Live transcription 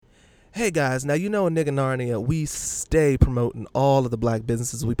Hey guys, now you know in Nigga Narnia, we stay promoting all of the black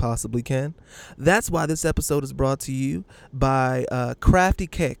businesses we possibly can. That's why this episode is brought to you by Crafty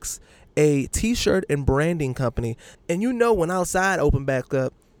Cakes, a t-shirt and branding company. And you know when Outside open back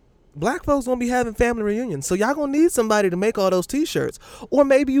up, black folks gonna be having family reunions, so y'all gonna need somebody to make all those t-shirts. Or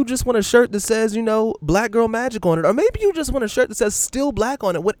maybe you just want a shirt that says, Black Girl Magic on it. Or maybe you just want a shirt that says Still Black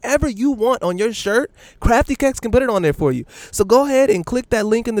on it. Whatever you want on your shirt, Crafty Cakes can put it on there for you. So go ahead and click that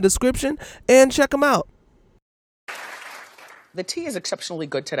link in the description and check them out. The tea is exceptionally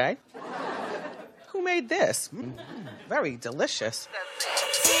good today. Who made this? Very delicious.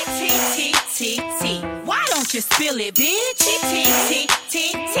 T. Why don't you spill it, bitch?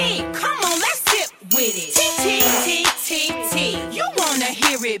 T. Come on, let's sip with it. T. You wanna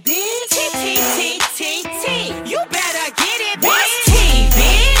hear it, bitch? T. You better get it, bitch. What's tea,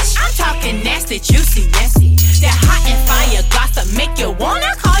 bitch? I'm talking nasty, juicy, messy. That hot and fire gossip make you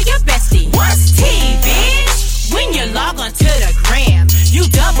wanna call your bestie. What's tea, bitch? When you log on to the gram, you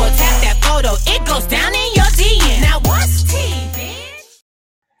double tap that photo, it goes down in your DM. Now what's tea, bitch?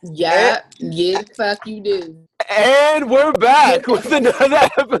 Yeah, fuck you do. And we're back with another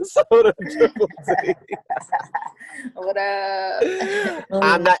episode of Triple T. What up?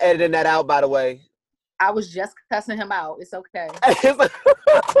 I'm not editing that out, by the way. I was just cussing him out. It's okay.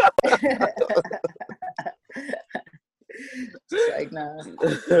 Like, nah.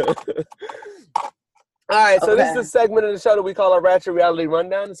 All right, so this is a segment of the show that we call our Ratchet Reality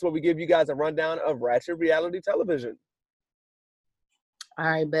Rundown. This is where we give you guys a rundown of Ratchet Reality Television. All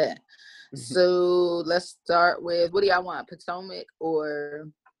right, bet. So let's start with, what do y'all want, Potomac or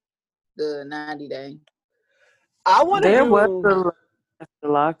the 90 Day? I want to There do... was a love after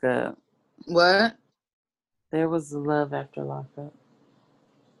lockup. What? There was a love after lockup.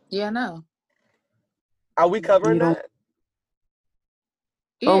 Yeah, I know. Are we covering that?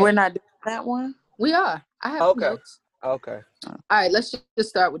 Yeah, Oh, we're not doing that one? we are. I have notes. Okay. All right, let's just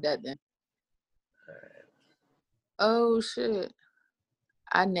start with that then. Oh, shit.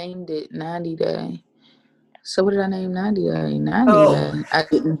 I named it 90 Day. So what did I name 90 Day? 90 Day.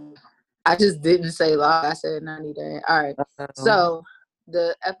 I just didn't say law. I said 90 Day. All right. So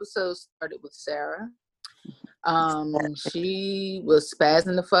the episode started with Sarah. She was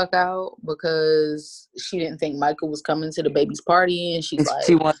spazzing the fuck out because she didn't think Michael was coming to the baby's party, and she's like,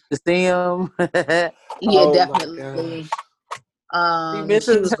 she wants to see him. yeah, definitely.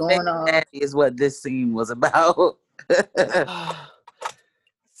 She was going on. Is what this scene was about.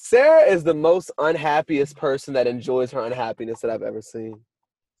 Sarah is the most unhappiest person that enjoys her unhappiness that I've ever seen.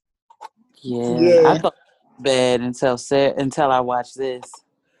 Yeah. I thought it was bad until I watched this.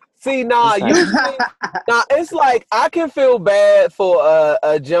 See, usually, it's like I can feel bad for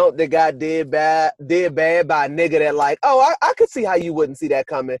a junk that did bad by a nigga that like, I could see how you wouldn't see that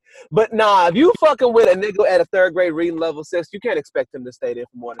coming. But if you fucking with a nigga at a third grade reading level 6, you can't expect him to stay there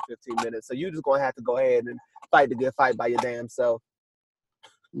for more than 15 minutes. So you just gonna have to go ahead and fight the good fight by your damn self.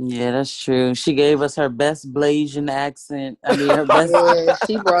 Yeah, that's true. She gave us her best Blasian accent. I mean, her best. Yeah,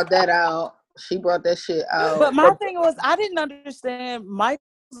 she brought that out. She brought that shit out. But my thing was, I didn't understand. Michael's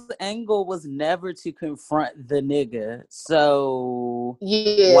angle was never to confront the nigga. So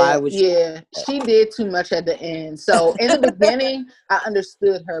why would she? Yeah, she did too much at the end. So in the beginning, I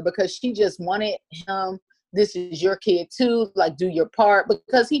understood her because she just wanted him. This is your kid too. Like, do your part,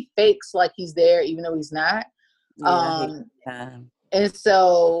 because he fakes like he's there even though he's not. And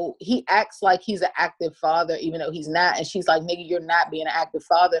so he acts like he's an active father, even though he's not. And she's like, nigga, you're not being an active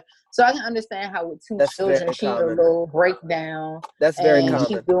father. So I can understand how with two children, she had a little breakdown. That's very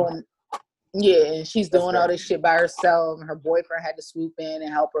common. She's doing all this shit by herself. And her boyfriend had to swoop in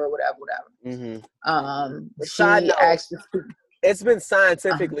and help her, whatever. Mm-hmm. Side note, it's been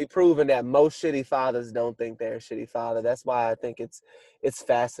scientifically proven that most shitty fathers don't think they're a shitty father. That's why I think it's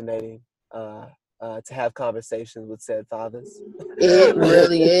fascinating. To have conversations with said fathers. It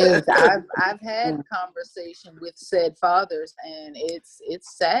really is. I've had conversation with said fathers, and it's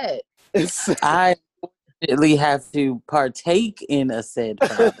sad. I unfortunately have to partake in a said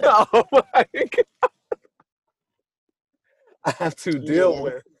father. Oh my God. I have to deal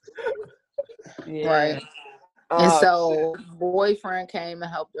with. Yeah. Right. And so boyfriend came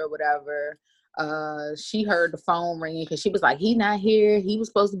and helped her, whatever. She heard the phone ringing because she was like, he not here. He was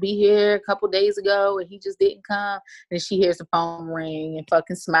supposed to be here a couple days ago and he just didn't come. And she hears the phone ring and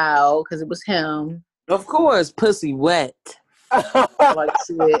fucking smile because it was him. Of course, pussy wet. Like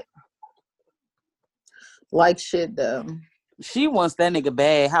shit. Like shit though. She wants that nigga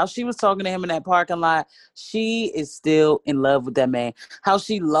bad. How she was talking to him in that parking lot, she is still in love with that man. How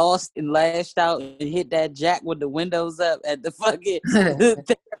she lost and lashed out and hit that jack with the windows up at the fucking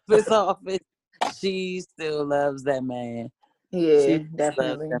therapist's office. She still loves that man. Yeah, She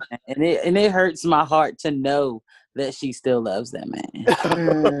definitely. loves that man. And it hurts my heart to know that she still loves that man.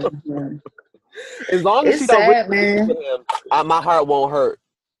 Mm-hmm. As long as It's she don't sad, really man. with him, my heart won't hurt.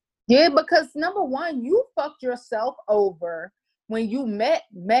 Yeah, because number one, you fucked yourself over when you met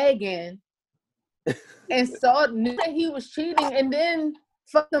Megan and knew that he was cheating, and then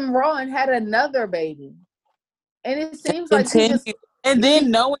fucked him raw and had another baby. And it seems like he just and then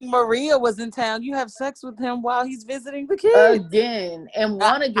knowing Maria was in town, you have sex with him while he's visiting the kids again and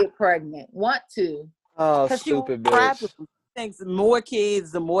want to get pregnant, want to. Oh, stupid bitch. Thinks more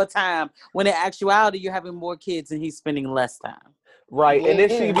kids, the more time. When in actuality, you're having more kids and he's spending less time. Right. And then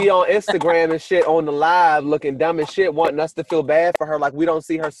she be on Instagram and shit on the live looking dumb as shit, wanting us to feel bad for her. Like we don't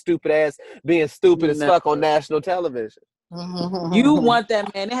see her stupid ass being stupid as fuck on national television. You want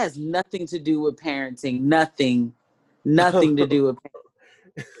that man. It has nothing to do with parenting. Nothing to do with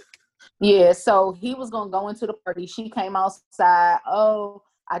parenting. Yeah, so he was going to go into the party. She came outside. Oh,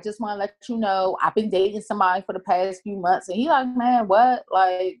 I just want to let you know I've been dating somebody for the past few months. And he like, man, what?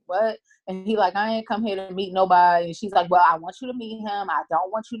 Like, what? And he like, I ain't come here to meet nobody. And she's like, well, I want you to meet him. I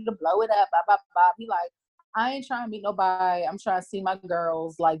don't want you to blow it up. Blah, blah, blah. He like, I ain't trying to meet nobody. I'm trying to see my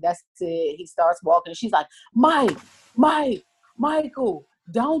girls. Like, that's it. He starts walking. She's like, Michael,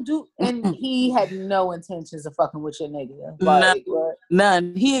 don't do. And he had no intentions of fucking with your nigga. Like,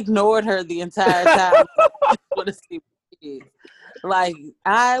 none. He ignored her the entire time. Like,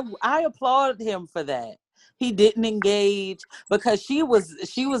 I applauded him for that. He didn't engage because she was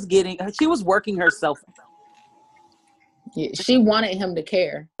working herself. Yeah, she wanted him to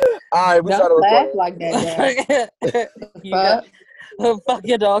care. All right, we don't laugh like that. Fuck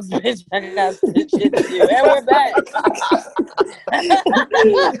your dogs, bitch. I got shit to do. And we're back.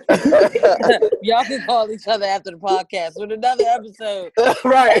 Y'all can call each other after the podcast with another episode.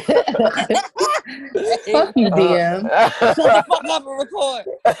 Right. Fuck you, DM. Shut the fuck up and record.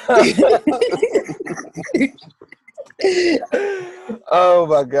 Oh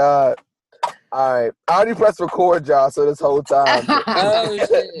my God. All right. I already pressed record, y'all, so this whole time. Oh,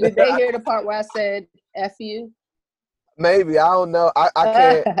 shit. Did they hear the part where I said F you? Maybe. I don't know. I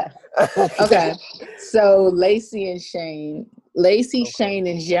can't. Okay. So Lacey and Shane. Shane,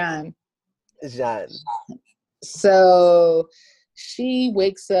 and Jean. Jean. So she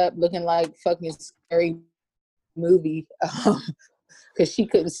wakes up looking like fucking scary movie because she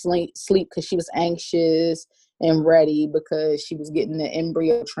couldn't sleep because she was anxious and ready because she was getting the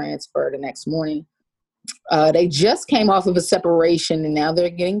embryo transfer the next morning. They just came off of a separation and now they're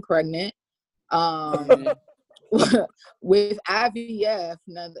getting pregnant with IVF,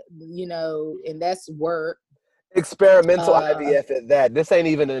 you know, and that's work. Experimental IVF at that. This ain't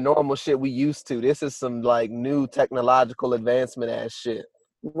even the normal shit we used to. This is some like new technological advancement ass shit.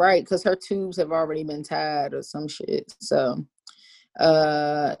 Right, because her tubes have already been tied or some shit. So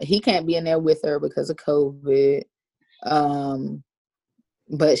he can't be in there with her because of COVID.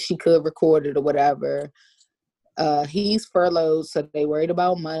 But she could record it or whatever. He's furloughed, so they worried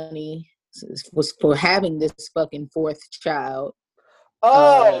about money. Was for having this fucking fourth child.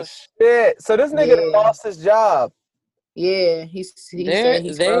 Oh shit! So this nigga lost his job. Yeah, he said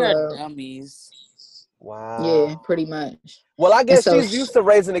he's furloughed. They're dummies. Wow. Yeah, pretty much. Well, I guess she's used to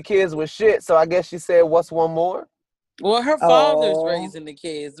raising the kids with shit, so I guess she said, "What's one more?" Well, her father's raising the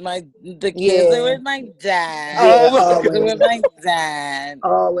kids. The kids are with my dad. They're with my dad.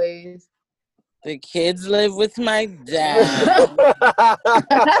 Always. The kids live with my dad.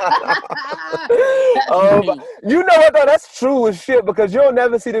 You know what though? That's true as shit because you'll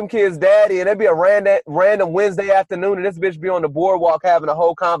never see them kids' daddy, and it'd be a random Wednesday afternoon, and this bitch be on the boardwalk having a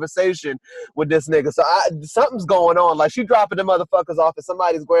whole conversation with this nigga. So something's going on. Like she dropping the motherfuckers off at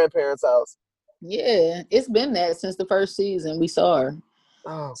somebody's grandparents' house. Yeah, it's been that since the first season we saw her.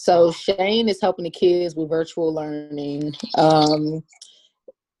 So Shane is helping the kids with virtual learning.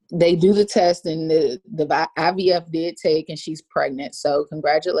 They do the test and the IVF did take and she's pregnant. So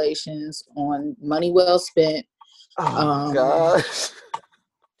congratulations on money well spent. Oh gosh.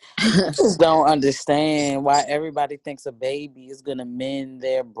 I just don't understand why everybody thinks a baby is gonna mend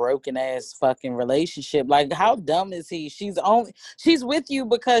their broken ass fucking relationship. Like, how dumb is he? She's with you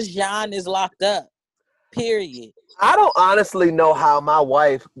because Jean is locked up. Period. I don't honestly know how my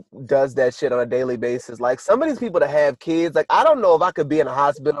wife does that shit on a daily basis. Like some of these people that have kids, like I don't know if I could be in a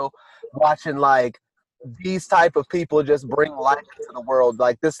hospital watching like these type of people just bring life into the world.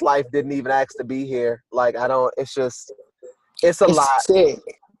 Like this life didn't even ask to be here. Like it's just. It's a It's lot. sick.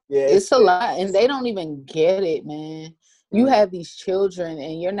 Yeah, It's a lot, and they don't even get it, man. You Mm. have these children,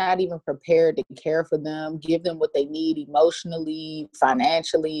 and you're not even prepared to care for them, give them what they need emotionally,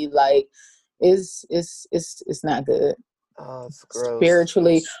 financially. Like, it's not good. Oh, it's gross.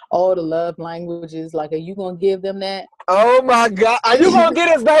 Spiritually, all the love languages. Like, are you gonna give them that? Oh my God. Are you gonna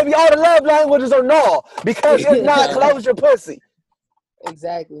get his baby all the love languages or no? Because if not, close your pussy.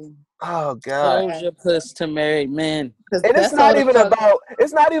 Exactly. Oh God. Close your puss to married men. And it's That's not all the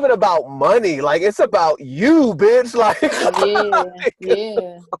even fuck. about money. Like, it's about you, bitch. Like,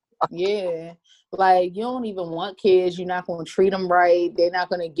 Yeah. Like, you don't even want kids. You're not going to treat them right. You're not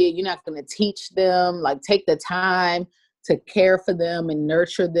going to teach them, like, take the time to care for them and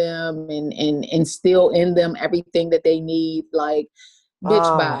nurture them and instill in them everything that they need. Like,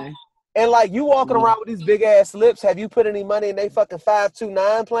 bitch, bye. And like, you walking around with these big ass lips. Have you put any money in they fucking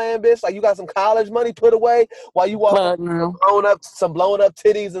 529 plan, bitch? Like, you got some college money put away while you walk Fuck no. some blown up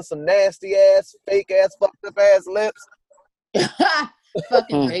titties and some nasty ass, fake ass, fucked up ass lips.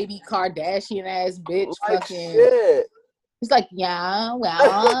 Fucking baby Kardashian ass bitch. Like, Fucking shit. He's like, yeah,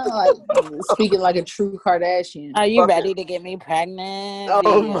 well, like speaking like a true Kardashian. Are you Fucking- ready to get me pregnant?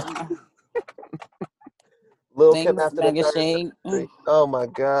 Oh my. Lil Kim Things after the mega third shake. century. Oh my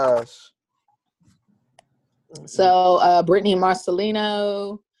gosh. So Brittany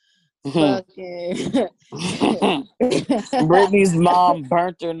Marcelino, fucking Brittany's mom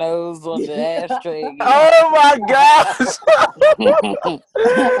burnt her nose on the ashtray again. Oh my gosh.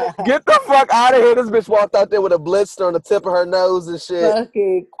 Get the fuck out of here. This bitch walked out there with a blister on the tip of her nose and shit.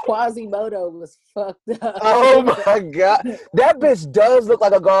 fucking Quasimodo was fucked up. Oh my God. That bitch does look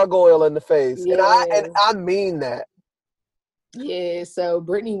like a gargoyle in the face. Yeah. And I mean that. Yeah, so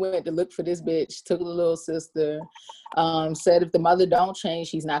Brittany went to look for this bitch, took the little sister, said if the mother don't change,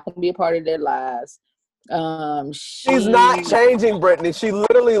 she's not going to be a part of their lives. She's not changing, Brittany. She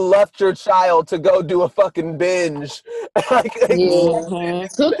literally left your child to go do a fucking binge. Like,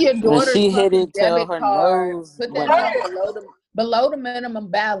 Took your daughter's she hit fucking it till debit her card, nose put that went on below the minimum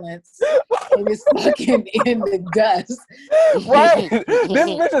balance, and it's fucking in the dust. Right? This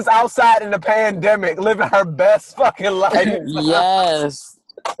bitch is outside in the pandemic, living her best fucking life. Yes.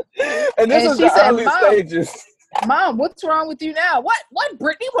 And this is she the said, early stages. Mom, what's wrong with you now? What,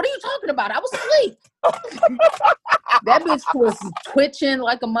 Brittany? What are you talking about? I was asleep. That bitch was twitching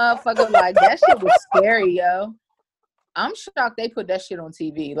like a motherfucker. Like, that shit was scary, yo. I'm shocked they put that shit on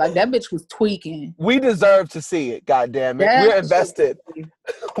TV. Like, that bitch was tweaking. We deserve to see it, goddammit. We're invested.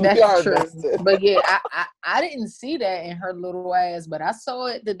 That's true. Invested. But yeah, I didn't see that in her little ass, but I saw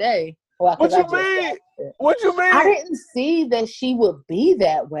it today. Well, what you mean? What you mean? I didn't see that she would be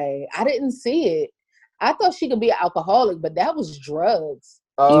that way. I didn't see it. I thought she could be an alcoholic, but that was drugs.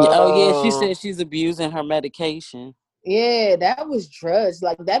 Oh yeah, she said she's abusing her medication. Yeah, that was drugs.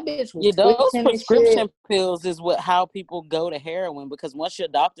 Like, that bitch was those prescription pills is how people go to heroin, because once your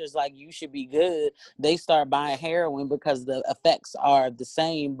doctor's like, you should be good, they start buying heroin because the effects are the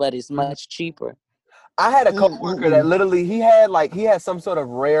same, but it's much cheaper. I had a coworker that literally he had some sort of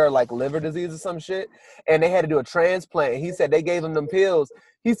rare like liver disease or some shit, and they had to do a transplant. And he said they gave him them pills.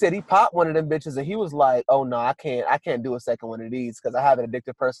 He said he popped one of them bitches, and he was like, "Oh no, I can't do a second one of these because I have an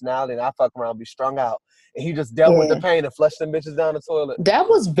addictive personality and I fuck around and be strung out." And he just dealt with the pain and flushed them bitches down the toilet. That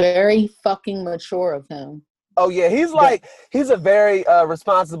was very fucking mature of him. Oh yeah, he's a very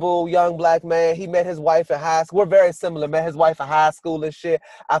responsible young black man. He met his wife in high school. We're very similar. Met his wife in high school and shit.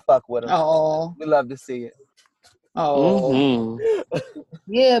 I fuck with him. Oh, we love to see it. Oh,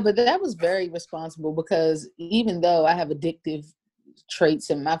 yeah, but that was very responsible, because even though I have addictive traits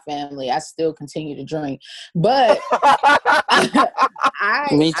in my family, I still continue to drink. But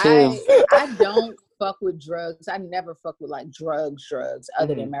Me too. I don't fuck with drugs. I never fuck with like drugs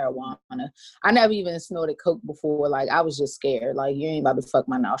other than marijuana. I never even snorted coke before. Like, I was just scared. Like, you ain't about to fuck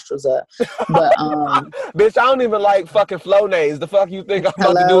my nostrils up. But bitch, I don't even like fucking Flonase. The fuck you think I'm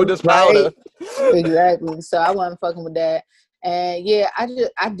about to do with this powder? Exactly. So I wasn't fucking with that. And yeah,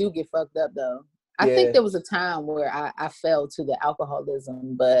 I do get fucked up though. I think there was a time where I fell to the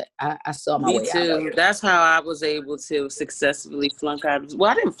alcoholism, but I saw my way out. Me too. That's how I was able to successfully flunk out of,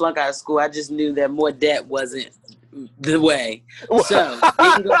 well, I didn't flunk out of school. I just knew that more debt wasn't the way. So,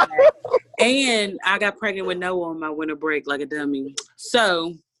 didn't go back. And I got pregnant with Noah on my winter break like a dummy.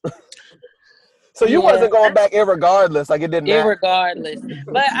 So you wasn't going back irregardless. Like, it didn't matter. Irregardless.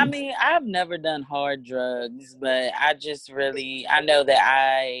 But I mean, I've never done hard drugs, but I just really, I know that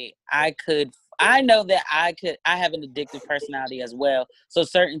I have an addictive personality as well. So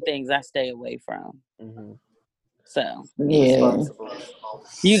certain things I stay away from. Mm-hmm. So Yeah.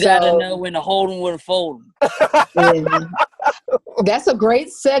 you gotta know when to hold them, when to fold them. Yeah. That's a great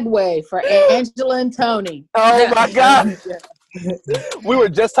segue for Angela and Tony. Oh my God. We were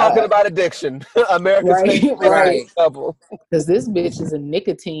just talking about addiction. America's Right, favorite right. couple. Because this bitch is a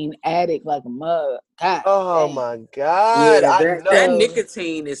nicotine addict like a mug. God Oh dang. my God. Yeah, I that know.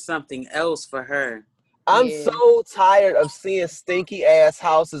 nicotine is something else for her. I'm Yeah. so tired of seeing stinky ass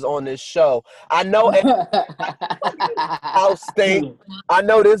houses on this show. I know house stink. I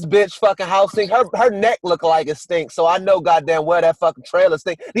know this bitch fucking house stink. Her neck look like it stinks, so I know goddamn well that fucking trailer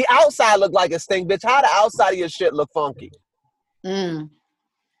stink. The outside look like it stink, bitch. How the outside of your shit look funky?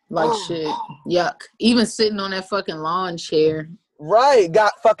 Like shit. Yuck. Even sitting on that fucking lawn chair. Right,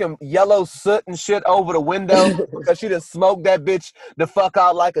 got fucking yellow soot and shit over the window because she done smoked that bitch the fuck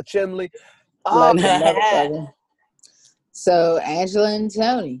out like a chimney. Oh, Like a motherfucker. So Angela and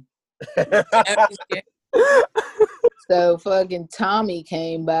Tony. So fucking Tommy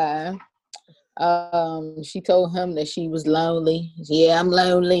came by. She told him that she was lonely. Yeah, I'm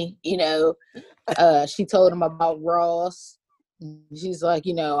lonely. You know, she told him about Ross. She's like,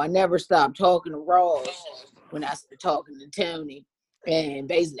 you know, I never stopped talking to Ross when I started talking to Tony. And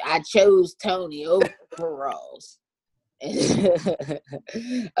basically, I chose Tony over Ross.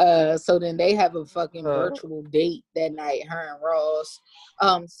 So then they have a fucking virtual date that night, her and Ross.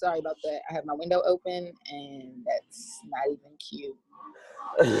 Sorry about that. I have my window open and that's not even cute.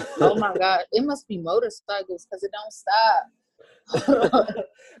 Oh my God, it must be motorcycles because it don't stop.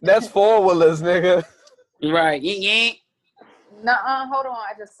 That's four-wheelers, nigga. Right. Yeah. Nuh-uh, hold on,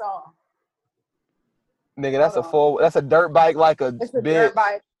 I just saw. Nigga, that's a dirt bike like a It's a bitch. dirt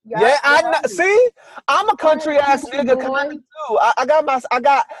bike. Yeah, I know. See, I'm a country ass nigga too.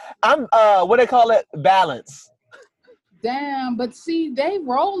 I'm what they call it, balance. Damn, but see, they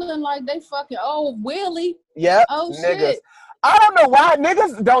rolling like they fucking Willie. Yep, Oh niggas. shit. I don't know why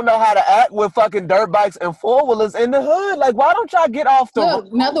niggas don't know how to act with fucking dirt bikes and four-wheelers in the hood. Like, why don't y'all get off the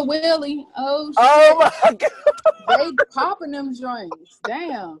Look, another Willie. Oh shit. Oh my God. They popping them joints.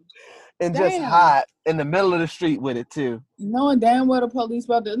 Damn. And just hot in the middle of the street with it too. Knowing damn well the police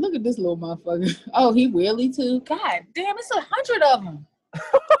about to look at this little motherfucker. Oh, he Willie too. God damn, it's 100 of them.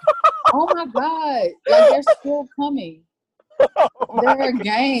 Oh my God. Like they're still coming. They're a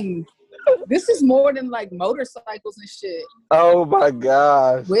gang. This is more than like motorcycles and shit. Oh my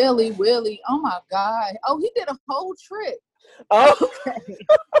gosh. Willie. Oh my God. Oh, he did a whole trick. Oh. Okay.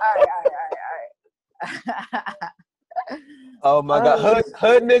 All right. Oh my God.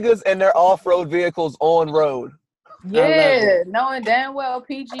 Hood niggas and their off-road vehicles on road. Yeah, knowing damn well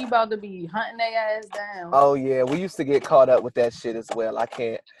PG about to be hunting their ass down. Oh yeah, we used to get caught up with that shit as well.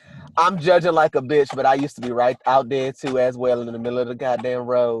 I'm judging like a bitch, but I used to be right out there too as well in the middle of the goddamn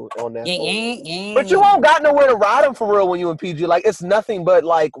road on that. But you won't got nowhere to ride them for real when you in PG. Like it's nothing but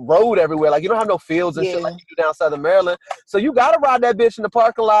like road everywhere. Like you don't have no fields and shit like you do down Southern Maryland. So you gotta ride that bitch in the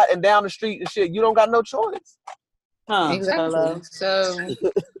parking lot and down the street and shit. You don't got no choice. Exactly. Hello. So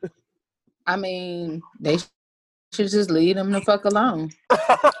I mean, they should just leave them the fuck alone.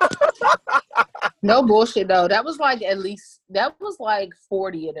 No bullshit though. That was like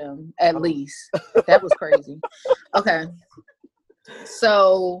 40 of them at least. That was crazy. Okay.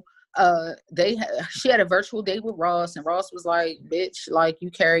 So she had a virtual date with Ross and Ross was like, bitch, like you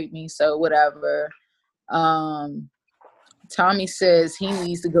carried me, so whatever. Tommy says he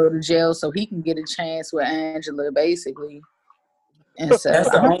needs to go to jail so he can get a chance with Angela, basically. And so that's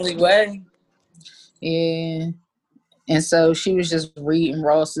the only way. Yeah. And so she was just reading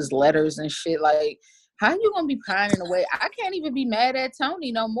Ross's letters and shit. Like, how you gonna be pining away? I can't even be mad at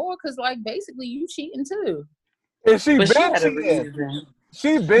Tony no more because, like, basically you cheating too. And she been cheating.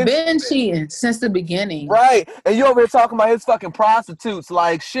 She been cheating since the beginning. Right. And you over here talking about his fucking prostitutes.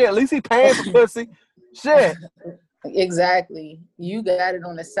 Like, shit, at least he paying for pussy. Shit. Exactly. You got it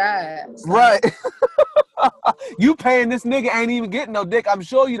on the side. So. Right. You paying this nigga ain't even getting no dick. I'm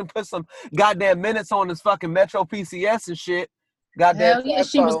sure you done put some goddamn minutes on his fucking Metro PCS and shit. Goddamn. Hell yeah,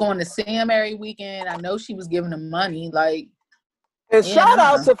 she was going to see him every weekend. I know she was giving him money. Like, and shout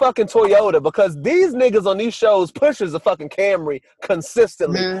out to fucking Toyota because these niggas on these shows pushes a fucking Camry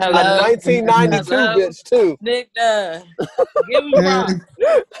consistently. A 1992 bitch too. Nick, give him wrong.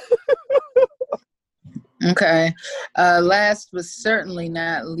 Okay. Last but certainly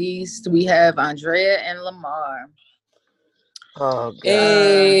not least, we have Andrea and Lamar. Oh, God.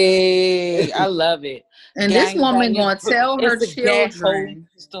 Hey, I love it. And this woman gonna tell her children.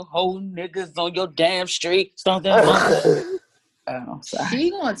 Still holding niggas on your damn street. She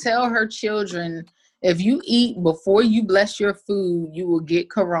gonna tell her children, if you eat before you bless your food, you will get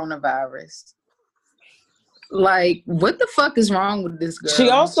coronavirus. Like, what the fuck is wrong with this girl? She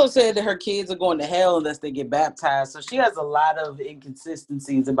also said that her kids are going to hell unless they get baptized. So she has a lot of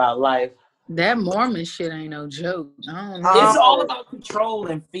inconsistencies about life. That Mormon shit ain't no joke. I don't know. It's all about control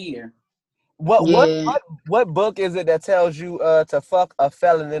and fear. What book is it that tells you to fuck a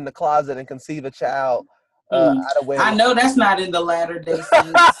felon in the closet and conceive a child out of wedlock? I know that's not in the Latter-day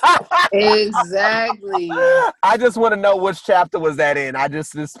Saints. Exactly. I just want to know which chapter was that in.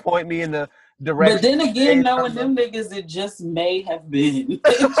 Just point me in the direction. But then again, knowing them niggas, it just may have been.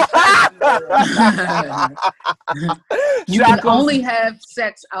 You can only have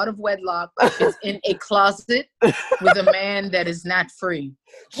sex out of wedlock if it's in a closet with a man that is not free.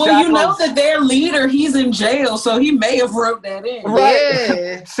 Well, you know that their leader, he's in jail, so he may have wrote that in. Right.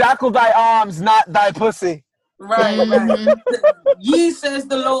 Yeah. Shackle thy arms, not thy pussy. Right, right. Ye says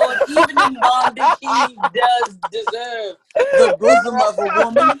the Lord, even in bondage, he does deserve the bosom of a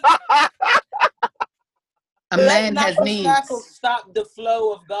woman. A man has needs. Shackles stop the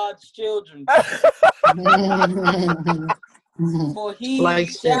flow of God's children. For he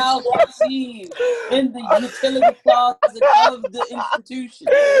shall receive in the utility closet of the institution.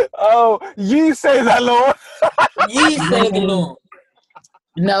 Oh, ye say the Lord. Ye say the Lord.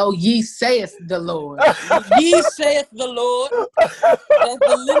 No, ye saith the Lord. Ye saith the Lord that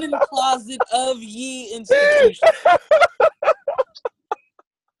the linen closet of ye institution.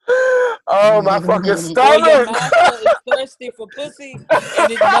 Oh, my fucking stomach. For your master is thirsty for pussy,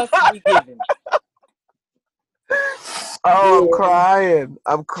 and it must be given. Oh, I'm crying.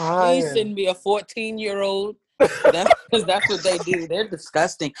 I'm crying. Please send me a 14-year-old. Because that's what they do. They're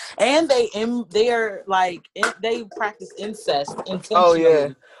disgusting, and they practice incest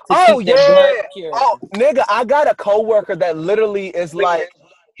intentionally. Oh yeah. Oh nigga, I got a coworker that literally is like,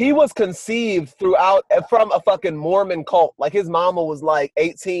 he was conceived from a fucking Mormon cult. Like his mama was like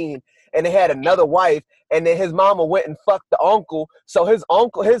 18, and they had another wife, and then his mama went and fucked the uncle. So his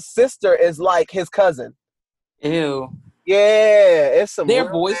sister is like his cousin. Ew. Yeah, it's some. Their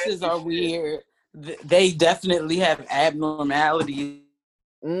voices are weird. They definitely have abnormalities.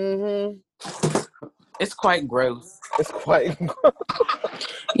 Mm-hmm. It's quite gross. It's quite.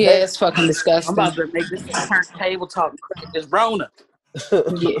 Yeah, it's fucking disgusting. I'm about to make this turntable talk and crack this Rona.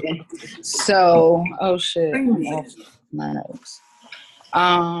 Yeah. So, oh shit. My notes.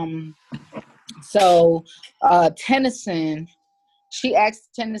 So, Tennyson. She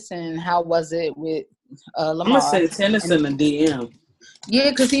asked Tennyson, "How was it with Lamar?" I'm gonna send Tennyson a DM.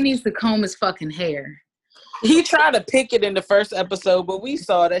 Yeah, because he needs to comb his fucking hair. He tried to pick it in the first episode, but we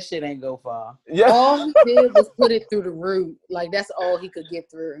saw that shit ain't go far. Yeah. All he did was put it through the root. Like, that's all he could get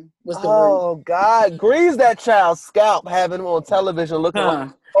through was the root. Oh, God. Grease that child's scalp, having him on television looking like...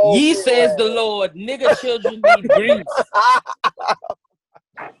 Ye says the Lord, nigga children need grease.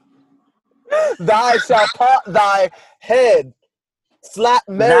 Thy shall part thy head. Slap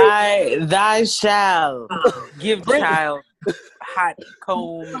Mary. Thy shall give child hot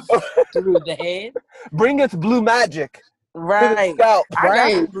combs through the head. Bring its blue magic. Right. I got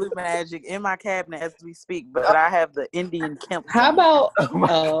Right. the blue magic in my cabinet as we speak, but I have the Indian Kemp. How about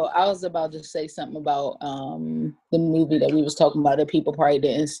I was about to say something about the movie that we was talking about that people probably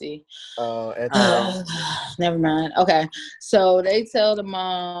didn't see. Never mind. Okay. So they tell the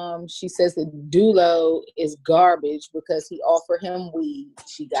mom, she says that Dulo is garbage because he offered him weed.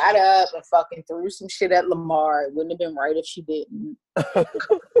 She got up and fucking threw some shit at Lamar. It wouldn't have been right if she didn't.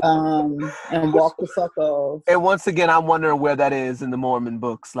 And walked the fuck off. And once again, I'm wondering where that is in the Mormon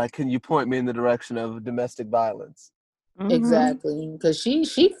books. Like, can you point me in the direction of domestic violence? Mm-hmm. Exactly, because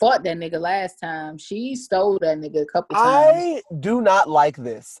she fought that nigga last time. She stole that nigga a couple times. I do not like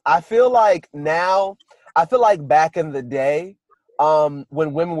this. I feel like back in the day,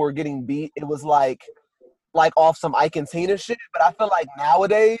 when women were getting beat, it was like off some Ike and Tina shit. But I feel like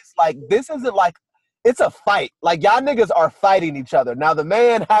nowadays, like, this isn't like, it's a fight. Like, y'all niggas are fighting each other. Now, the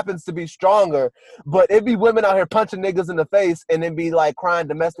man happens to be stronger, but it be women out here punching niggas in the face and then be like crying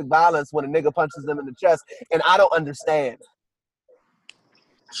domestic violence when a nigga punches them in the chest. And I don't understand.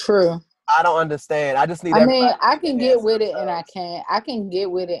 True. I don't understand. I just need. I mean, I can get with it and I can't. I can get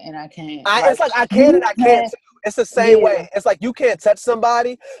with it and I can't. It's like I can and I can't too. It's the same way. It's like you can't touch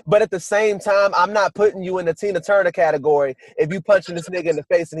somebody, but at the same time, I'm not putting you in the Tina Turner category if you punching this nigga in the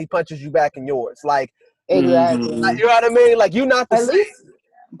face and he punches you back in yours. Like, exactly. Like, you know what I mean? Like, you not the at same. least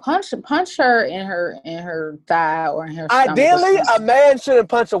punch her in her thigh or in her stomach. Ideally, a man shouldn't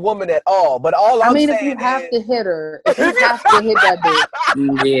punch a woman at all. But I'm saying if you have to hit her, if you have to hit that bitch,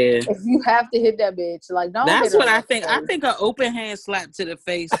 yeah. If you have to hit that bitch, like don't. That's what I think. I think an open hand slap to the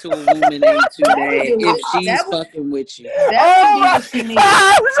face to a woman ain't too bad if she's fucking with you. That would be what she needs.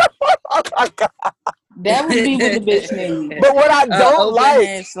 Oh my God. That would be what the bitch needs. But what I don't open like,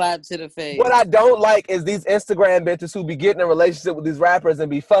 hand slap to the face. what I don't like is these Instagram bitches who be getting in a relationship with these rappers and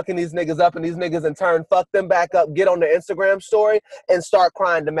be fucking these niggas up, and these niggas in turn fuck them back up, get on the Instagram story and start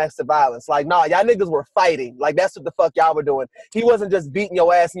crying domestic violence. Like, nah, y'all niggas were fighting. Like, that's what the fuck y'all were doing. He wasn't just beating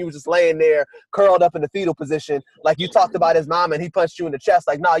your ass and you were just laying there curled up in the fetal position like you talked about his mom and he punched you in the chest.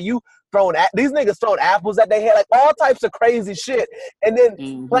 Like, nah, you these niggas throwing apples at their head, like all types of crazy shit, and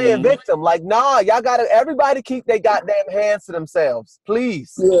then playing victim. Like, nah, y'all gotta, everybody keep their goddamn hands to themselves,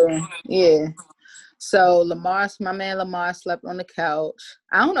 please. Yeah. So my man Lamar slept on the couch.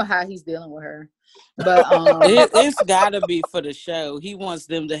 I don't know how he's dealing with her, but it's gotta be for the show. He wants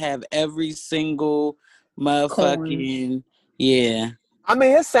them to have every single motherfucking yeah. I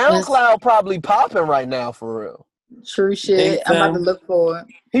mean, his SoundCloud probably popping right now for real. True shit. I'm about to look for it.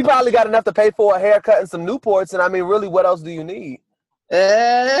 He probably got enough to pay for a haircut and some Newports, and I mean, really, what else do you need?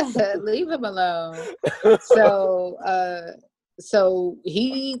 Leave him alone. So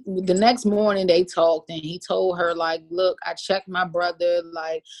he, the next morning they talked and he told her, like, look, I checked my brother,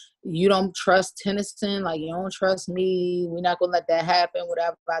 like, you don't trust Tennyson, like, you don't trust me, we're not gonna let that happen,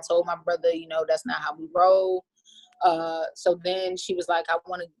 whatever. I told my brother, you know, that's not how we roll. So then she was like,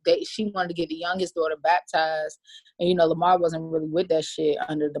 she wanted to get the youngest daughter baptized, and you know, Lamar wasn't really with that shit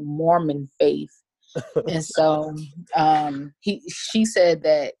under the Mormon faith. And so she said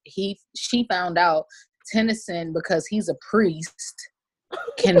that she found out Tennyson, because he's a priest,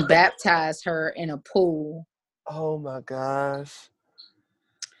 can baptize her in a pool. Oh my gosh.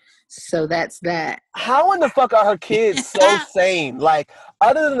 So that's that. How in the fuck are her kids so sane? Like,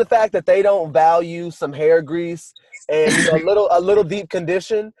 other than the fact that they don't value some hair grease and, you know, a little deep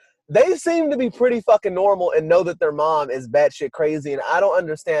condition, they seem to be pretty fucking normal and know that their mom is batshit crazy. And I don't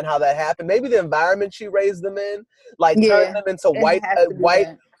understand how that happened. Maybe the environment she raised them in, like, turned them into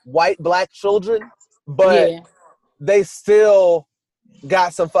white black children, but they still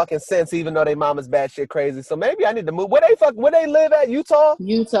got some fucking sense, even though their mama's batshit crazy. So maybe I need to move. Where they live at? Utah.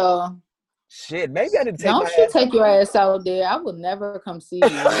 Shit, maybe I need to take Don't you take your ass out there. I will never come see you.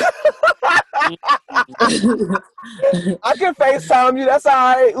 I can FaceTime you. That's all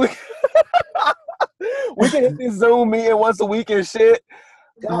right. We can hit this Zoom meeting once a week and shit.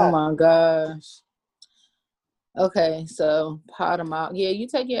 God. Oh my gosh. Okay, so pot them out. Yeah, you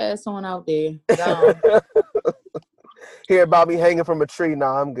take your ass on out there. Hear about me hanging from a tree.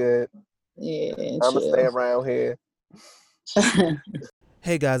 Nah, I'm good. Yeah, I'm gonna stay around here.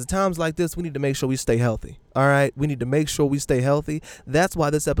 Hey guys, at times like this, we need to make sure we stay healthy. All right? We need to make sure we stay healthy. That's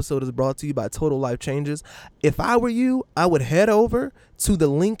why this episode is brought to you by Total Life Changes. If I were you, I would head over to the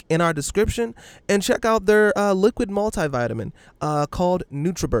link in our description and check out their liquid multivitamin called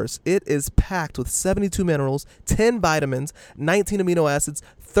NutriBurst. It is packed with 72 minerals, 10 vitamins, 19 amino acids,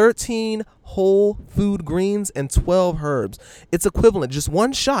 13 whole food greens, and 12 herbs. It's equivalent, just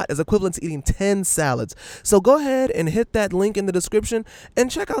one shot is equivalent to eating 10 salads. So go ahead and hit that link in the description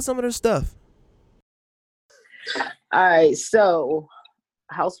and check out some of their stuff. All right, so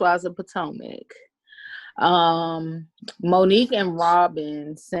Housewives of Potomac. Monique and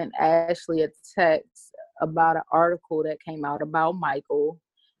Robin sent Ashley a text about an article that came out about Michael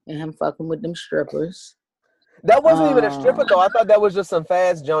and him fucking with them strippers. That wasn't even a stripper, though. I thought that was just some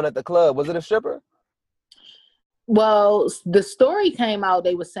fast joint at the club. Was it a stripper? Well, the story came out,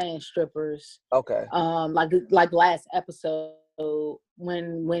 they were saying strippers. Okay. Like last episode,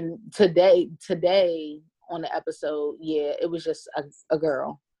 when today on the episode, yeah, it was just a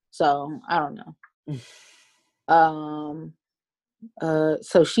girl. So I don't know.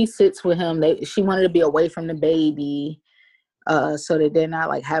 So she sits with him. She wanted to be away from the baby, so that they're not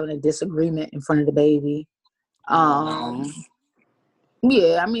like having a disagreement in front of the baby.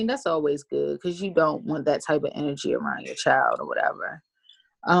 Yeah, I mean, that's always good because you don't want that type of energy around your child or whatever.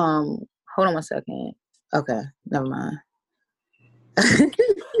 Hold on 1 second. Okay, never mind.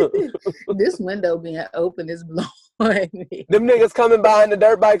 This window being open is blowing me. Them niggas coming behind the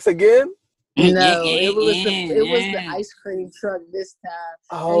dirt bikes again? No, it was the ice cream truck this time.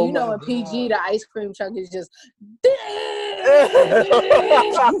 Oh, and you know in PG the ice cream truck is just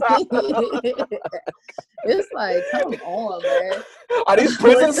it's like, come on, man. Are these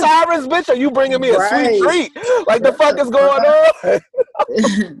prison sirens, bitch? Are you bringing me a sweet treat? Like, the fuck is going on?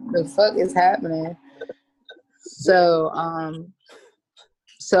 The fuck is happening? So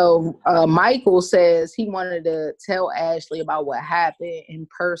Michael says he wanted to tell Ashley about what happened in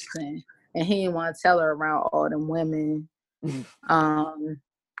person, and he didn't want to tell her around all them women. And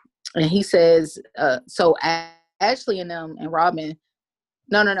he says, so Ashley and them and Robin,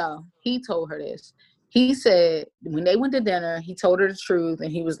 no. He told her this. He said when they went to dinner, he told her the truth,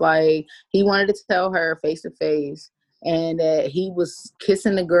 and he was like, he wanted to tell her face to face, and that he was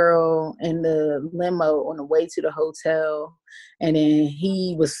kissing the girl in the limo on the way to the hotel, and then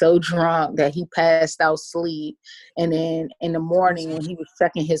he was so drunk that he passed out asleep, and then in the morning when he was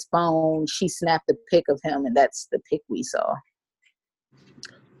checking his phone, she snapped a pic of him, and that's the pic we saw.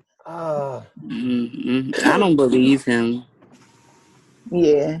 I don't believe him.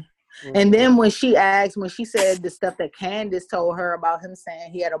 Yeah. And then when she said the stuff that Candace told her about him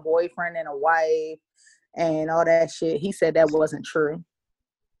saying he had a boyfriend and a wife and all that shit, he said that wasn't true.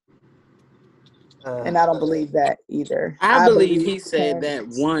 And I don't believe that either. I believe he said that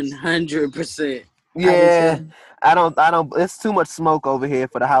 100%. Yeah, I don't. It's too much smoke over here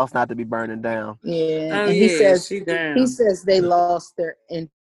for the house not to be burning down. Yeah, Oh, and yeah, he says they lost their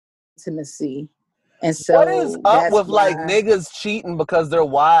intimacy. And so what is up with like niggas cheating because their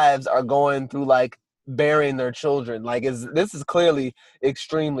wives are going through like burying their children? Like, this is clearly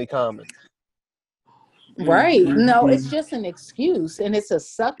extremely common. Right. No, it's just an excuse, and it's a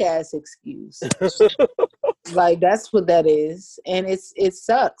suck ass excuse. Like, that's what that is. And it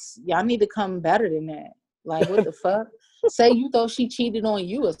sucks. Y'all need to come better than that. Like, what the fuck? Say you thought she cheated on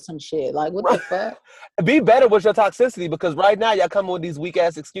you or some shit. Like, what the fuck? Be better with your toxicity, because right now y'all coming with these weak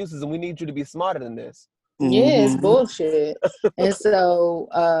ass excuses, and we need you to be smarter than this. Yeah, it's bullshit. And so,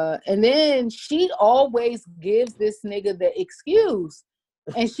 and then she always gives this nigga the excuse.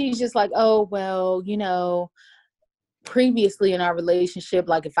 And she's just like, oh, well, you know, previously in our relationship,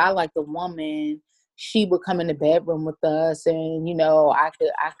 like if I liked a woman, she would come in the bedroom with us, and you know, I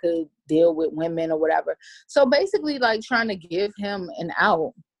could deal with women or whatever. So basically, like trying to give him an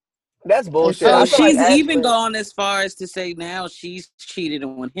out. That's bullshit. So she's like even gone as far as to say now she's cheated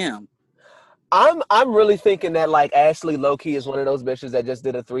on him. I'm really thinking that like Ashley low-key is one of those bitches that just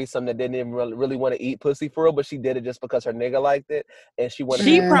did a threesome that didn't even really want to eat pussy for real, but she did it just because her nigga liked it, and she wanted.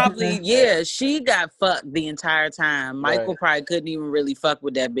 She probably she got fucked the entire time. Michael probably couldn't even really fuck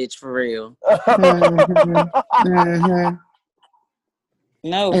with that bitch for real.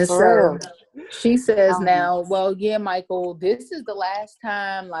 No, and for real. She says now, well, yeah, Michael, this is the last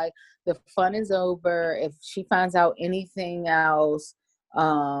time. Like the fun is over. If she finds out anything else,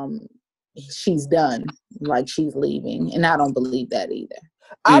 she's done. Like she's leaving, and I don't believe that either.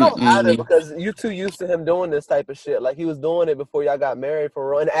 I don't either, because you're too used to him doing this type of shit. Like he was doing it before y'all got married for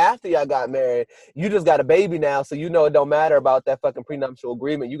real, and after y'all got married, you just got a baby now, so you know it don't matter about that fucking prenuptial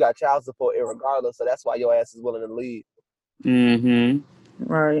agreement. You got child support irregardless, so that's why your ass is willing to leave.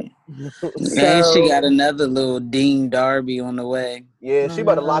 Right. And she got another little Dean Darby on the way. Yeah, she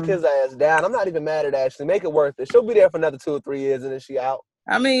about to lock his ass down. I'm not even mad at Ashley. Make it worth it. She'll be there for another 2 or 3 years, and then she out.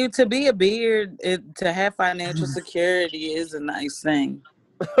 I mean, to be a beard, to have financial security is a nice thing.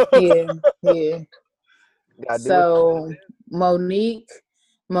 Yeah. So Monique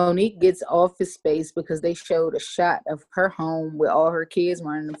gets Office Space because they showed a shot of her home with all her kids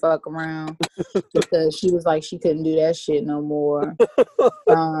running the fuck around because she was like she couldn't do that shit no more.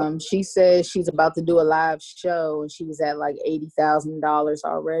 She says she's about to do a live show, and she was at like $80,000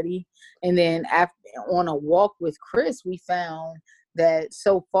 already. And then after on a walk with Chris, we found that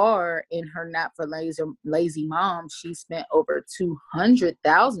so far in her Not for Lazy Mom, she spent over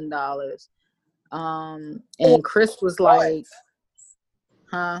 $200,000. And Chris was like,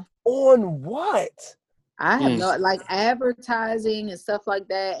 huh? On what? I have no, like advertising and stuff like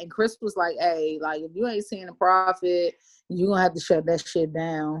that. And Chris was like, hey, like if you ain't seeing a profit, you're gonna have to shut that shit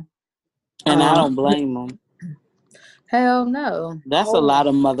down. And I don't blame him. Hell no. That's a lot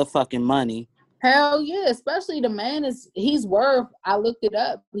of motherfucking money. Hell yeah, especially the man he's worth, I looked it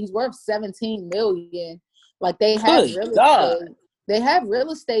up, he's worth $17 million. Like they have real estate. They have real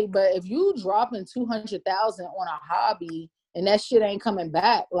estate, but if you dropping $200,000 on a hobby and that shit ain't coming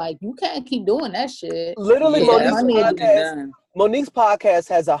back, like you can't keep doing that shit. Literally, Monique's podcast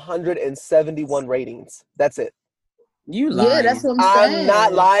has 171 ratings. That's it. You lying. Yeah, that's what I'm saying. I'm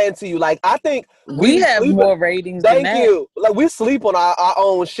not lying to you. Like, I think we have more ratings than that. Thank you. Like, we sleep on our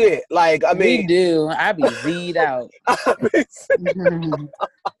own shit. Like, I mean. We do. I be Z'd out.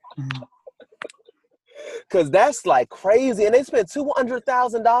 Because that's like crazy. And they spent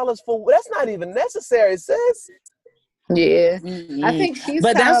 $200,000 for, that's not even necessary, sis. Yeah. I think she's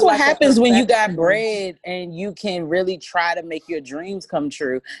But that's what happens when you got bread and you can really try to make your dreams come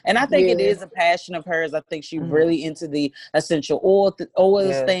true. And I think it is a passion of hers. I think she's really into the essential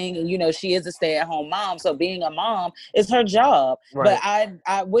oils thing. And, you know, she is a stay-at-home mom. So being a mom is her job. Right.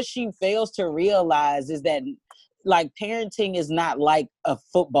 But what she fails to realize is that like parenting is not like a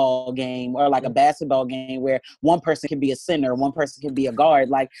football game or like a basketball game where one person can be a center, one person can be a guard.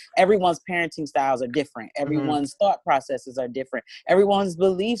 Like everyone's parenting styles are different. Everyone's thought processes are different. Everyone's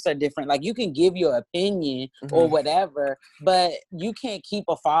beliefs are different. Like you can give your opinion or whatever, but you can't keep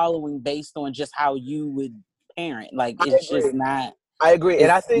a following based on just how you would parent. Like it's just not. I agree.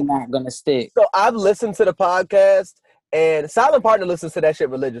 And I think not going to stick. So I've listened to the podcast, and Silent Partner listens to that shit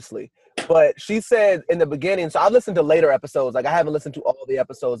religiously. But she said in the beginning, so I've listened to later episodes. Like I haven't listened to all the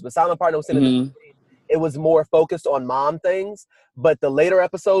episodes, but Silent Partner was saying in the beginning, it was more focused on mom things. But the later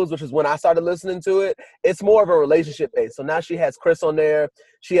episodes, which is when I started listening to it, it's more of a relationship base. So now she has Chris on there.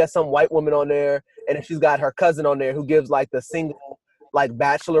 She has some white woman on there. And then she's got her cousin on there who gives like the single, like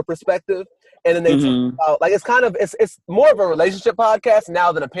bachelor perspective. And then they talk about, like, it's more of a relationship podcast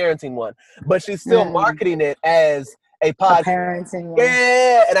now than a parenting one. But she's still marketing it as a podcast. Parenting one.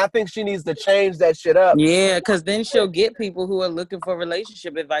 Yeah, and I think she needs to change that shit up. Yeah, because then she'll get people who are looking for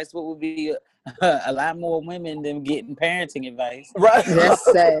relationship advice, what would be a lot more women than getting parenting advice. Right. That's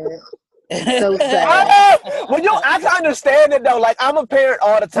sad. So sad. I can understand it though. Like I'm a parent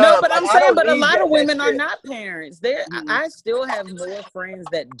all the time. No, but I'm Like, saying, but a lot of that women are shit. not parents. I still have more friends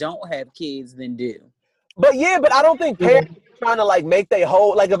that don't have kids than do. But I don't think parents are trying to like make they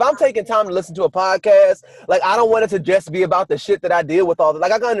whole. Like if I'm taking time to listen to a podcast, like I don't want it to just be about the shit that I deal with all the.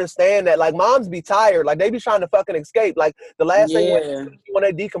 Like I can understand that. Like moms be tired. Like they be trying to fucking escape. Like the last thing when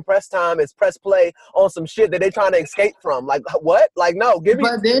they decompress time is press play on some shit that they trying to escape from. Like what? Like no, give me.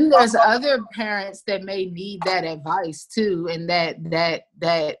 But then there's other parents that may need that advice too, and that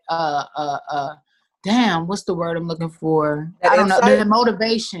damn, what's the word I'm looking for? That I don't know. insight? The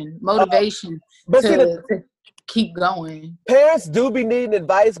motivation But to keep going. Parents do be needing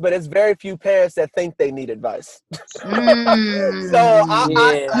advice, but it's very few parents that think they need advice. So parents,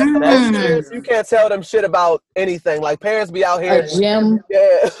 you can't tell them shit about anything. Like parents be out here.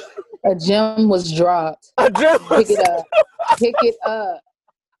 A gem was dropped. A gem was Pick it up. Pick it up.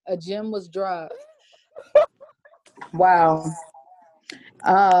 A gem was dropped. Wow.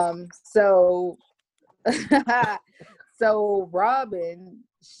 So Robin,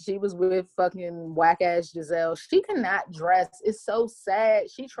 she was with fucking whack ass Giselle. She cannot dress. It's so sad.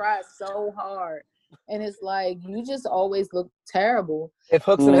 She tried so hard. And it's like, you just always look terrible. If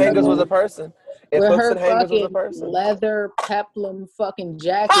Hooks and Hangers was a person. If With Hooks her and Hangers was a fucking person. leather peplum fucking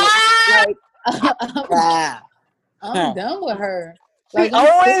jacket. Like, I'm done with her. Like,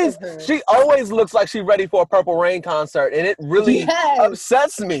 She always looks like she's ready for a Purple Rain concert, and it really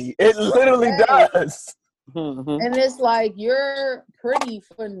upsets me. It literally does. And it's like, you're pretty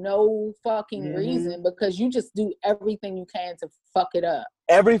for no fucking reason because you just do everything you can to fuck it up.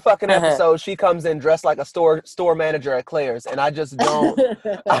 Every fucking episode, she comes in dressed like a store manager at Claire's, and I just don't,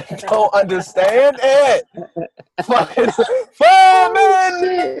 I don't understand it. Fucking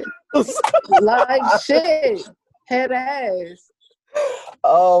fireman, like shit, head ass.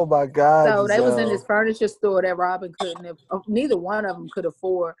 Oh my God! So they was in Giselle. this furniture store that Robin couldn't. Neither one of them could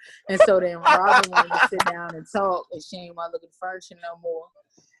afford, and so then Robin wanted to sit down and talk, and she ain't want to look at the furniture no more.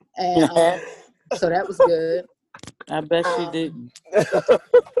 And so that was good. I bet she didn't.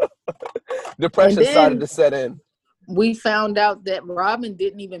 Depression started to set in. We found out that Robin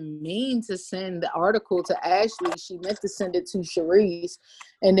didn't even mean to send the article to Ashley. She meant to send it to Sharice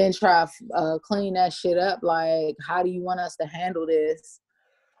and then try to clean that shit up. Like, how do you want us to handle this?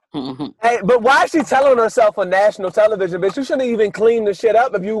 Hey, but why is she telling herself on national television, bitch? You shouldn't even clean the shit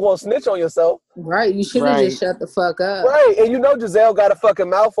up if you want to snitch on yourself. Right. You should have just shut the fuck up. Right. And you know Giselle got a fucking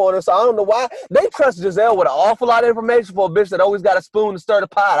mouth on her, so I don't know why. They trust Giselle with an awful lot of information for a bitch that always got a spoon to stir the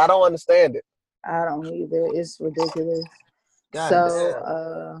pot. I don't understand it. I don't either. It's ridiculous. God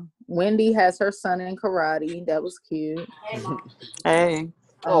So Wendy has her son in karate. That was cute. Hey.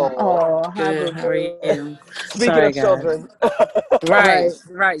 Hi, Good. How are you? Speaking Sorry, of children.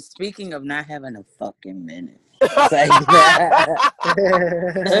 Right. Speaking of not having a fucking minute.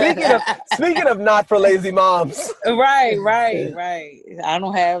 Speaking of not for lazy moms. Right. I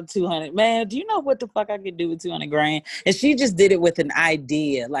don't have 200. Man, do you know what the fuck I could do with 200 grand? And she just did it with an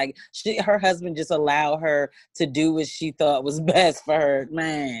idea. Like her husband just allowed her to do what she thought was best for her.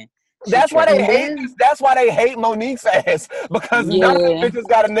 Man. That's why they hate. That's why they hate Monique's ass, because none of the bitches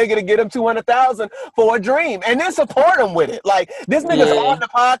got a nigga to get him $200,000 for a dream, and then support him with it. Like this nigga's on the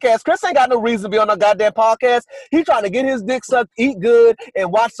podcast. Chris ain't got no reason to be on no goddamn podcast. He trying to get his dick sucked, eat good,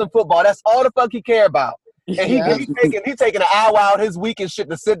 and watch some football. That's all the fuck he care about. And he taking an hour out his week and shit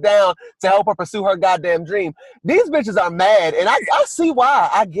to sit down to help her pursue her goddamn dream. These bitches are mad, and I see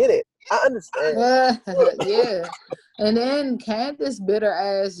why. I get it. I understand. Yeah. And then Candace bitter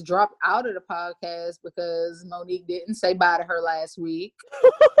ass dropped out of the podcast because Monique didn't say bye to her last week.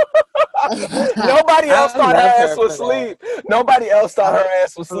 Nobody else thought her ass was for that. asleep. Nobody else thought her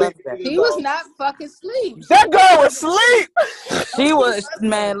ass was I love asleep. that. He was not fucking asleep. That girl was asleep. She was,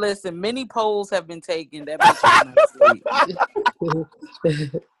 man, listen, many polls have been taken. That bitch was not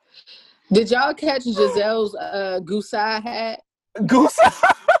asleep. Did y'all catch Giselle's Gusai hat? Goose.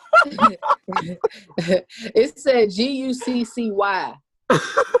 It said Gucci.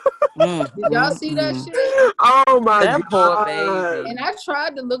 Did y'all see that shit? Oh my That god. poor baby. And I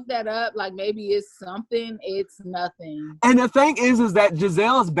tried to look that up, like maybe it's something. It's nothing. And the thing is that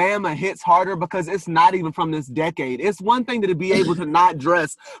Giselle's Bama hits harder because it's not even from this decade. It's one thing to be able to not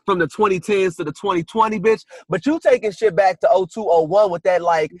dress from the 2010s to the 2020, bitch, but you taking shit back to 02, 01 with that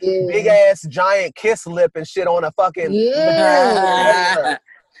like big ass giant kiss lip and shit on a fucking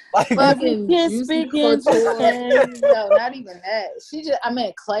like fucking Kiss Juicy begins Couture. No, not even that. She just, I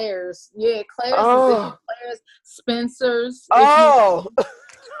meant Claire's. Yeah, Claire's. Claire's, Spencer's. Oh,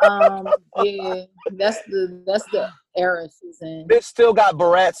 Yeah, that's the era she's in. bitch still got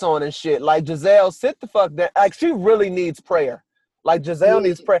barrettes on and shit. Like Giselle, sit the fuck down. Like she really needs prayer. Like Giselle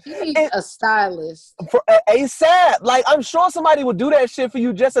needs prayer. She needs a stylist for ASAP. Like I'm sure somebody would do that shit for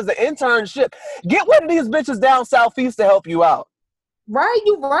you just as an internship. Get one of these bitches down southeast to help you out. Right,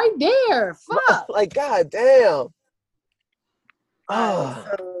 you right there. Fuck. Like goddamn.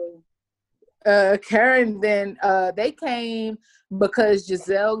 So, Karen, then they came because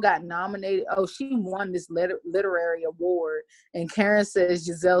Giselle got nominated. Oh, she won this literary award, and Karen says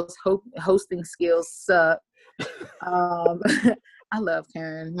Giselle's hosting skills suck. I love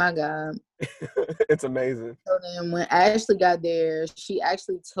Karen. My God. It's amazing. So then when Ashley got there, she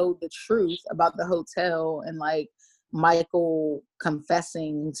actually told the truth about the hotel and like Michael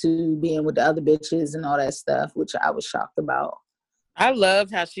confessing to being with the other bitches and all that stuff, which I was shocked about. I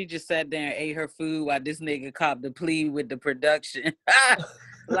loved how she just sat there and ate her food while this nigga copped the plea with the production.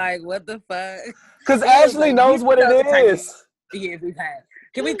 Like, what the fuck? Because Ashley knows what it is. Yeah, we have.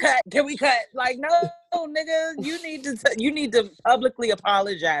 Can we cut? Can we cut? Like, no, nigga, you need to publicly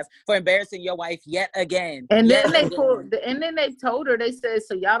apologize for embarrassing your wife yet again. And then they told her, they said,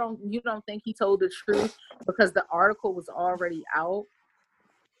 so you don't think he told the truth because the article was already out.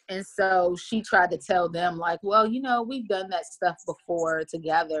 And so she tried to tell them, like, well, we've done that stuff before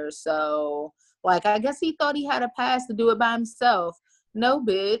together. So, like, I guess he thought he had a pass to do it by himself. No,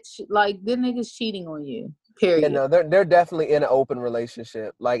 bitch. Like, the nigga's cheating on you. Period. Yeah, no, they're definitely in an open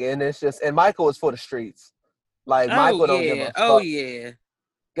relationship. Like, and it's just, and Michael is for the streets. Like, Michael don't give a fuck. Oh, yeah.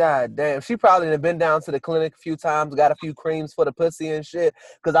 God damn. She probably have been down to the clinic a few times, got a few creams for the pussy and shit.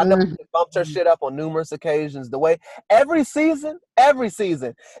 Because I know she bumped her shit up on numerous occasions. The way every season.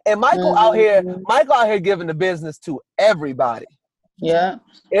 And Michael out here giving the business to everybody. Yeah.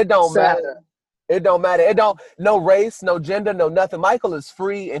 It don't matter. It don't matter. No race, no gender, no nothing. Michael is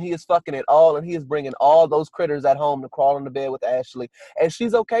free and he is fucking it all. And he is bringing all those critters at home to crawl in the bed with Ashley. And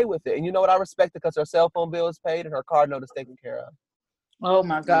she's okay with it. And you know what? I respect it because her cell phone bill is paid and her car note is taken care of. Oh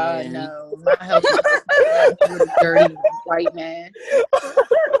my God, no. My house is dirty white man.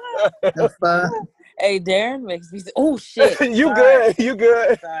 The fuck? Hey, Darren makes me say, oh shit. You good.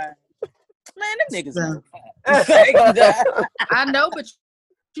 Sorry. Man, them niggas are I know, but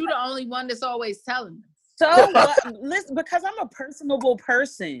you the only one that's always telling me. So, listen, because I'm a personable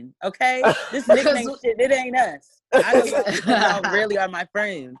person, okay? This nickname shit, it ain't us. I know y'all really are my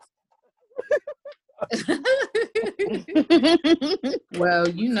friends. Well,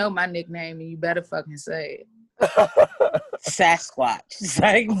 you know my nickname and you better fucking say it. Sasquatch.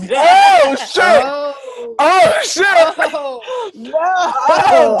 Like, oh shit! Oh shit! No!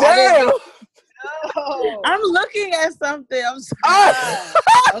 Oh damn! No. I'm looking at something. I'm sorry.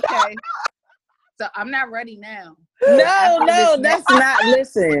 Okay. So I'm not ready now. No, that's not.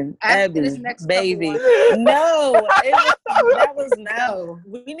 Listen, Abby, baby. No, that was no.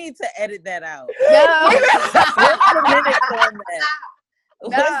 We need to edit that out. No. What's the minute format?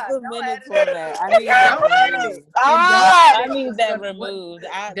 What's the minute format? I need that removed.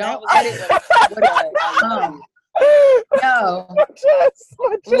 Don't edit. No.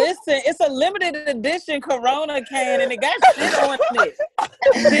 Listen, it's a limited edition Corona can and it got shit on it.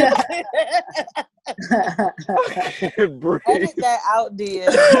 Edit that out, dear.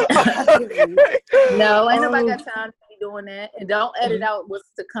 No, ain't nobody got time to be doing that. And don't edit out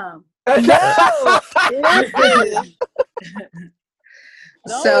what's to come. No.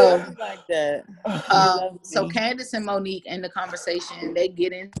 So like that. So Candace and Monique in the conversation, they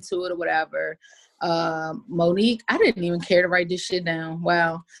get into it or whatever. Monique, I didn't even care to write this shit down.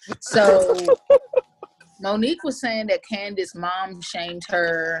 Wow. So Monique was saying that Candace's mom shamed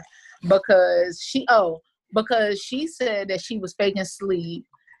her because she said that she was faking sleep,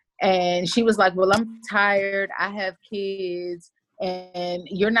 and she was like, well, I'm tired, I have kids, and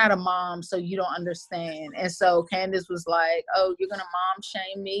you're not a mom, so you don't understand. And so Candace was like, oh, you're gonna mom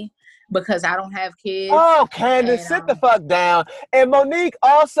shame me because I don't have kids? Oh, Candace, sit the fuck down. And Monique,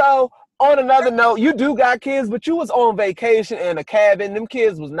 also, on another note, you do got kids, but you was on vacation in a cabin. Them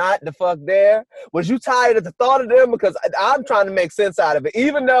kids was not the fuck there. Was you tired of the thought of them? Because I'm trying to make sense out of it.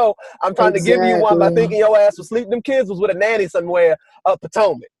 Even though I'm trying to give you one by thinking your ass was asleep, them kids was with a nanny somewhere up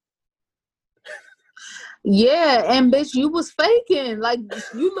Potomac. Yeah, and bitch, you was faking. Like,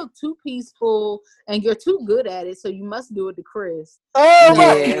 you look too peaceful and you're too good at it, so you must do it to Chris. Oh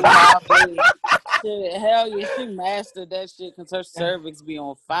Yeah, my probably. Shit, hell yeah, she mastered that shit because her cervix be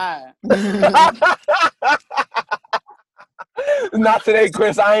on fire. Not today,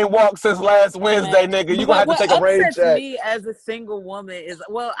 Chris. I ain't walked since last Wednesday, nigga. You gonna have to take a rain upsets check. me as a single woman is,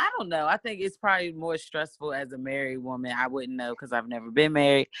 well, I don't know. I think it's probably more stressful as a married woman. I wouldn't know because I've never been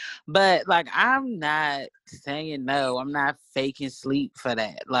married. But like, I'm not saying no. I'm not faking sleep for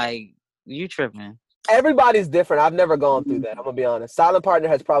that. Like, you tripping. Everybody's different. I've never gone through that. I'm gonna be honest. Silent Partner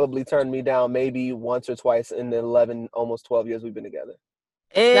has probably turned me down maybe once or twice in the 11, almost 12 years we've been together.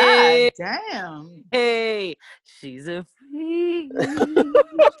 Hey, God damn. hey, she's a freak.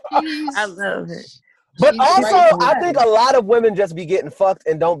 I love it. But She's also, right. I think a lot of women just be getting fucked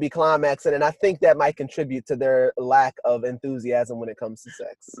and don't be climaxing, and I think that might contribute to their lack of enthusiasm when it comes to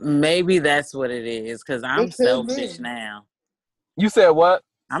sex. Maybe that's what it is, because I'm It could selfish be. now. You said what?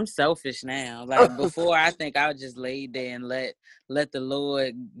 I'm selfish now. Like, before, I think I would just lay there and let the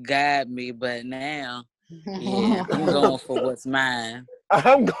Lord guide me. But now, yeah, I'm going for what's mine.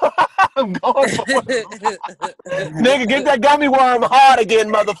 I'm going for nigga, get that gummy worm hard again,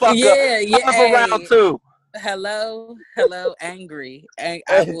 motherfucker. Yeah. Coming for round 2. Hello, angry. I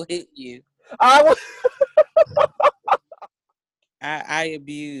will hit you. I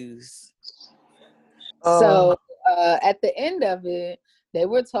abuse. So at the end of it, they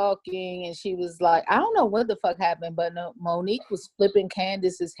were talking, and she was like, I don't know what the fuck happened, but no, Monique was flipping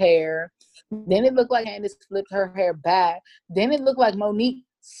Candace's hair. Then it looked like Candace flipped her hair back. Then it looked like Monique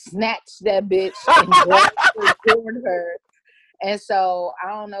snatched that bitch and grabbed her toward her. And so I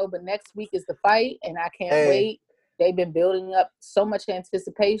don't know, but next week is the fight, and I can't wait. They've been building up so much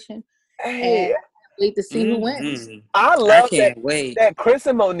anticipation, and I can't wait to see who wins. I love wait. that Chris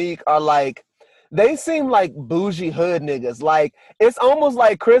and Monique are like, they seem like bougie hood niggas. Like, it's almost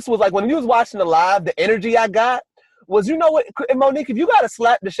like Chris was like, when he was watching the live, the energy I got was, you know what, Monique, if you gotta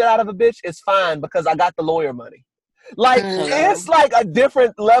slap the shit out of a bitch, it's fine because I got the lawyer money. Like, it's like a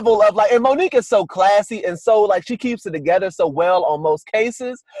different level of like, and Monique is so classy and so like, she keeps it together so well on most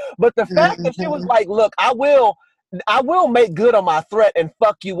cases. But the fact that she was like, look, I will make good on my threat and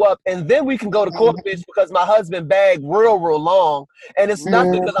fuck you up, and then we can go to court, bitch, because my husband bagged real long, and it's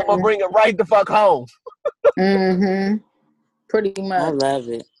nothing because I'm gonna bring it right the fuck home. Pretty much. I love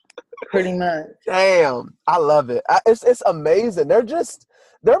it. Pretty much. Damn, I love it. It's amazing.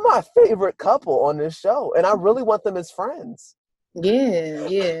 They're my favorite couple on this show, and I really want them as friends.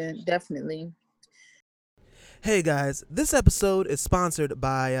 Yeah, definitely. Hey guys, this episode is sponsored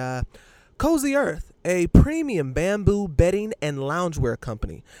by Cozy Earth, a premium bamboo bedding and loungewear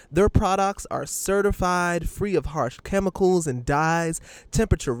company. Their products are certified, free of harsh chemicals and dyes,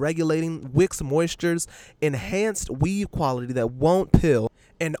 temperature regulating, wicks moistures, enhanced weave quality that won't pill,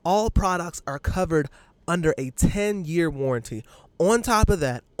 and all products are covered under a 10-year warranty. On top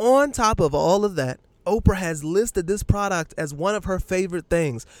of all of that, Oprah has listed this product as one of her favorite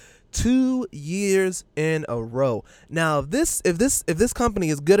things 2 years in a row. Now, if this company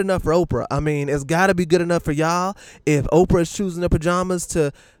is good enough for Oprah, I mean, it's got to be good enough for y'all. If Oprah is choosing her pajamas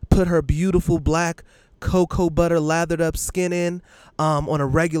to put her beautiful black cocoa butter lathered up skin in on a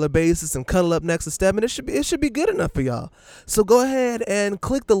regular basis and cuddle up next to Stedman, it should be good enough for y'all. So go ahead and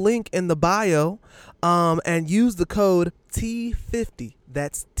click the link in the bio and use the code T50.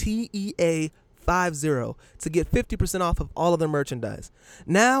 That's TEA50 to get 50% off of all of their merchandise.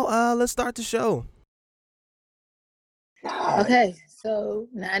 Now, let's start the show. Okay, so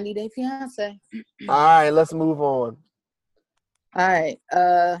 90 Day Fiance. All right, let's move on. All right,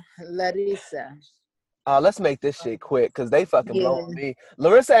 Larissa. Let's make this shit quick because they fucking blowing me.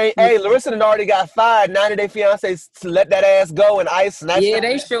 Larissa done already got fired. 90 Day Fiance let that ass go and Ice snatched. Yeah,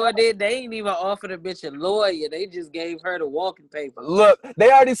 they sure did. They ain't even offered a bitch a lawyer. They just gave her the walking paper. Look,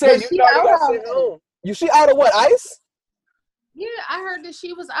 they already said she already out got sent home. She out of what, Ice? Yeah, I heard that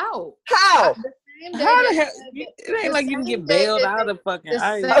she was out. How? The same day How the they hell? said It ain't like you can same get day bailed that out of fucking the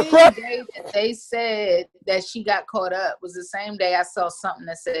ICE. same day that they said that she got caught up was the same day I saw something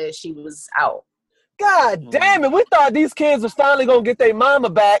that said she was out. God damn it. We thought these kids was finally going to get their mama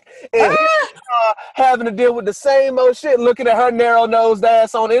back. And here we are having to deal with the same old shit, looking at her narrow-nosed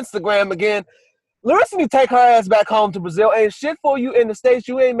ass on Instagram again. Larissa need to take her ass back home to Brazil. Ain't shit for you in the States.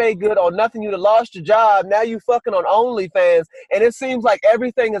 You ain't made good or nothing. You done lost your job. Now you fucking on OnlyFans. And it seems like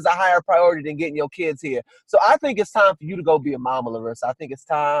everything is a higher priority than getting your kids here. So I think it's time for you to go be a mama, Larissa. I think it's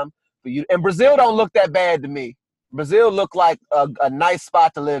time for you. And Brazil don't look that bad to me. Brazil look like a nice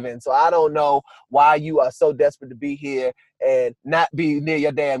spot to live in. So I don't know why you are so desperate to be here and not be near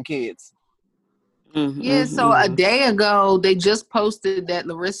your damn kids. Yeah, so a day ago, they just posted that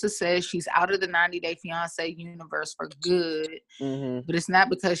Larissa says she's out of the 90 Day Fiancé universe for good. But it's not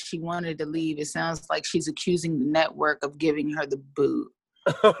because she wanted to leave. It sounds like she's accusing the network of giving her the boot.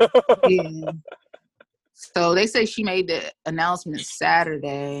 Yeah. So they say she made the announcement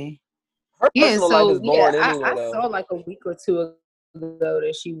Saturday. Her personal life is boring anyway, I though. saw like a week or two ago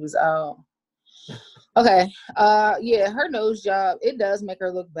that she was out. Okay. Her nose job, it does make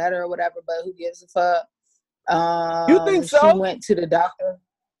her look better or whatever, but who gives a fuck? You think so? She went to the doctor.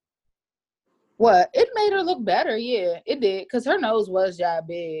 What? It made her look better, yeah. It did, because her nose was job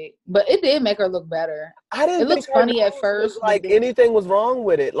big. But it did make her look better. I didn't It looks think her funny at nose first. was like anything was wrong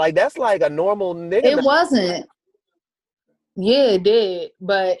with it. Like, that's like a normal nigga. It wasn't. Yeah, it did.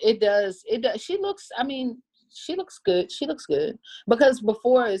 But it does. She looks good. She looks good. Because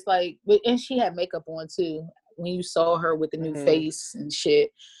before it's like, and she had makeup on too when you saw her with the new face and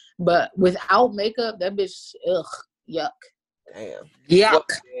shit. But without makeup, that bitch, yuck. Damn. Yuck.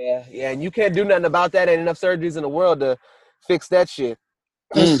 Well, yeah, and you can't do nothing about that. Ain't enough surgeries in the world to fix that shit.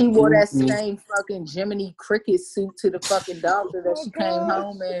 And she wore that same fucking Jiminy Cricket suit to the fucking doctor that she came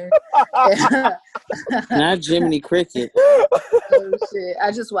home in. Not Jiminy Cricket. Oh shit!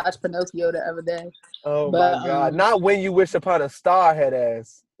 I just watched Pinocchio the other day. Oh my god! Not When You Wish Upon a Star, head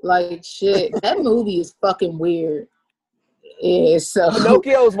ass. Like shit, that movie is fucking weird. Yeah, so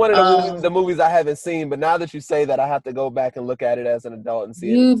Pinocchio is one of the movies I haven't seen, but now that you say that, I have to go back and look at it as an adult and see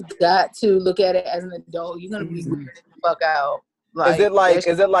it. You've got to look at it as an adult. You're gonna be weirded the fuck out. Is it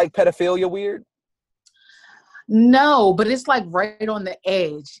like pedophilia weird? No, but it's like right on the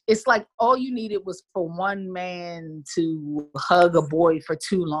edge. It's like all you needed was for one man to hug a boy for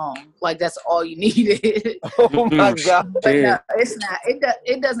too long. Like that's all you needed. Oh my god! But no, it's not.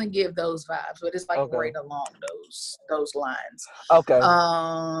 It doesn't give those vibes, but it's like right along those lines. Okay.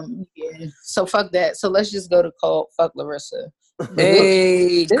 Yeah. So fuck that. So let's just go to Colt. Fuck Larissa.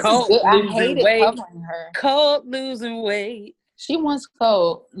 Hey, Colt I hated covering her. Colt losing weight. She wants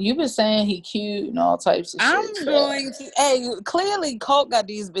Colt. You've been saying he cute and all types of shit. I'm going to. Hey, clearly Colt got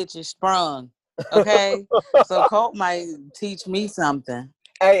these bitches sprung. Okay, so Colt might teach me something.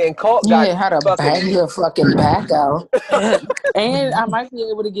 Hey, and Colt got how to bang your fucking back out. And I might be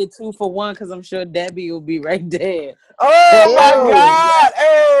able to get 2 for 1 because I'm sure Debbie will be right there. Oh my god!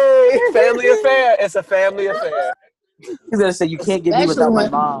 Hey, family affair. It's a family affair. He's gonna say you can't get me without my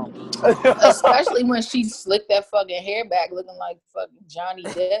mom. Especially when she slicked that fucking hair back, looking like fucking Johnny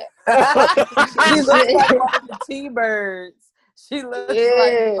Depp. She looks like one of the T-Birds. She looks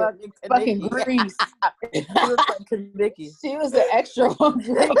like fucking Grease. She looks like Kanicki. She was an extra on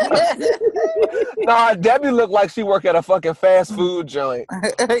Grease. Nah, Debbie looked like she worked at a fucking fast food joint.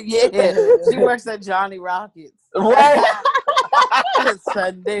 Yeah, she works at Johnny Rockets. Right.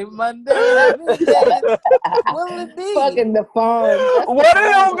 Sunday, Monday, Wednesday. What'll it be? Fucking the farm. What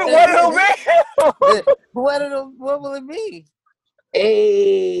will it be?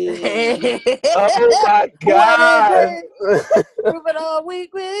 Hey. Oh my god. Moving all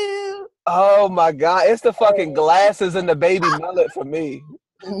week with you. Oh my god. It's the fucking glasses and the baby mullet for me.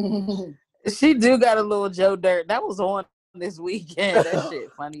 She do got a little Joe Dirt. That was on this weekend. That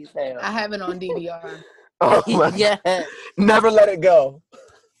shit funny as hell. I have it on DVR. Oh my god. Never let it go.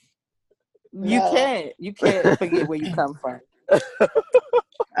 You can't forget where you come from. All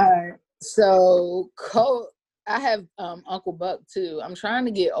right. So Colt, I have Uncle Buck too. I'm trying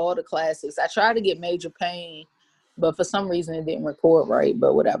to get all the classics. I tried to get Major Payne, but for some reason it didn't record right,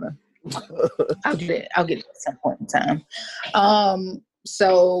 but whatever. I'll get it at some point in time.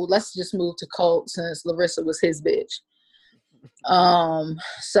 So let's just move to Colt since Larissa was his bitch.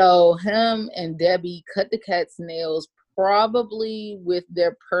 So him and Debbie cut the cat's nails probably with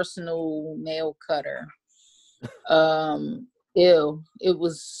their personal nail cutter. Ew, it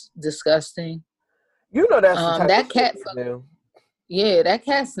was disgusting. You know that's the type that of cat. Yeah, that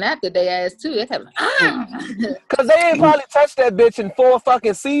cat snapped at their ass too. That cat like, Cause they ain't probably touched that bitch in 4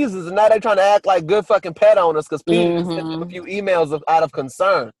 fucking seasons, and now they trying to act like good fucking pet owners because Peter just sent them a few emails out of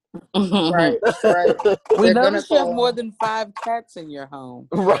concern. right. We They're noticed you have call. more than 5 cats in your home.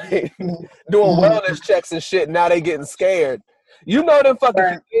 Right. Doing wellness checks and shit, now they getting scared. You know them fucking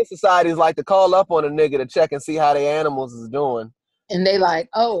humane societies like to call up on a nigga to check and see how their animals is doing. And they like,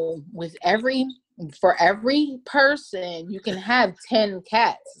 oh, for every person, you can have 10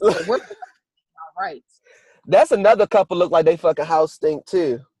 cats. So we're all right. That's another couple look like they fucking house stink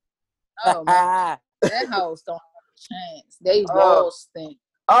too. Oh man, that house don't have a chance. They all stink.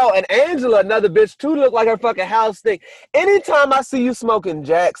 Oh, and Angela, another bitch too, look like her fucking house stink. Anytime I see you smoking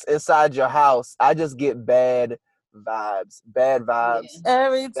jacks inside your house, I just get bad vibes. Bad vibes. Yeah.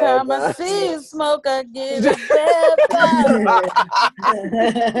 Every time I see you smoke, I get a bad vibe.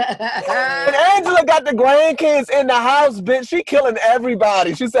 And Angela got the grandkids in the house, bitch. She killing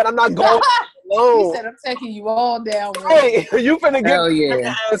everybody. She said, I'm not going alone. He said, I'm taking you all down. Hey, you finna get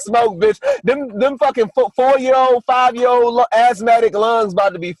and smoke, bitch. Them fucking 4-year-old, 5-year-old asthmatic lungs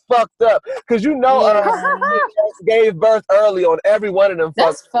about to be fucked up. Cause you know gave birth early on every one of them.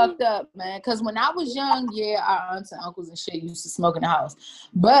 That's fucked up, man. Cause when I was young, our aunts and uncles and shit used to smoke in the house.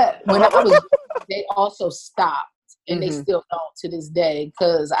 But when I was young, they also stopped. And they still don't to this day,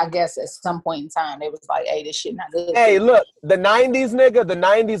 because I guess at some point in time they was like, "Hey, this shit not good." Hey, look, the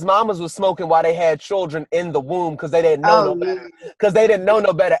 '90s mamas was smoking while they had children in the womb because they didn't know no better. Because they didn't know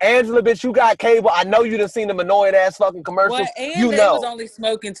no better. Angela, bitch, you got cable. I know you done seen them annoying ass fucking commercials. Well, and you they know. was only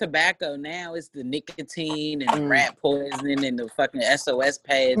smoking tobacco. Now it's the nicotine and the rat poisoning and the fucking SOS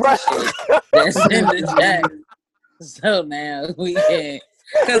pads and shit that's in the jack. So now we can't.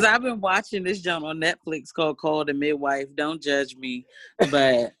 Because I've been watching this jump on Netflix called Call the Midwife. Don't judge me,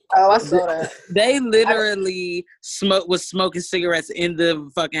 but I saw that. They literally was smoking cigarettes in the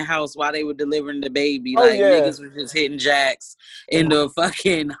fucking house while they were delivering the baby. Niggas were just hitting jacks in the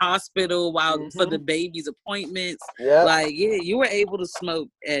fucking hospital for the baby's appointments. Yep. You were able to smoke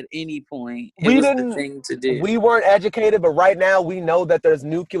at any point. It was the thing to do. We weren't educated, but right now we know that there's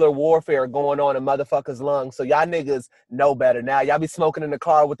nuclear warfare going on in motherfuckers' lungs. So y'all niggas know better now. Y'all be smoking in the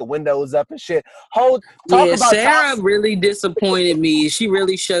car with the windows up and shit. Sarah really disappointed me. She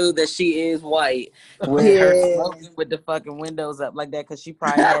really showed that she is white with her smoking with the fucking windows up like that, because she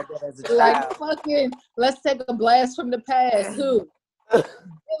probably had that as a child. Fucking, let's take a blast from the past. Who?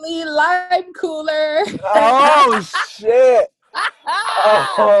 Billy Lime Cooler. Oh shit.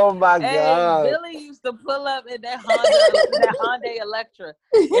 Oh my god. Billy used to pull up in that Hyundai Elantra,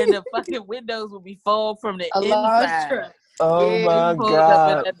 and the fucking windows would be fogged from the inside. Oh my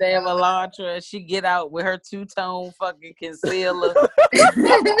god! Up in that damn Elantra, and she get out with her 2-tone fucking concealer.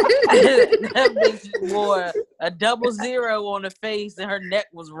 That bitch wore a 00 on the face, and her neck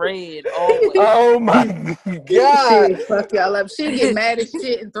was red always. Oh my god! Fuck y'all up. She get mad as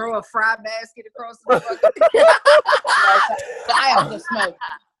shit and throw a fry basket across the fucking. I have to smoke.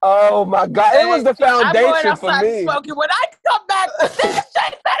 Oh my god! It was the foundation for me. Smoking. When I come back, this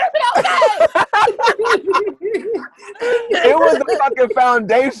shit better be okay. It was the fucking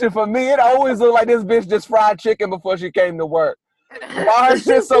foundation for me. It always looked like this bitch just fried chicken before she came to work. Why her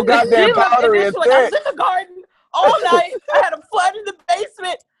shit so goddamn powdery and thick? I was in the garden all night. I had a flood in the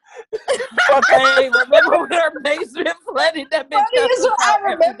basement. Okay, remember when her basement flooded? That bitch I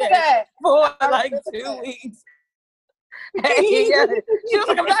remember that for like 2 weeks. She was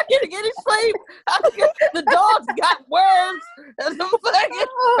like, I'm not getting any sleep. The dogs got worms. And her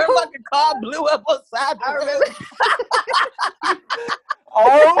fucking car blew up on side. I remember.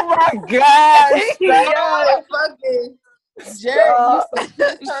 Oh my god!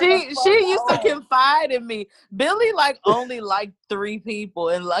 She used to confide in me. Billy only liked 3 people,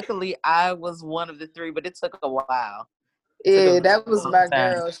 and luckily I was one of the 3, but it took a while. Yeah, that was my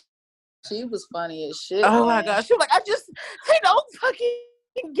girl. She was funny as shit. Oh my gosh. She was like, they don't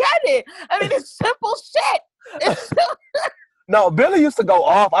fucking get it. I mean, it's simple shit. No, Billy used to go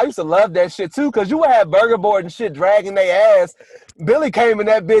off. I used to love that shit too, because you would have Burger Board and shit dragging their ass. Billy came in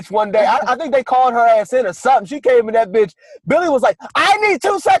that bitch one day. I think they called her ass in or something. She came in that bitch. Billy was like, I need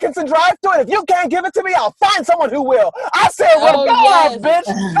 2 seconds to drive through it. If you can't give it to me, I'll find someone who will. I said, well, go off, bitch.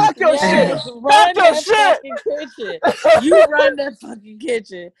 Fuck your shit. Fuck your shit. You run that fucking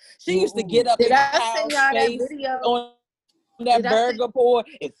kitchen. She used to get up in that video on that Burger Board.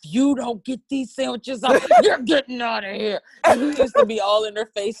 If you don't get these sandwiches off, you're getting out of here. And he used to be all in her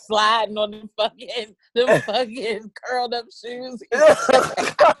face, sliding on them fucking curled up shoes.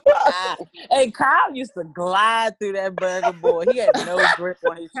 Hey, Kyle used to glide through that Burger Board. He had no grip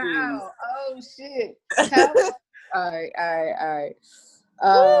on his shoes. Oh shit. All right.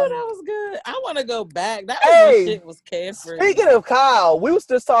 Oh, that was good. I want to go back. That was when Hey, shit was carefree. speaking of Kyle, we was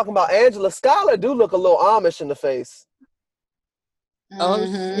just talking about Angela. Skylar do look a little Amish in the face. Oh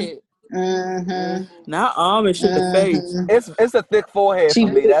shit! Not Amish in the face. It's a thick forehead She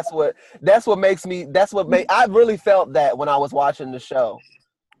for me. That's what makes me. I really felt that when I was watching the show.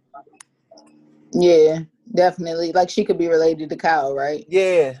 Yeah, definitely. Like she could be related to Kyle, right?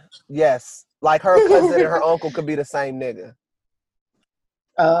 Yeah. Yes. Like her cousin and her uncle could be the same nigga.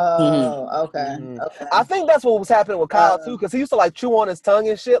 Oh, okay. I think that's what was happening with Kyle too, because he used to like chew on his tongue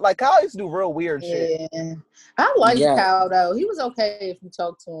and shit. Like Kyle used to do real weird shit. Yeah. I like Kyle though. He was okay if you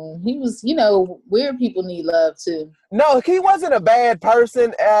talk to him. He was, weird people need love too. No, he wasn't a bad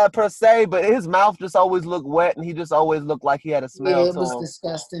person per se, but his mouth just always looked wet, and he just always looked like he had a smell. Yeah, it was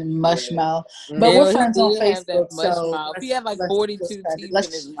disgusting, mush mouth. But Yeah, we're friends on have that Facebook, mush so mouth. He had like 42 teeth in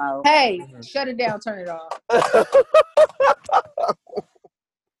his mouth. Hey, shut it down, turn it off.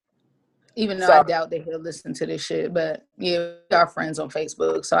 Even though I doubt that he'll listen to this shit, but yeah, we are friends on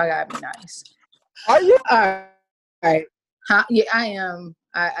Facebook, so I gotta be nice. Are you? All right. Yeah, I am.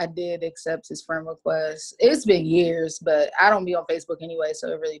 I did accept his friend request. It's been years, but I don't be on Facebook anyway, so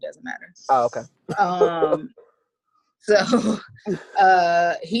it really doesn't matter. Oh, okay. So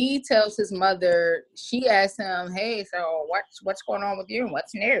he tells his mother, she asked him, hey, so what's going on with you and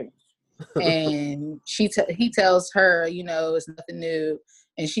what's new? And he tells her, it's nothing new.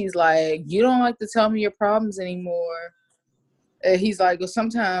 And she's like, you don't like to tell me your problems anymore. And he's like, well,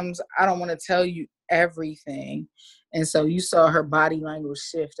 sometimes I don't want to tell you everything. And so you saw her body language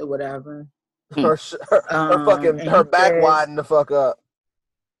shift or whatever. Her back widened the fuck up.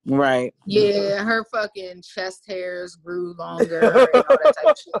 Right. Yeah, her fucking chest hairs grew longer and all that type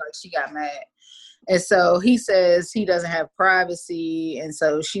of shit. Like she got mad. And so he says he doesn't have privacy. And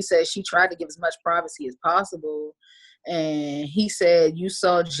so she says she tried to give as much privacy as possible. And he said, you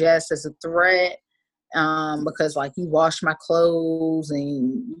saw Jess as a threat because like you washed my clothes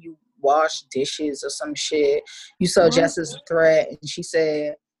and you wash dishes or some shit. You saw Jess as a threat. And she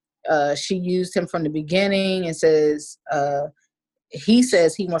said she used him from the beginning and says he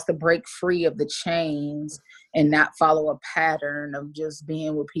says he wants to break free of the chains and not follow a pattern of just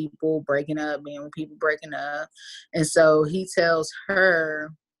being with people, breaking up, being with people, breaking up. And so he tells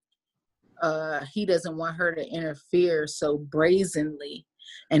her he doesn't want her to interfere so brazenly.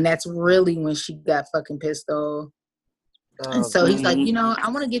 And that's really when she got fucking pissed off. And so he's like, I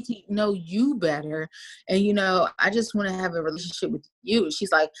want to get to know you better. And, I just want to have a relationship with you. And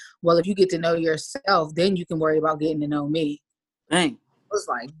she's like, well, if you get to know yourself, then you can worry about getting to know me. Dang. I was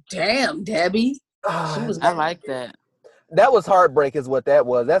like, damn, Debbie. I like that. That was heartbreak is what that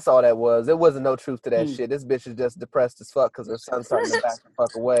was. That's all that was. There wasn't no truth to that shit. This bitch is just depressed as fuck because her son's starting to back the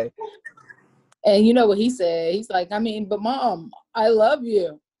fuck away. And you know what he said? He's like, but Mom, I love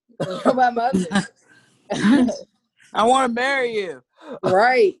you. My mother. I want to marry you.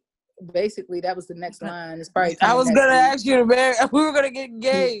 Right. Basically, that was the next line. It's probably I was going to ask you to marry. We were going to get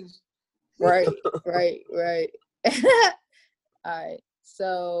engaged. Right. All right.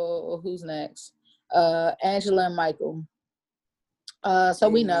 So who's next? Angela and Michael. So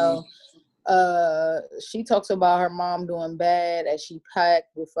we know she talks about her mom doing bad as she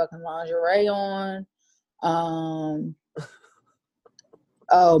packed with fucking lingerie on.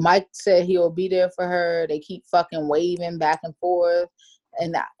 Mike said he'll be there for her. They keep fucking waving back and forth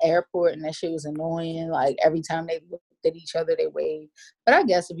in the airport, and that shit was annoying. Like every time they looked at each other, they waved. But I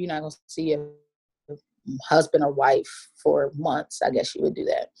guess if you're not gonna see your husband or wife for months, I guess you would do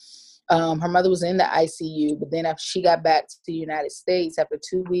that. Her mother was in the ICU, but then after she got back to the United States, after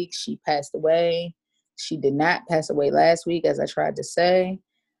 2 weeks, she passed away. She did not pass away last week, as I tried to say.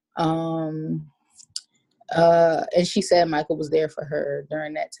 And she said Michael was there for her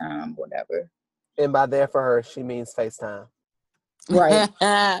during that time, whatever. And by there for her, she means FaceTime. Right.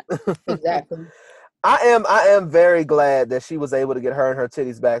 Exactly. I am very glad that she was able to get her and her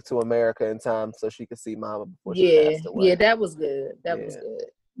titties back to America in time so she could see Mama before she passed away. Yeah, that was good. That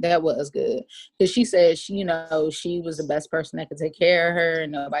was good. Because she said she was the best person that could take care of her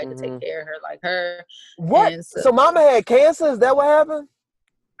and nobody could take care of her like her. What? So Mama had cancer? Is that what happened?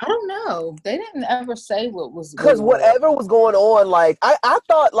 I don't know. They didn't ever say what was because whatever was going on, like I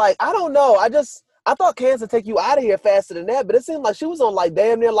thought, like I don't know. I thought cancer take you out of here faster than that, but it seemed like she was on like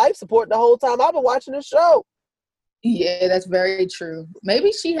damn near life support the whole time I've been watching this show. Yeah, that's very true.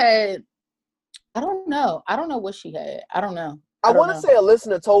 Maybe she had. I don't know. I don't know what she had. I don't know. I want to say a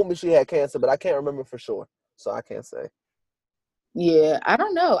listener told me she had cancer, but I can't remember for sure, so I can't say. Yeah, I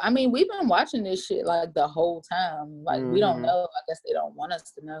don't know. I mean, we've been watching this shit like the whole time. Like, we don't know. I guess they don't want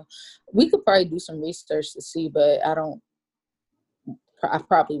us to know. We could probably do some research to see, but I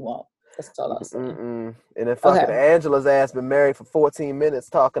probably won't. That's all I'll say. And then fucking Okay. Angela's ass been married for 14 minutes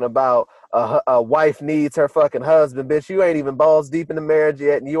talking about a wife needs her fucking husband. Bitch, you ain't even balls deep in the marriage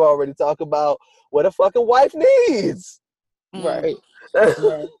yet, and you already talk about what a fucking wife needs. Right.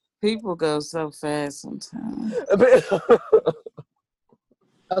 Right. People go so fast sometimes.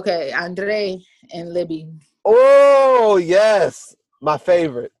 Okay, Andre and Libby. Oh, yes. My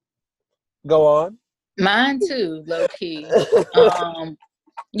favorite. Go on. Mine too, low key.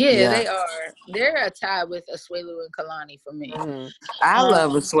 Yeah, they are. They're a tie with Asuelu and Kalani for me. I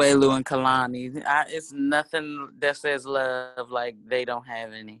love Asuelu and Kalani. It's nothing that says love like they don't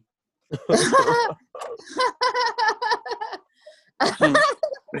have any.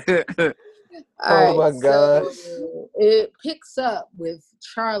 Oh my gosh. So it picks up with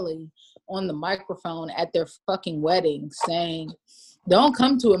Charlie on the microphone at their fucking wedding saying, "Don't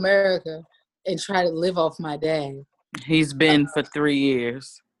come to America and try to live off my dad." He's been for 3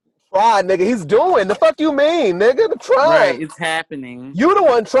 years. Try, nigga. He's doing. The fuck you mean, nigga? The trying. Right, it's happening. You the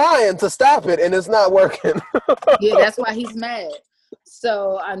one trying to stop it, and it's not working. Yeah, that's why he's mad.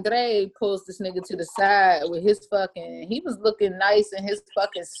 So Andre pulls this nigga to the side with his fucking. He was looking nice in his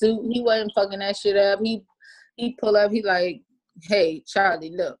fucking suit. He wasn't fucking that shit up. He pull up. He like, "Hey,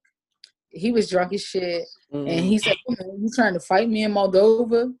 Charlie, look." He was drunk as shit, and he said, "You trying to fight me in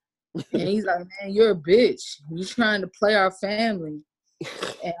Moldova?" And he's like, "Man, you're a bitch. You trying to play our family."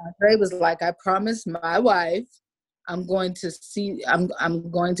 And Andre was like, "I promised my wife I'm going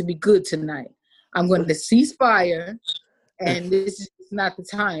to be good tonight. I'm going to cease fire, and this is not the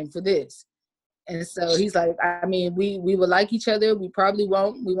time for this." And so he's like, "I mean, we will like each other. We probably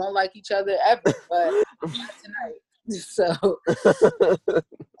won't. We won't like each other ever, but not tonight." So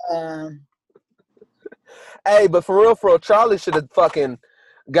hey, but for real, Charlie should have fucking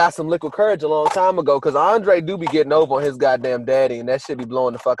got some liquid courage a long time ago, because Andre do be getting over on his goddamn daddy, and that shit be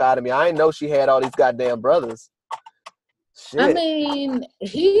blowing the fuck out of me. I didn't know she had all these goddamn brothers. Shit. I mean,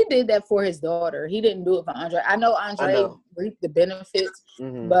 he did that for his daughter. He didn't do it for Andre. I know Andre reaped the benefits,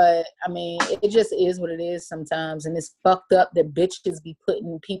 but I mean, it just is what it is sometimes, and it's fucked up that bitches be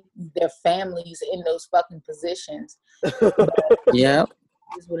putting their families in those fucking positions. Yeah,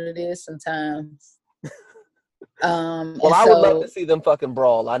 is what it is sometimes. Well, I would love to see them fucking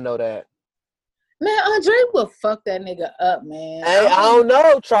brawl. I know that. Man, Andre will fuck that nigga up, man. Hey, I don't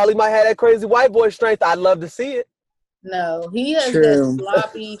know. Charlie might have that crazy white boy strength. I'd love to see it. No, he has that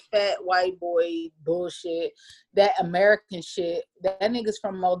sloppy, fat white boy bullshit, that American shit. That nigga's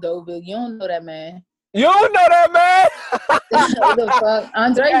from Moldova. You don't know that man. You don't know that man? The fuck?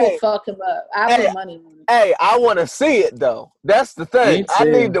 Andre will fuck him up. I put money on him. Hey, I want to see it, though. That's the thing. I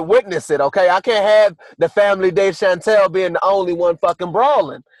need to witness it, okay? I can't have the family Dave Chantel being the only one fucking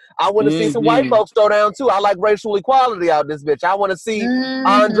brawling. I want to see some white folks throw down, too. I like racial equality out this bitch. I want to see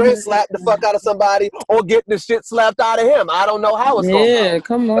Andre slap the fuck out of somebody or get the shit slapped out of him. I don't know how it's going to go. Yeah,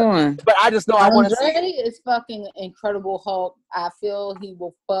 come on. But I just know I want to see it. Andre is fucking Incredible Hulk. I feel he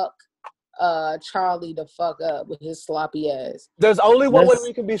will fuck Charlie the fuck up with his sloppy ass. There's only one way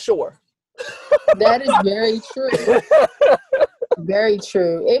we can be sure. That is very true. Very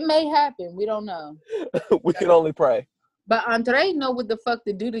true. It may happen. We don't know. We can only pray. But Andre know what the fuck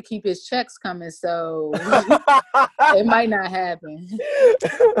to do to keep his checks coming, so it might not happen.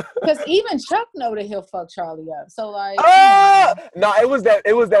 Because even Chuck know that he'll fuck Charlie up. So like, no, it was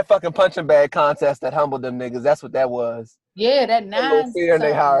that fucking punching bag contest that humbled them niggas. That's what that was. Yeah, that 9. Fear in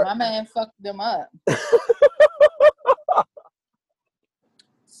their heart. My man fucked them up.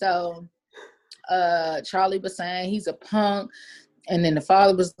 So, Charlie was saying he's a punk, and then the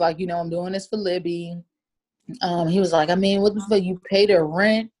father was like, I'm doing this for Libby. He was like, I mean, what the fuck? You pay their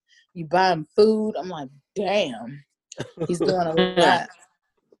rent, you buy them food. I'm like, damn, he's doing a lot.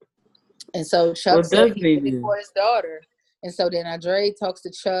 And so Chuck said he did it for his daughter. And so then Andre talks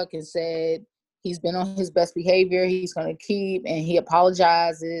to Chuck and said he's been on his best behavior. He's going to keep, and he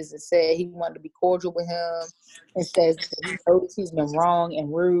apologizes and said he wanted to be cordial with him and says that he noticed he's been wrong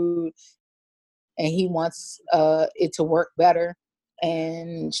and rude, and he wants it to work better.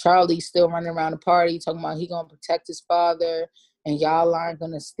 And Charlie's still running around the party talking about he gonna protect his father, and y'all aren't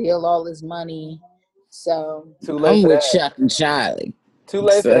gonna steal all his money. So I'm with Chuck and Charlie. Too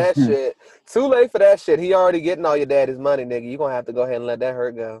late for that shit. Too late for that shit. He already getting all your daddy's money, nigga. You gonna have to go ahead and let that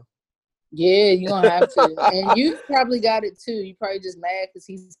hurt go. Yeah, you gonna have to. And you probably got it too. You probably just mad because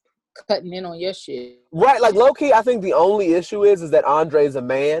he's cutting in on your shit. Right, like low key, I think the only issue is that Andre's a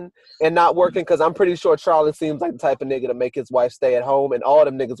man and not working, because I'm pretty sure Charlie seems like the type of nigga to make his wife stay at home, and all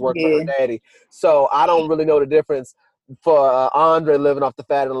them niggas work for her daddy. So I don't really know the difference for Andre living off the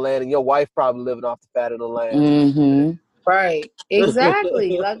fat of the land and your wife probably living off the fat of the land. Mm-hmm. Right.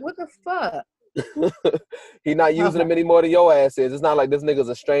 Exactly. Like, what the fuck? He not using them any more than your ass is. It's not like this nigga's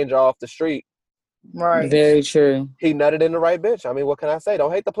a stranger off the street. Right. Very true. He nutted in the right bitch. I mean, what can I say?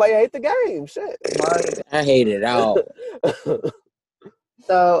 Don't hate the player, hate the game. Shit. Right. I hate it all.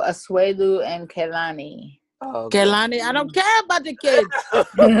 So Asuelu and Kelani. Oh, Kelani, I don't care about the kids.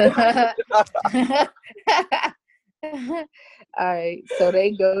 All right. So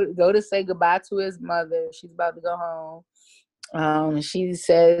they go to say goodbye to his mother. She's about to go home. She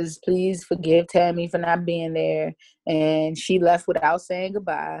says, please forgive Tammy for not being there. And she left without saying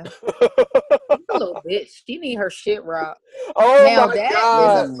goodbye. A little bitch. She need her shit rocked. Oh now my that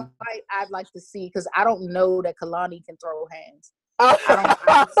God. is a fight I'd like to see, because I don't know that Kalani can throw hands.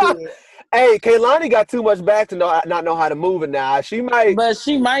 I don't see it. Hey, Kaylani got too much back to not know how to move it now. She might, But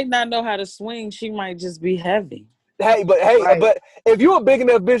she might not know how to swing. She might just be heavy. Right. But if you're a big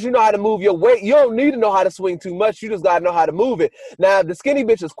enough bitch, you know how to move your weight. You don't need to know how to swing too much. You just gotta know how to move it. Now, if the skinny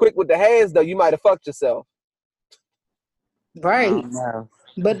bitch is quick with the hands, though, you might have fucked yourself. Right. No.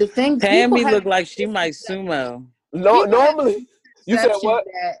 But the thing, Tammy look like she might sumo. No, normally you said what?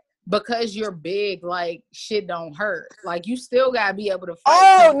 That because you're big, like shit don't hurt. Like you still gotta be able to fight.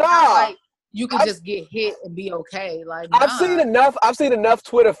 Oh no! Like you can just get hit and be okay. Like I've seen enough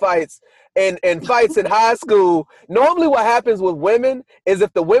Twitter fights and fights in high school. Normally, what happens with women is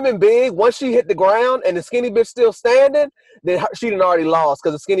if the women big, once she hit the ground and the skinny bitch still standing, then she done already lost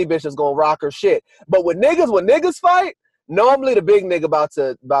because the skinny bitch is gonna rock her shit. But with niggas, when niggas fight, normally the big nigga about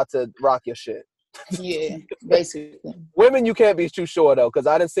to rock your shit. Yeah, basically. Women, you can't be too sure though, because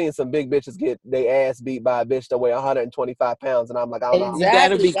I done seen some big bitches get their ass beat by a bitch that weigh 125 pounds, and I'm like, I don't know. You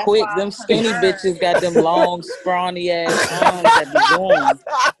gotta be quick. Them skinny bitches got them long, scrawny ass arms that be going.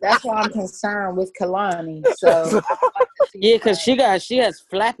 That's why I'm concerned with Kalani. So yeah, because she has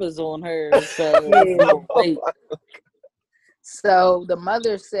flappers on her. So wait. So the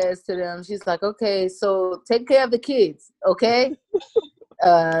mother says to them, she's like, okay, so take care of the kids, okay?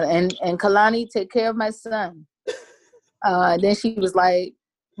 And Kalani, take care of my son. Then she was like,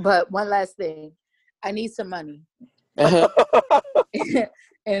 but one last thing, I need some money. And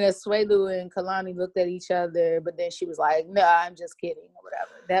Asuelu and Kalani looked at each other, but then she was like, no, I'm just kidding or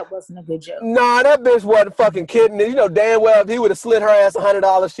whatever. That wasn't a good joke. Nah, that bitch wasn't fucking kidding. You know damn well if he would have slid her ass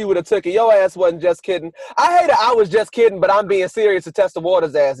 $100, she would have took it. Your ass wasn't just kidding. I hate it. I was just kidding, but I'm being serious to test the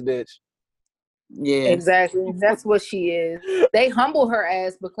waters, ass bitch. Yeah, exactly. That's what she is. They humble her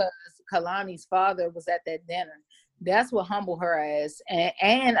ass because Kalani's father was at that dinner. That's what humble her ass.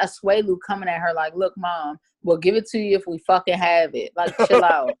 And Asuelu coming at her like, look, mom, we'll give it to you if we fucking have it. Like, chill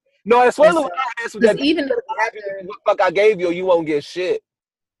out. No, Asuelu so, that even the father, what the fuck I gave you won't get shit.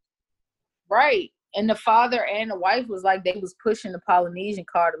 Right. And the father and the wife was like, they was pushing the Polynesian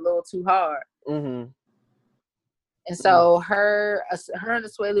card a little too hard. Mm-hmm. And so her and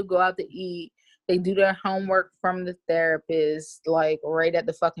Asuelu go out to eat. They do their homework from the therapist, like right at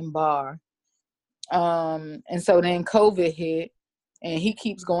the fucking bar. And so then COVID hit, and he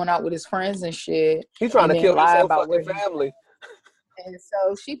keeps going out with his friends and shit. He's trying to kill his whole fucking family. And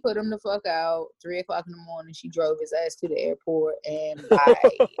so she put him the fuck out. 3:00 in the morning, she drove his ass to the airport, and bye.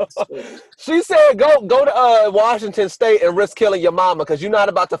 She said, "Go to Washington State and risk killing your mama, because you're not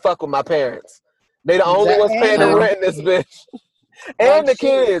about to fuck with my parents. They the only ones paying the rent in this bitch." And the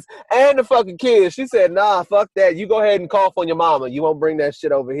kids, and the fucking kids. She said, nah, fuck that. You go ahead and cough on your mama. You won't bring that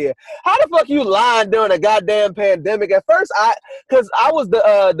shit over here. How the fuck you lying during a goddamn pandemic? At first, because I was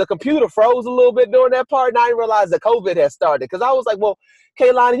the computer froze a little bit during that part, and I didn't realize that COVID had started. Because I was like, well,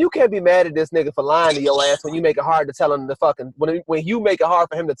 Kaylani, you can't be mad at this nigga for lying to your ass when you make it hard to tell him the fucking, when you make it hard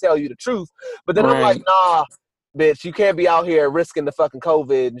for him to tell you the truth. But then I'm like, nah, bitch, you can't be out here risking the fucking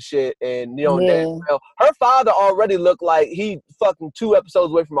COVID and shit. And, you know, damn well, her father already looked like he fucking 2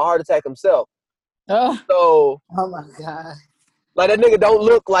 episodes away from a heart attack himself. Oh. So, oh my God. Like, that nigga don't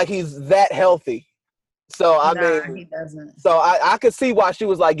look like he's that healthy. So, I mean, he doesn't. So I could see why she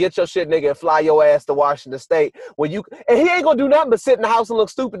was like, get your shit, nigga, and fly your ass to Washington State. And he ain't gonna do nothing but sit in the house and look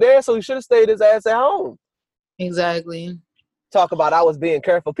stupid there, so he should have stayed his ass at home. Exactly. Talk about I was being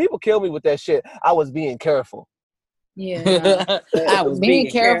careful. People kill me with that shit. I was being careful. Yeah, no. I was Being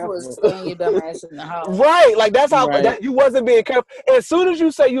being careful is careful. staying your dumb ass in the house. Right, like that's how Right. that you wasn't being careful. As soon as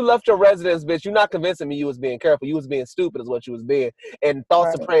you say you left your residence, bitch, you're not convincing me you was being careful. You was being stupid, is what you was being. And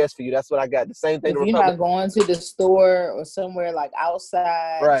thoughts and Right. prayers for you. That's what I got. The same thing. If The you're not Republic. going to the store or somewhere like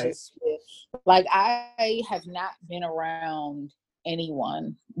outside, Right. like I have not been around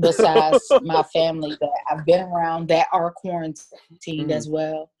anyone besides my family that I've been around that are quarantined as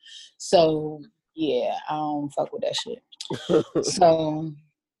well. So yeah, I don't fuck with that shit. So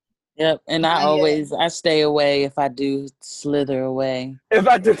Yep, and I stay away if I do slither away. If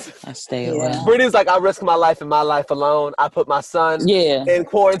I do, I stay away. Brittany's like, I risk my life and my life alone. I put my son in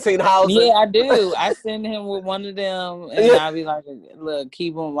quarantine housing. Yeah, I do. I send him with one of them, and I'll be like, look,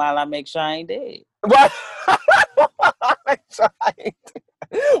 keep him while I make sure I ain't dead. Right.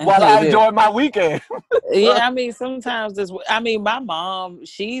 While I enjoy my weekend. Yeah, I mean, sometimes my mom,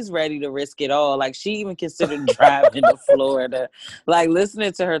 she's ready to risk it all. Like, she even considered driving to Florida. Like,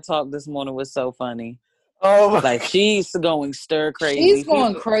 listening to her talk this morning was so funny. Oh, like she's going stir crazy. She's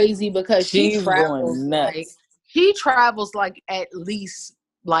going crazy because she's going nuts. She travels like at least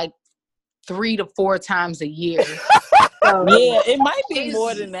like 3 to 4 times a year. So yeah, it might be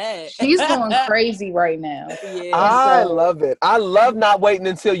more than that. She's going crazy right now. Yeah, I love it. I love not waiting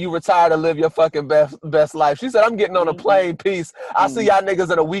until you retire to live your fucking best life. She said, I'm getting on a plane, peace. I'll see y'all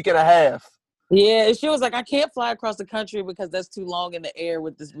niggas in a week and a half. Yeah, she was like, I can't fly across the country because that's too long in the air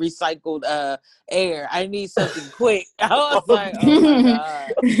with this recycled air. I need something quick. I was like, oh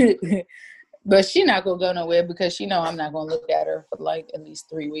my God. But she not gonna go nowhere because she know I'm not gonna look at her for like at least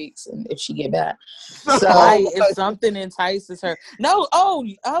 3 weeks, and if she get back, so if something entices her. No,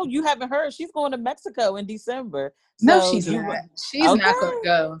 you haven't heard? She's going to Mexico in December. So no, she's not. She's not gonna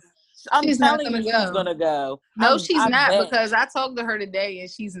go. She's not gonna go. No, she's not because I talked to her today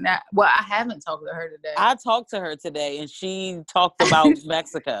and she's not. Well, I haven't talked to her today. I talked to her today and she talked about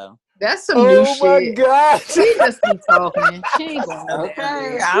Mexico. That's some new shit. Oh my God. She just be talking. She ain't going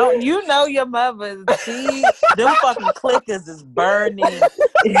nowhere. You know your mother. Them fucking clickers is burning.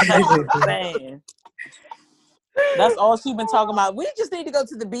 That's what I'm saying. That's all she's been talking about. We just need to go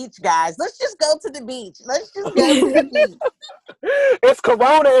to the beach, guys. Let's just go to the beach. Let's just go to the beach. It's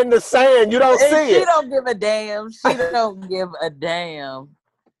Corona in the sand. You don't see it. She don't give a damn. She don't give a damn.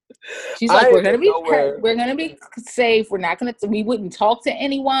 She's like, we're gonna be safe. We wouldn't talk to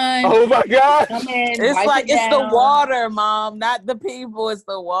anyone. Oh my God. It's like it's the water, Mom, not the people. It's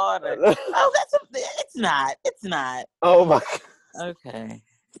the water. It's not. Oh my God. Okay.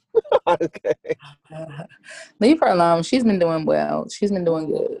 Okay. Leave her alone. She's been doing well. She's been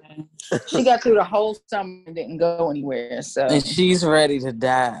doing good. She got through the whole summer and didn't go anywhere. So and she's ready to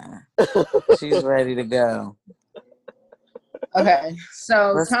die. She's ready to go. Okay,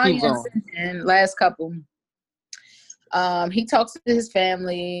 so Tanya and last couple. He talks to his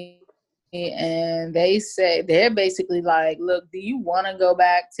family, and they say they're basically like, "Look, do you want to go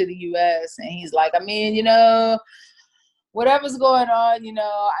back to the U.S.?" And he's like, "I mean, whatever's going on,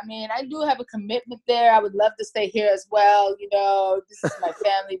 I mean, I do have a commitment there. I would love to stay here as well. This is my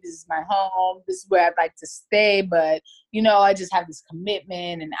family. This is my home. This is where I'd like to stay. But, I just have this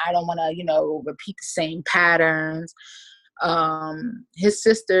commitment and I don't want to, repeat the same patterns." His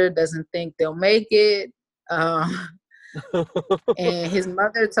sister doesn't think they'll make it. And his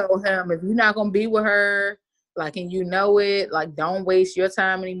mother told him, if you're not going to be with her, like, and it, like, don't waste your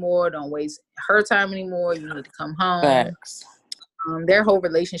time anymore. Don't waste her time anymore. You need to come home. Facts. Their whole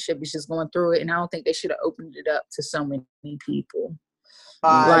relationship is just going through it. And I don't think they should have opened it up to so many people.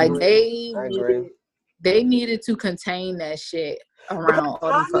 They needed to contain that shit around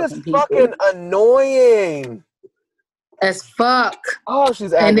all the fucking people. Fucking annoying. As fuck. Oh,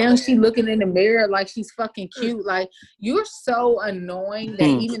 she's and then she looking in the mirror like she's fucking cute. Like, you're so annoying that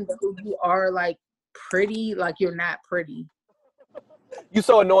even though you are like pretty, like you're not pretty. You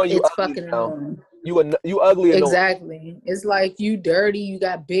so annoying. It's fucking annoying. You ugly. Annoying. Exactly. It's like you dirty. You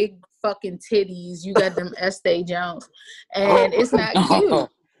got big fucking titties. You got them Estee Jones, and it's not cute.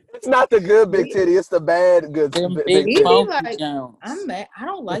 It's not the good big titty. It's the bad good big titty. Like, I'm mad. I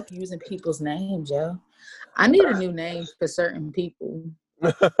don't like using people's names, yo. I need a new name for certain people.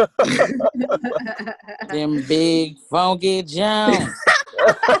 Them big funky Jones.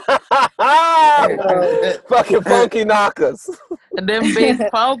 Fucking funky knockers. Them big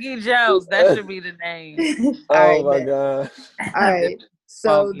funky Jones. That should be the name. Oh my God. All right.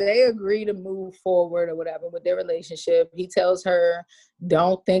 So they agree to move forward or whatever with their relationship. He tells her,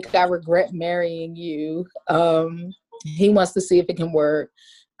 "Don't think I regret marrying you." He wants to see if it can work.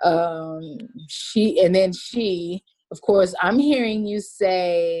 She, of course, I'm hearing you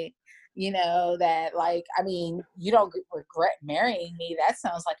say You know, that like, I mean, you don't regret marrying me. That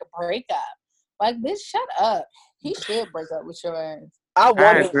sounds like a breakup. Like, bitch, shut up. He should break up with your ass. I I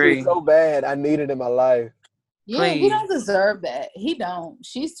wanted to agree. so bad. I needed in my life. Yeah, he Please. don't deserve that. He don't.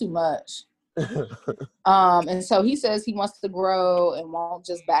 She's too much. And so he says he wants to grow and won't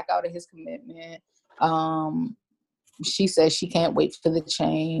just back out of his commitment. She says she can't wait for the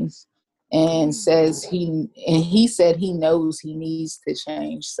change, and he said he knows he needs to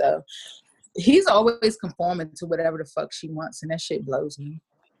change. So he's always conforming to whatever the fuck she wants, and that shit blows me.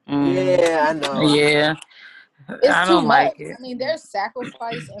 Yeah, I know. Yeah. It's I too don't much. like it. I mean, there's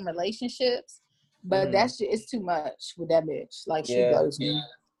sacrifice in relationships, but it's too much with that bitch. Like, she Yeah. blows me.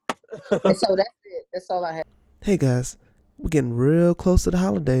 And so that's it. That's all I have. Hey guys, we're getting real close to the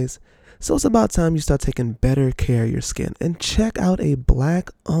holidays, so it's about time you start taking better care of your skin and check out a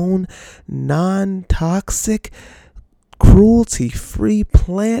black-owned, non-toxic, cruelty-free,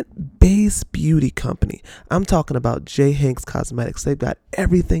 plant-based beauty company. I'm talking about J. Hanks Cosmetics. They've got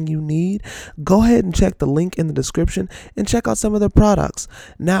everything you need. Go ahead and check the link in the description and check out some of their products.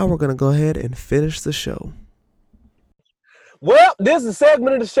 Now we're going to go ahead and finish the show. Well, this is a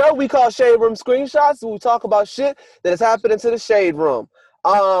segment of the show we call Shade Room Screenshots, where we talk about shit that is happening to the shade room.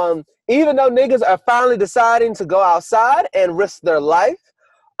 Even though niggas are finally deciding to go outside and risk their life,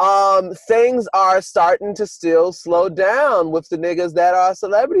 things are starting to still slow down with the niggas that are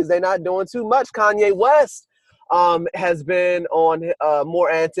celebrities. They're not doing too much. Kanye West has been on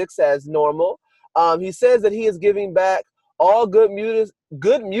more antics as normal. He says that he is giving back all good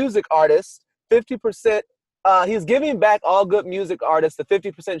music artists 50%. He's giving back all good music artists the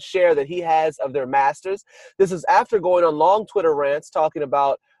 50% share that he has of their masters. This is after going on long Twitter rants talking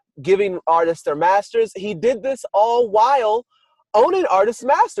about giving artists their masters. He did this all while owning artists'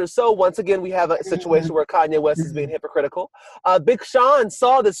 masters. So once again, we have a situation where Kanye West is being hypocritical. Big Sean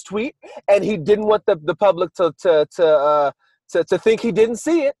saw this tweet and he didn't want the public to think he didn't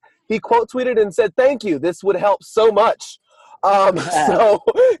see it. He quote tweeted and said, "Thank you. This would help so much." So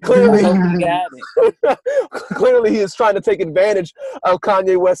clearly, clearly he is trying to take advantage of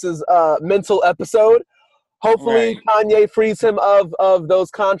Kanye West's mental episode. Hopefully Kanye frees him of those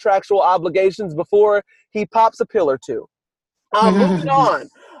contractual obligations before he pops a pill or two. Moving on.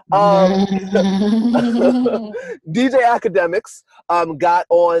 DJ Academics got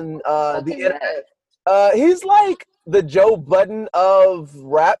on the internet. He's like the Joe Budden of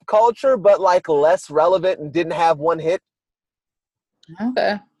rap culture, but like less relevant and didn't have one hit.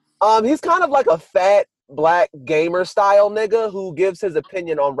 Okay. He's kind of like a fat black gamer style nigga who gives his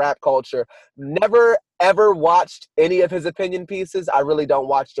opinion on rap culture. Never ever watched any of his opinion pieces. I really don't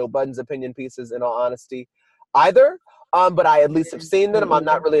watch Joe Budden's opinion pieces in all honesty either. But I at least have seen them. I'm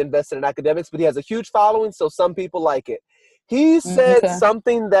not really invested in academics, but he has a huge following, so some people like it. He said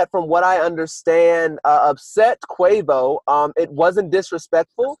something that, from what I understand, upset Quavo. It wasn't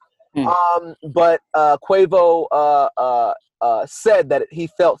disrespectful, but Quavo said that he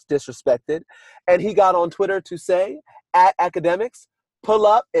felt disrespected, and he got on Twitter to say, at academics, pull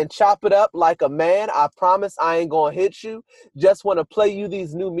up and chop it up like a man. I promise I ain't gonna hit you. Just want to play you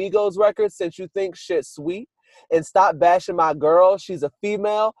these new Migos records since you think shit's sweet. And stop bashing my girl. She's a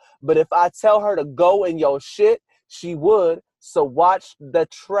female, but if I tell her to go in your shit, she would. So watch the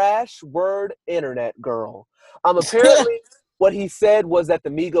trash word internet girl. Apparently what he said was that the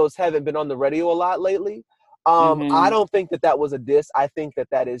Migos haven't been on the radio a lot lately. I don't think that was a diss. I think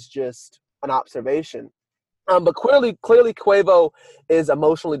that is just an observation. But clearly Quavo is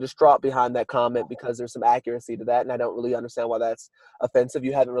emotionally distraught behind that comment because there's some accuracy to that, and I don't really understand why that's offensive.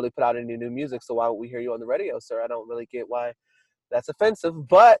 You haven't really put out any new music, so why would we hear you on the radio, sir? I don't really get why that's offensive,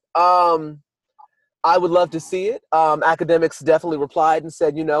 but I would love to see it. Academics definitely replied and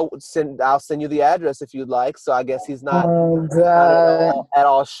said, I'll send you the address if you'd like. So I guess he's not, at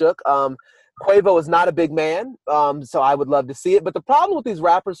all shook. Quavo is not a big man, so I would love to see it. But the problem with these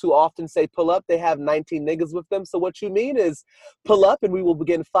rappers who often say pull up, they have 19 niggas with them. So what you mean is pull up and we will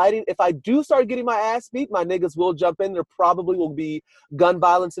begin fighting. If I do start getting my ass beat, my niggas will jump in. There probably will be gun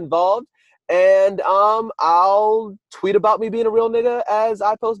violence involved. And I'll tweet about me being a real nigga as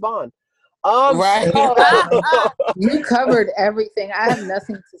I post bond. You covered everything. I have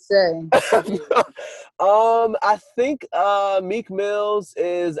nothing to say. I think Meek Mills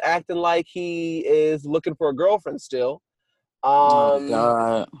is acting like he is looking for a girlfriend still. Oh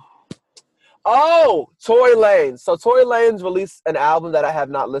God. Oh, Tory Lanez. So Tory Lanez released an album that I have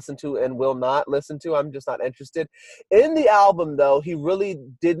not listened to and will not listen to. I'm just not interested. In the album, though, he really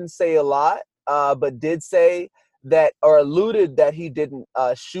didn't say a lot, but did say that, or alluded that he didn't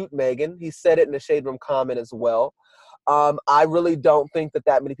shoot Megan. He said it in the Shade Room comment as well. I really don't think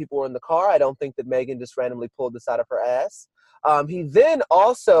that many people were in the car. I don't think that Megan just randomly pulled this out of her ass. He then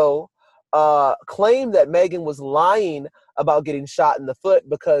also claimed that Megan was lying about getting shot in the foot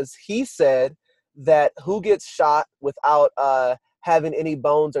because he said that who gets shot without having any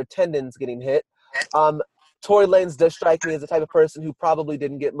bones or tendons getting hit. Tory Lanez does strike me as the type of person who probably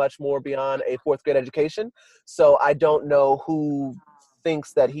didn't get much more beyond a 4th grade education. So I don't know who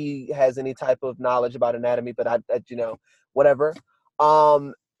thinks that he has any type of knowledge about anatomy, but I whatever.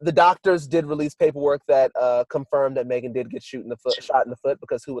 The doctors did release paperwork that confirmed that Megan did get shot in the foot,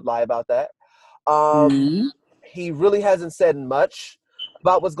 because who would lie about that? He really hasn't said much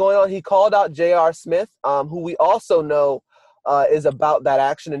about what's going on. He called out J.R. Smith, who we also know is about that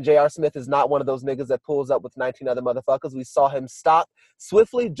action, and J.R. Smith is not one of those niggas that pulls up with 19 other motherfuckers. We saw him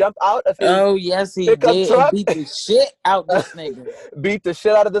swiftly jump out of his yes, he pickup did. truck. And beat the shit out this nigga. Beat the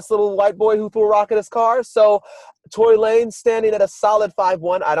shit out of this little white boy who threw a rock at his car. So Tory Lanez standing at a solid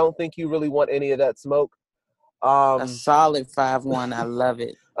 5'1". I don't think you really want any of that smoke. A solid 5'1". I love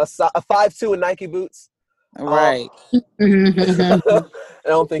it. A 5'2" in Nike boots. Right. I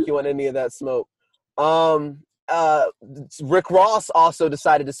don't think you want any of that smoke. Rick Ross also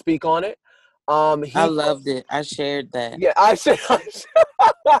decided to speak on it. I loved it. I shared that. Yeah, I shared.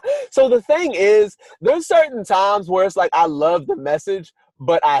 So the thing is, there's certain times where it's like I love the message,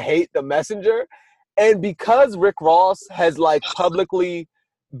 but I hate the messenger. And because Rick Ross has like publicly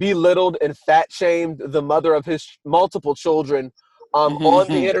belittled and fat shamed the mother of his multiple children on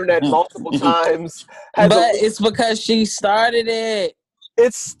the internet multiple times, it's because she started it.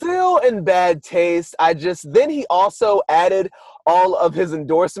 It's still in bad taste. Then he also added all of his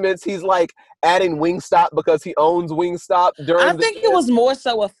endorsements. He's like adding Wingstop because he owns Wingstop. I think it was more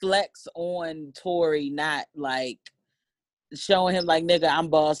so a flex on Tory, not like showing him like, nigga, I'm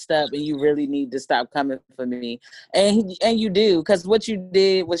bossed up and you really need to stop coming for me. And you do, because what you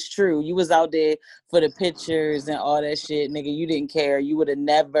did was true. You was out there for the pictures and all that shit, nigga. You didn't care. You would have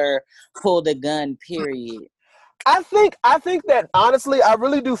never pulled a gun, period. I think that honestly, I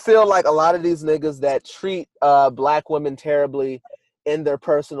really do feel like a lot of these niggas that treat black women terribly in their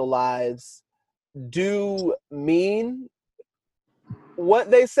personal lives do mean what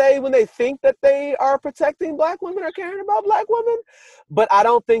they say when they think that they are protecting black women or caring about black women. But I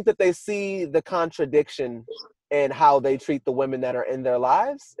don't think that they see the contradiction in how they treat the women that are in their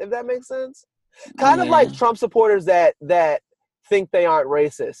lives, if that makes sense. Kind of like Trump supporters that think they aren't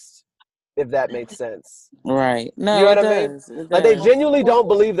racist, if that makes sense. Right. No, you know what I mean? Like they genuinely don't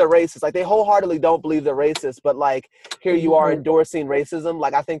believe they're racist. Like they wholeheartedly don't believe they're racist, but like here you are endorsing racism.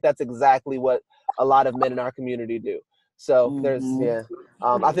 Like I think that's exactly what a lot of men in our community do. So there's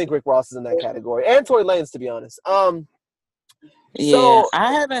I think Rick Ross is in that category, and Tory Lanez, to be honest. So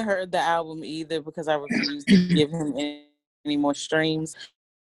I haven't heard the album either because I refuse to give him any more streams.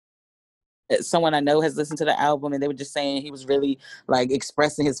 Someone I know has listened to the album and they were just saying he was really like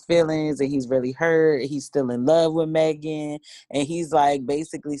expressing his feelings and he's really hurt. He's still in love with Megan and he's like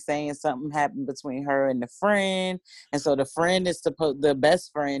basically saying something happened between her and the friend. And so the friend is the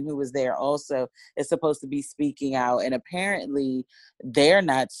best friend who was there also is supposed to be speaking out. And apparently they're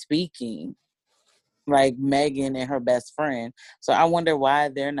not speaking, like Megan and her best friend. So I wonder why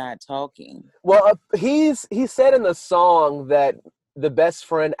they're not talking. Well, he said in the song that the best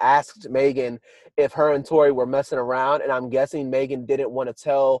friend asked Megan if her and Tory were messing around, and I'm guessing Megan didn't want to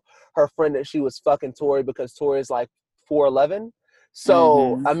tell her friend that she was fucking Tory because Tory's like 4'11".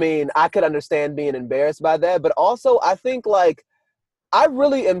 So, I mean, I could understand being embarrassed by that, but also I think like I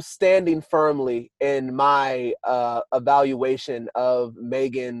really am standing firmly in my evaluation of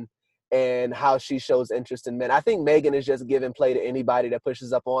Megan and how she shows interest in men. I think Megan is just giving play to anybody that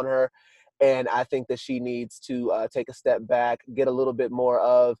pushes up on her. And I think that she needs to take a step back, get a little bit more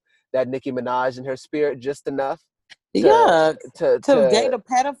of that Nicki Minaj in her spirit, just enough. To date a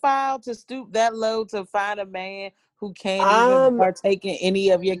pedophile, to stoop that low, to find a man who can't even partake in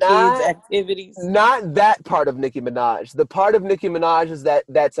any of your kids' activities. Not that part of Nicki Minaj. The part of Nicki Minaj is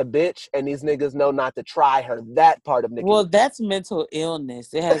that's a bitch, and these niggas know not to try her. That part of Nicki. Well, that's mental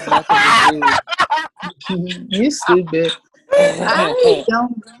illness. It has nothing to do. You stupid. I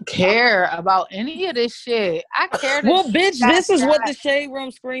don't care about any of this shit. I care. Well, bitch, this is what the Shade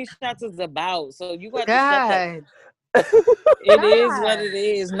Room screenshots is about. So you got to shut that. It is what it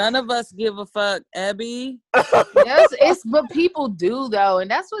is. None of us give a fuck, Abby. Yes, but people do though, and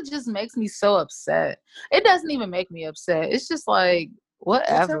that's what just makes me so upset. It doesn't even make me upset. It's just like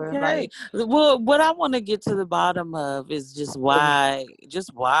whatever. Okay. Like, well, what I want to get to the bottom of is just why,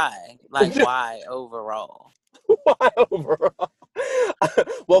 like why overall. Why overall?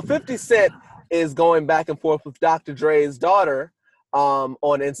 Well, 50 Cent is going back and forth with Dr. Dre's daughter on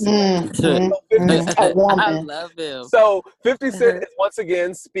Instagram. A I woman. love him. So 50 Cent is once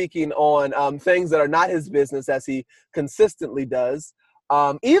again speaking on things that are not his business, as he consistently does.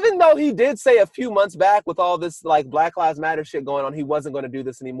 Even though he did say a few months back, with all this like Black Lives Matter shit going on, he wasn't going to do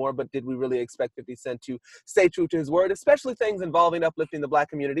this anymore. But did we really expect 50 Cent to stay true to his word, especially things involving uplifting the Black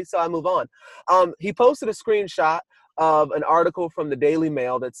community? So I move on. He posted a screenshot of an article from the Daily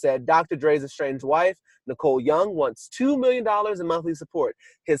Mail that said Dr. Dre's estranged wife, Nicole Young, wants $2 million in monthly support.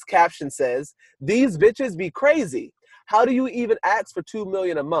 His caption says, "These bitches be crazy. How do you even ask for $2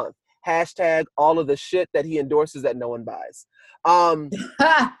 million a month? Hashtag all of the shit that he endorses that no one buys."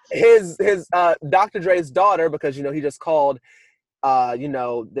 His Dr. Dre's daughter, because he just called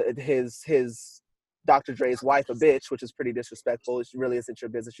his Dr. Dre's wife a bitch, which is pretty disrespectful. It really isn't your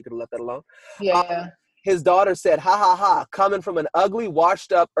business. You could have left that alone. Yeah. His daughter said, "Ha ha ha, coming from an ugly,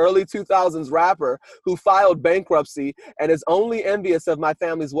 washed up early 2000s rapper who filed bankruptcy and is only envious of my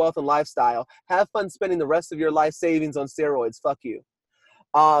family's wealth and lifestyle. Have fun spending the rest of your life savings on steroids. Fuck you."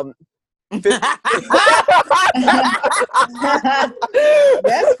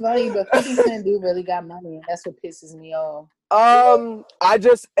 That's funny, but 50 Cent do really got money, and that's what pisses me off.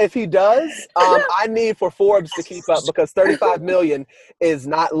 If he does, I need for Forbes to keep up, because 35 million is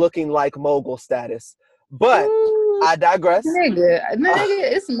not looking like mogul status. But I digress. Nigga,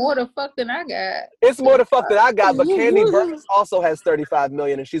 it's more the fuck than I got. It's more the fuck than I got, but Candy Burns also has 35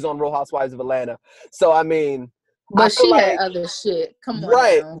 million, and she's on Real Housewives of Atlanta. So, I mean... But she had other shit. Come on.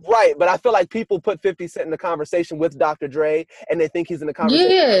 Right. But I feel like people put 50 Cent in the conversation with Dr. Dre, and they think he's in the conversation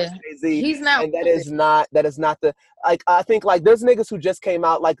with Jay-Z. He's not. And that is not the, like, I think, like, there's niggas who just came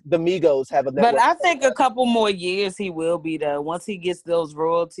out, like, the Migos have a network. But I think a couple more years he will be there. Once he gets those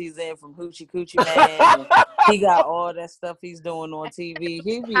royalties in from Hoochie Coochie Man, he got all that stuff he's doing on TV.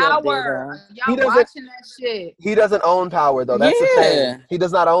 He'll be up there. Y'all watching that shit. He doesn't own Power, though. That's the thing. He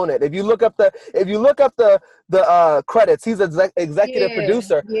does not own it. If you look up the credits, he's an executive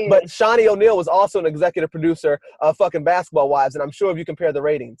producer, but Shawnee O'Neal was also an executive producer of fucking Basketball Wives, and I'm sure if you compare the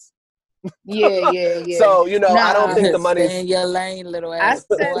ratings. Yeah. So, I don't think the money's... Stay in your lane, little ass.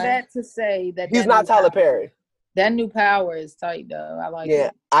 I said that to say that he's not Tyler Perry. That new Power is tight, though. I like it.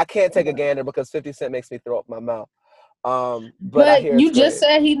 Yeah, I can't take a gander because 50 Cent makes me throw up my mouth. But you just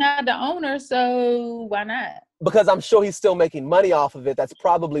said he's not the owner, so why not? Because I'm sure he's still making money off of it. That's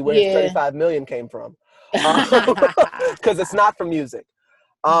probably where his 35 million came from. Because it's not from music.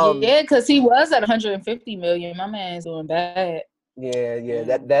 Because he was at 150 million. My man's doing bad. Yeah. In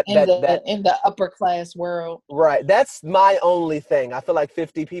the upper class world. Right. That's my only thing. I feel like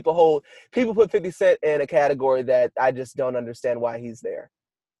people put 50 Cent in a category that I just don't understand why he's there.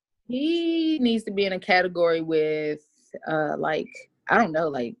 He needs to be in a category with like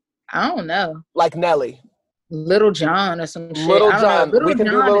Nelly. Little John or some shit. Little John. We can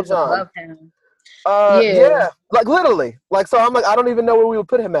do Little John. Yeah. Like literally. Like, so I'm like, I don't even know where we would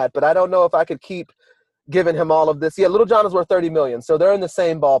put him at, but I don't know if I could keep giving him all of this. Yeah, Little John is worth 30 million. So they're in the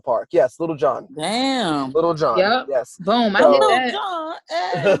same ballpark. Yes, Little John. Damn. Little John. Yep. Yes. Boom. I did that.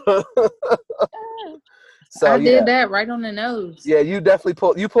 So I did that right on the nose. Yeah, you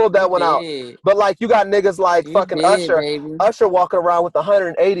definitely pulled that one out. But like, you got niggas like fucking Usher. Baby. Usher walking around with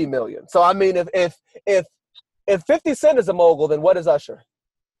 180 million. So I mean, if 50 Cent is a mogul, then what is Usher?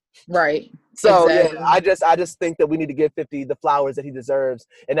 Right. So exactly. Yeah, I just think that we need to give 50 the flowers that he deserves,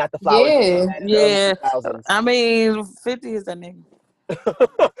 and not the flowers. Yeah. I mean, 50 is a nigga.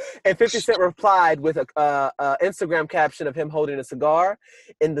 And 50 Cent replied with a Instagram caption of him holding a cigar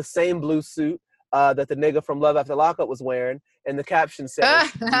in the same blue suit that the nigga from Love After Lockup was wearing, and the caption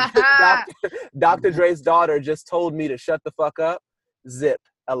says, Dr. Dre's daughter just told me to shut the fuck up. Zip.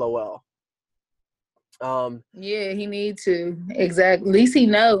 LOL. Yeah, he need to. Exactly. At least he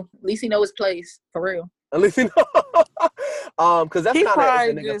know his place, for real. At least he know. Because that's kind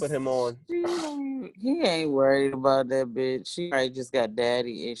of the nigga put him on. He ain't worried about that bitch. She probably just got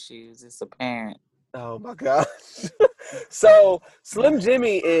daddy issues. It's apparent. Oh my god. So Slim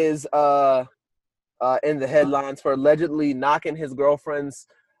Jimmy is in the headlines for allegedly knocking his girlfriend's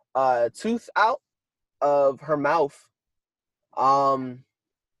tooth out of her mouth.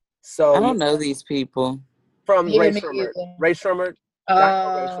 So I don't know these people. From Ray Shremmer. Ray Shremmer.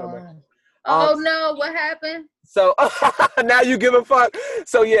 Oh no! What happened? So now you give a fuck.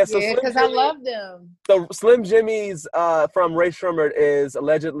 So yeah, because I love them. So Slim Jimmy's from Ray Shremmer is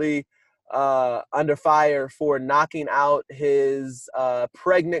allegedly under fire for knocking out his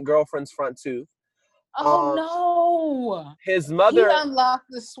pregnant girlfriend's front tooth. Oh no! His mother unlocked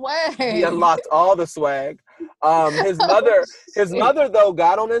the swag. He unlocked all the swag. His mother though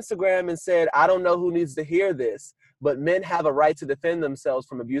got on Instagram and said, "I don't know who needs to hear this, but men have a right to defend themselves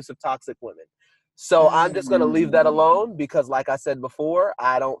from abusive, toxic women." So I'm just gonna leave that alone because, like I said before,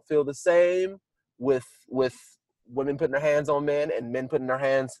 I don't feel the same with women putting their hands on men and men putting their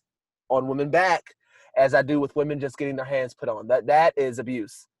hands on women back as I do with women just getting their hands put on. That is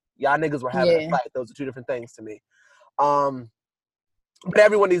abuse. Y'all niggas were having a fight. Those are two different things to me. But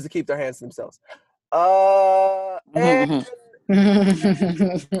everyone needs to keep their hands to themselves. And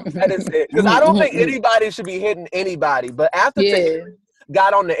that is it. Because I don't think anybody should be hitting anybody. But after Tahiri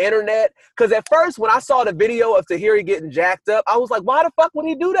got on the internet, because at first when I saw the video of Tahiri getting jacked up, I was like, why the fuck would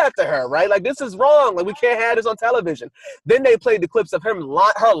he do that to her, right? Like, this is wrong. Like, we can't have this on television. Then they played the clips of her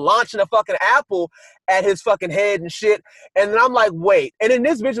launching a fucking apple at his fucking head and shit. And then I'm like, wait. And then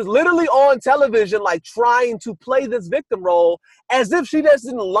this bitch was literally on television, like, trying to play this victim role as if she just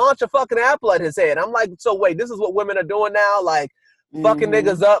didn't launch a fucking apple at his head. I'm like, so wait, this is what women are doing now? Like, fucking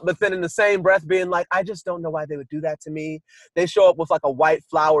niggas up, but then in the same breath being like, I just don't know why they would do that to me. They show up with like a white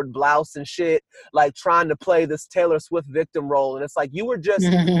flowered blouse and shit, like trying to play this Taylor Swift victim role. And it's like, you were just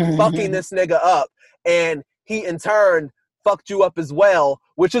fucking this nigga up. And he in turn fucked you up as well,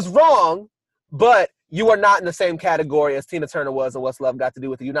 which is wrong, but you are not in the same category as Tina Turner was and What's Love Got to Do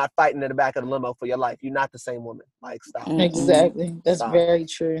With It. You're not fighting in the back of the limo for your life. You're not the same woman. Like, stop. Exactly. That's Stop. very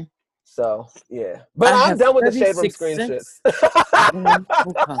true. So, yeah. But I'm done with the Shade Room screen shit.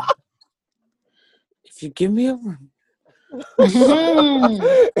 If you give me a room.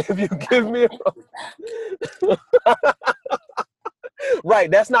 If you give me a room. Right,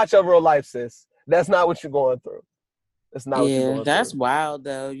 that's not your real life, sis. That's not what you're going through. That's not what you're going that's through. wild,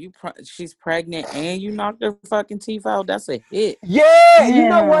 though. She's pregnant and you knocked her fucking teeth out. That's a hit. Yeah, you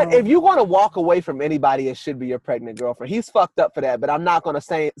know what? If you want to walk away from anybody, it should be your pregnant girlfriend. He's fucked up for that, but I'm not going to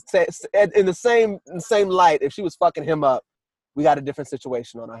say in the same light. If she was fucking him up, we got a different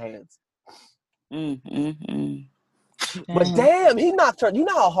situation on our hands. But damn, he knocked her. You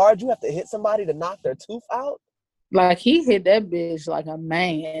know how hard you have to hit somebody to knock their tooth out? Like, he hit that bitch like a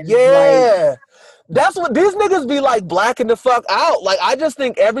man. Yeah. Like, that's what these niggas be like, blacking the fuck out. Like, I just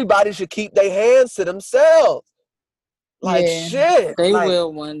think everybody should keep their hands to themselves. Like, shit. They like,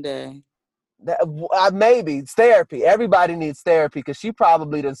 will one day. Maybe. It's therapy. Everybody needs therapy because she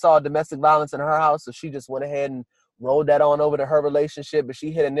probably done saw domestic violence in her house, so she just went ahead and rolled that on over to her relationship, but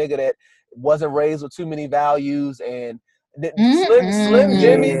she hit a nigga that wasn't raised with too many values. And Slim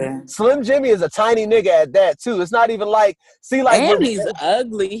Jimmy is a tiny nigga at that too. It's not even like, and he's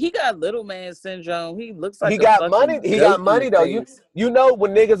ugly. He got little man syndrome. He looks like he got money. He got money though. You know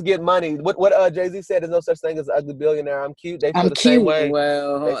when niggas get money, what Jay-Z said, there's no such thing as an ugly billionaire. I'm cute. They feel the same way.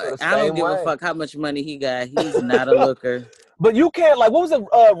 Well, I don't give a fuck how much money he got. He's not a looker. But you can't, like, what was the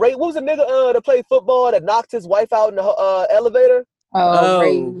nigga that played football that knocked his wife out in the elevator?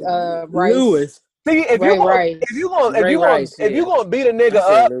 Ray Lewis. See, if you're gonna beat a nigga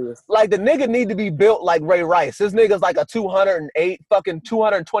up, like, the nigga need to be built like Ray Rice. This nigga's like a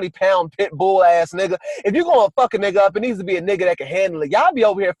 220 pound pit bull ass nigga. If you're gonna fuck a nigga up, it needs to be a nigga that can handle it. Y'all be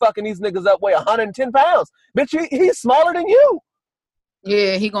over here fucking these niggas up, weigh 110 pounds. Bitch, he's smaller than you.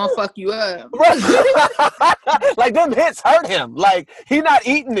 Yeah, he gonna fuck you up. Like, them hits hurt him. Like, he not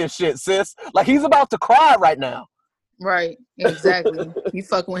eating this shit, sis. Like, he's about to cry right now. Right, exactly. You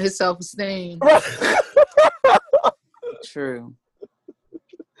fucking with his self-esteem. True.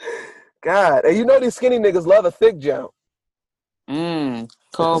 God, and you know these skinny niggas love a thick jump.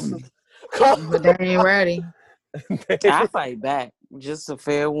 Call me. But they ain't ready. I fight back. Just a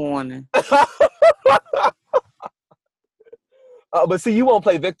fair warning. But see, you won't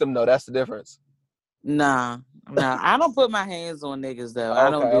play victim though. That's the difference. Nah. I don't put my hands on niggas though. I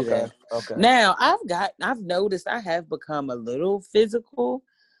don't do that. Okay. Now I've noticed I have become a little physical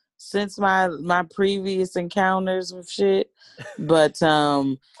since my previous encounters with shit. But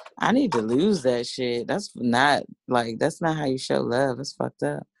I need to lose that shit. That's not how you show love. It's fucked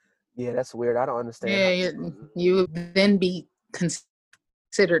up. Yeah, that's weird. I don't understand. Yeah, you would then be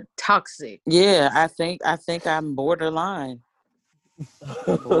considered toxic. Yeah, I think I'm borderline.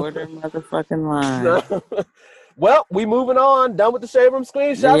 Border motherfucking line. Well, we moving on. Done with the Shade Room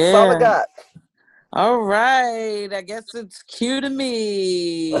screenshots. That's all I got. All right. I guess it's cue to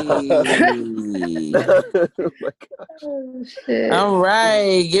me. Oh my God. Oh, shit. All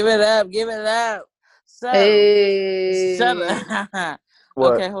right. Give it up. So, shut up.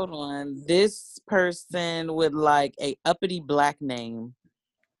 What? Okay, hold on. This person with like a uppity black name.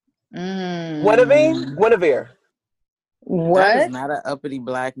 Guinevere. What? That is not an uppity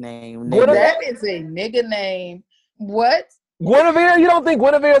black name. That is a nigga name. What? Guinevere? You don't think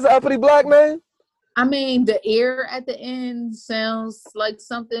Guinevere is an uppity black name? I mean, the ear at the end sounds like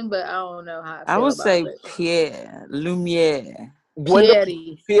something, but I don't know how I I feel would about say it. Lumiere.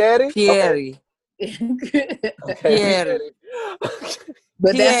 Gwendolyn Pieri. Fieri? Okay. Pieri. Okay. Pieri.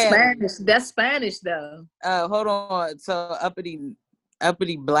 But that's Pieri. Spanish. That's Spanish though. Hold on. So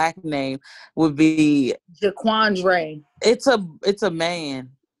uppity black name would be Jaquandre. it's a man.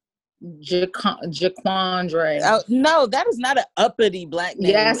 Jaquandre. No, that is not an uppity black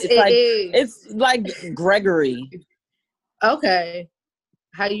name. Yes, it is. It's like Gregory. Okay.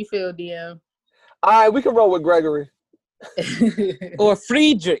 How you feel, DM? All right, we can roll with Gregory. Or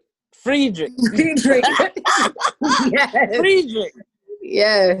Friedrich. Friedrich. Yes. Friedrich.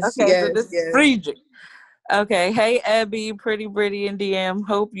 Yes. Okay, yes, so this yes. is Friedrich. Okay, hey Abby, Pretty Britty, and DM.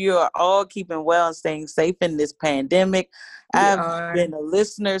 Hope you are all keeping well and staying safe in this pandemic. I've been a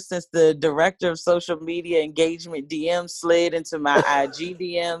listener since the director of social media engagement DM slid into my IG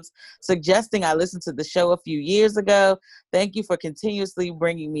DMs, suggesting I listen to the show a few years ago. Thank you for continuously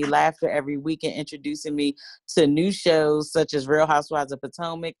bringing me laughter every week and introducing me to new shows such as Real Housewives of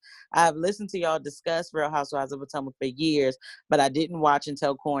Potomac. I've listened to y'all discuss Real Housewives of Potomac for years, but I didn't watch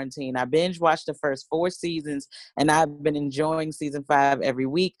until quarantine. I binge watched the first 4 seasons, and I've been enjoying season 5 every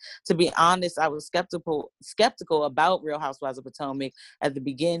week. To be honest, I was skeptical about Real Housewives of Potomac at the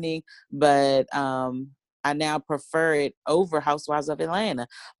beginning, but I now prefer it over Housewives of Atlanta.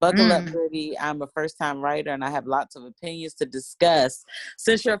 Buckle up, Brittany. I'm a first-time writer, and I have lots of opinions to discuss.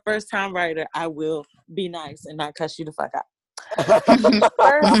 Since you're a first-time writer, I will be nice and not cuss you the fuck out.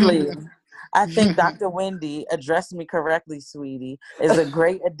 Firstly, I think Dr. Wendy, addressed me correctly, sweetie, is a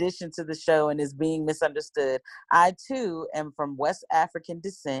great addition to the show and is being misunderstood. I, too, am from West African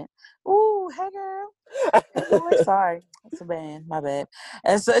descent. Ooh, hey, girl. Sorry, it's a band, my bad.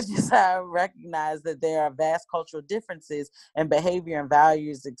 And such as I recognize that there are vast cultural differences in behavior and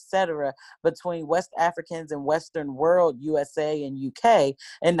values, etc., between West Africans and Western world, USA and UK,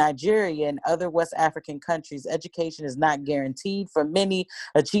 and Nigeria and other West African countries. Education is not guaranteed for many.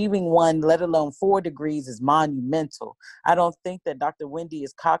 Achieving 1, let alone 4 degrees is monumental. I don't think that Dr. Wendy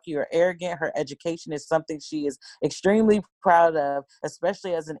is cocky or arrogant. Her education is something she is extremely proud of,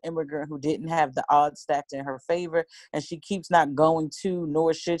 especially as an immigrant who didn't have the odds stacked in her favor, and she keeps not going to,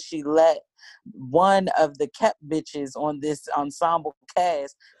 nor should she let one of the kept bitches on this ensemble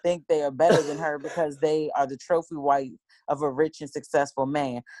cast think they are better than her because they are the trophy wife of a rich and successful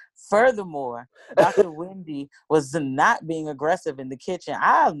man. Furthermore, Dr. Wendy was not being aggressive in the kitchen.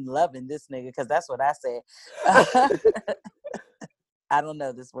 I'm loving this nigga because that's what I said. I don't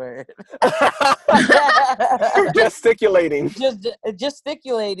know this word. Gesticulating.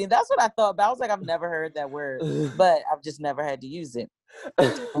 Gesticulating. That's what I thought. But I was like, I've never heard that word, but I've just never had to use it.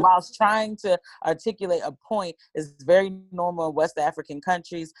 Whilst trying to articulate a point is very normal in West African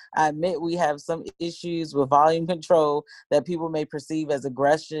countries. I admit we have some issues with volume control that people may perceive as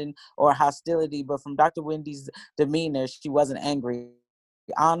aggression or hostility, but from Dr. Wendy's demeanor, she wasn't angry.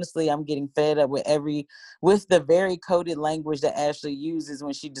 Honestly, I'm getting fed up with the very coded language that Ashley uses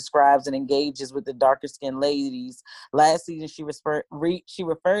when she describes and engages with the darker skinned ladies. Last season, she referred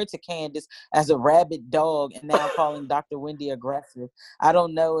to Candace as a rabid dog and now calling Dr. Wendy aggressive. I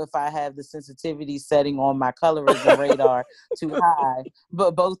don't know if I have the sensitivity setting on my colorism radar too high,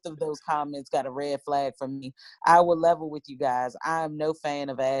 but both of those comments got a red flag for me. I will level with you guys. I am no fan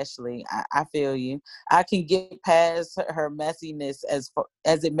of Ashley. I feel you. I can get past her messiness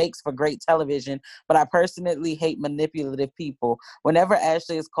as it makes for great television, but I personally hate manipulative people. Whenever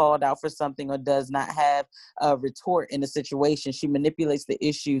Ashley is called out for something or does not have a retort in a situation, she manipulates the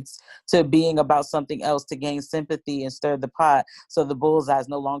issues to being about something else to gain sympathy and stir the pot so the bullseye is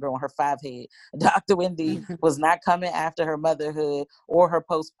no longer on her 5 head. Dr. Wendy was not coming after her motherhood or her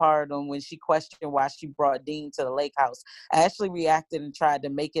postpartum when she questioned why she brought Dean to the lake house. Ashley reacted and tried to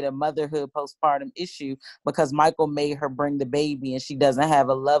make it a motherhood postpartum issue because Michael made her bring the baby and she doesn't have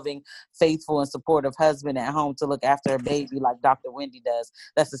a loving, faithful, and supportive husband at home to look after her baby like Dr. Wendy does.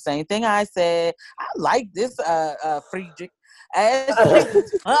 That's the same thing I said. I like this, Friedrich.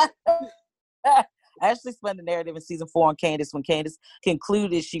 Ashley spun the narrative in season 4 on Candace when Candace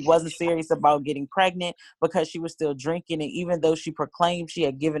concluded she wasn't serious about getting pregnant because she was still drinking. And even though she proclaimed she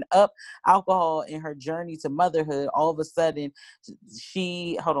had given up alcohol in her journey to motherhood, all of a sudden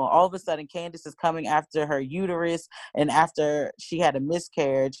Candace is coming after her uterus. And after she had a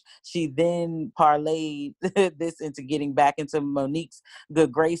miscarriage, she then parlayed this into getting back into Monique's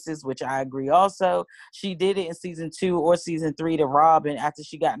good graces, which I agree also. She did it in season 2 or season 3 to Robin after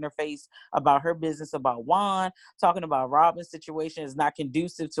she got in her face about her business reckless about Juan, talking about Robin's situation is not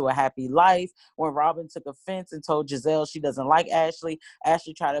conducive to a happy life. When Robin took offense and told Giselle she doesn't like Ashley,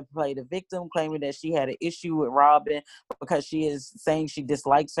 Ashley tried to play the victim, claiming that she had an issue with Robin because she is saying she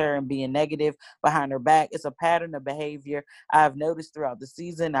dislikes her and being negative behind her back. It's a pattern of behavior I've noticed throughout the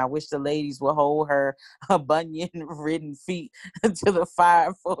season. I wish the ladies would hold her bunion-ridden feet to the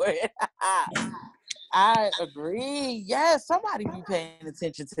fire for it. I agree. Yes, somebody be paying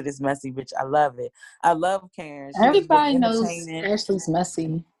attention to this messy bitch. I love it. I love Karen. She has Everybody been knows entertaining. Ashley's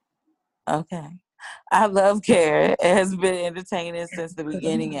messy. Okay. I love Karen. It has been entertaining since the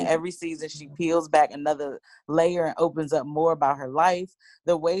beginning, and every season she peels back another layer and opens up more about her life.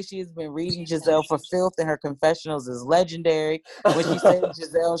 The way she has been reading Giselle for filth in her confessionals is legendary. When she said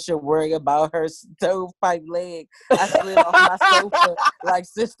Giselle should worry about her stovepipe leg, I slid off my sofa like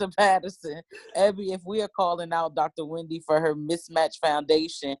Sister Patterson. Abby, if we are calling out Dr. Wendy for her mismatched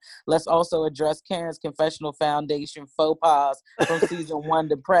foundation, let's also address Karen's confessional foundation faux pas from season 1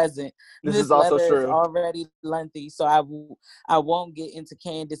 to present. This is also letter true. is already lengthy, so I won't get into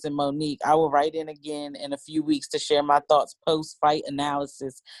Candace and Monique. I will write in again in a few weeks to share my thoughts post-fight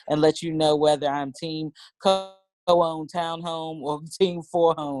analysis and let you know whether I'm team co-owned townhome or team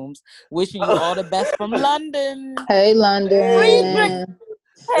 4 homes. Wishing you all the best from London. Hey, Friedrich. London.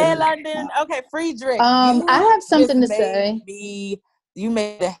 Hey, London. Okay, Friedrich. I have something to say. You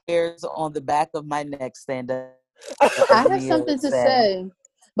made the hairs on the back of my neck stand up. I have something to say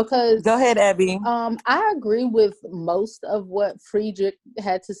because Go ahead, Abby. I agree with most of what Friedrich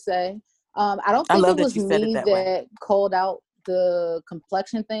had to say. I don't think it was me that called out the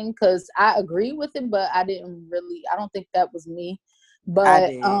complexion thing because I agree with it, but I don't think that was me.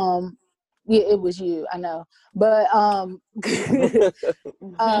 But yeah, it was you. I know. But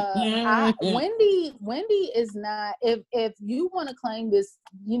Wendy is not. If you want to claim this,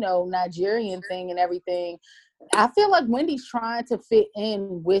 Nigerian thing and everything, I feel like Wendy's trying to fit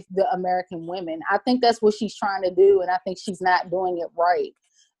in with the American women. I think that's what she's trying to do, and I think she's not doing it right.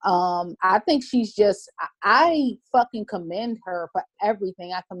 I think she's just. I fucking commend her for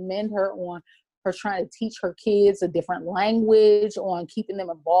everything. I commend her on her trying to teach her kids a different language, on keeping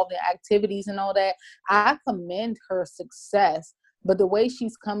them involved in activities and all that. I commend her success, but the way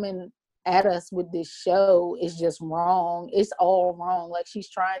she's coming at us with this show is just wrong. It's all wrong. Like she's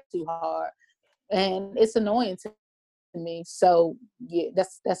trying too hard, and it's annoying to me. So yeah,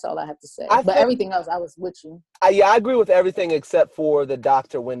 that's all I have to say. But everything else, I was with you. I agree with everything except for the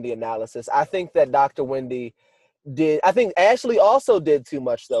Dr. Wendy analysis. I think that Dr. Wendy I think Ashley also did too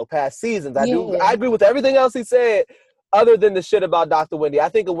much though past seasons. I agree with everything else he said other than the shit about Dr. Wendy. I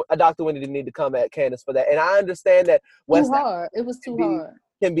think a Dr. Wendy didn't need to come at Candace for that. And I understand that it was too hard.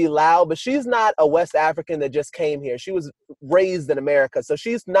 Can be loud, but she's not a West African that just came here. She was raised in America. So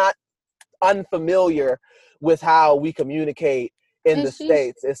she's not unfamiliar with how we communicate in the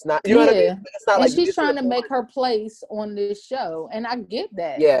States. It's not, you know what I mean? It's not and she's trying to make her place on this show. And I get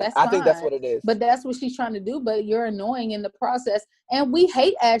that. Yeah, I think that's what it is. But that's what she's trying to do. But you're annoying in the process. And we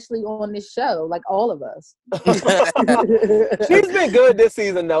hate Ashley on this show, like all of us. She's been good this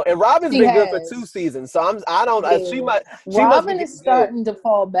season though. And Robin's been good for 2 seasons. So Robin is starting to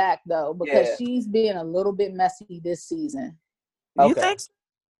fall back though, because she's being a little bit messy this season. You think so?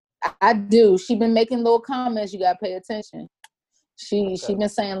 I do. She's been making little comments. You gotta pay attention. She been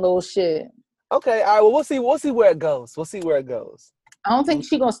saying little shit. Okay, all right. Well, we'll see where it goes. I don't think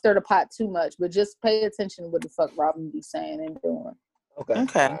she's gonna stir the pot too much, but just pay attention to what the fuck Robin be saying and doing. Okay.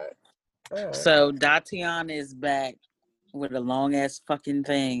 All right. So Datiana is back with a long ass fucking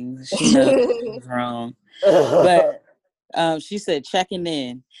thing. She knows she's wrong, but she said, checking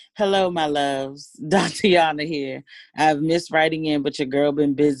in. Hello, my loves. Datiana here. I've missed writing in, but your girl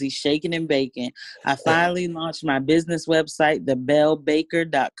been busy shaking and baking. I finally launched my business website,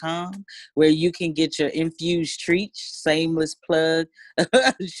 thebellbaker.com, where you can get your infused treats. Shameless plug.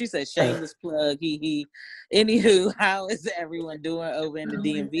 She said, shameless plug. Anywho, how is everyone doing over in the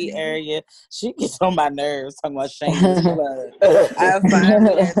DMV area? She gets on my nerves talking about shameless plug. I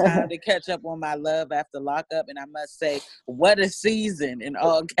finally had time to catch up on my love after lockup, and I must say, what a season in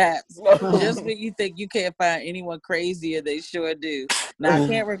all caps. Just when you think you can't find anyone crazier, they sure do. Now, I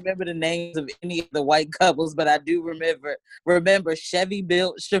can't remember the names of any of the white couples, but I do remember Chevy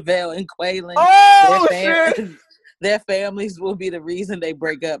Built, Chevelle, and Quaylen. Oh, shit! Their families will be the reason they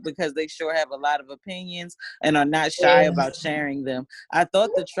break up because they sure have a lot of opinions and are not shy about sharing them. I thought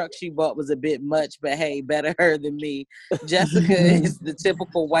the truck she bought was a bit much, but hey, better her than me. Jessica is the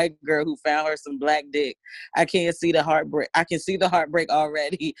typical white girl who found her some black dick. I can see the heartbreak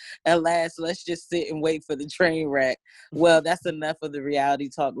already. At last, let's just sit and wait for the train wreck. Well, that's enough of the reality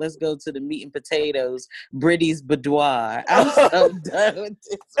talk. Let's go to the meat and potatoes. Britty's boudoir. I'm so done with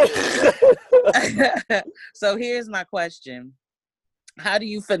this. So here's my question. How do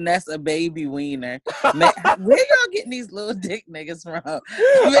you finesse a baby wiener? Man, where y'all getting these little dick niggas from?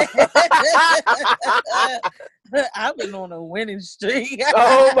 I've been on a winning streak.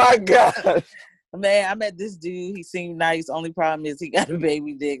 Oh my God. Man, I met this dude. He seemed nice. Only problem is he got a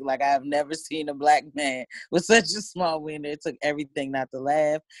baby dick. Like, I've never seen a black man with such a small wiener. It took everything not to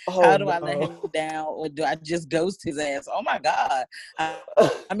laugh. How do I let him down, or do I just ghost his ass? Oh my God.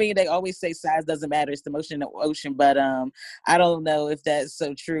 I mean, they always say size doesn't matter. It's the motion in the ocean. But I don't know if that's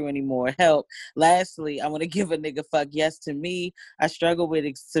so true anymore. Help. Lastly, I want to give a nigga fuck yes to me. I struggle with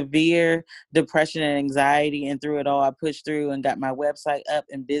severe depression and anxiety. And through it all, I pushed through and got my website up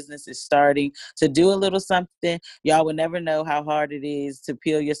and business is starting to do a little something. Y'all will never know how hard it is to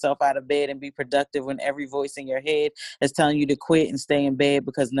peel yourself out of bed and be productive when every voice in your head is telling you to quit and stay in bed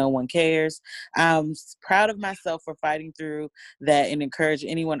because no one cares. I'm proud of myself for fighting through that and encourage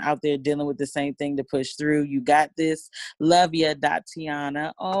anyone out there dealing with the same thing to push through. You got this. Love ya,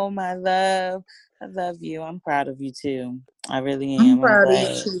 Tiana. Oh, my love. I love you. I'm proud of you too. I really am. I'm proud of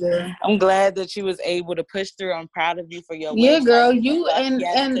you too. I'm glad that you was able to push through. I'm proud of you for your website. Girl, you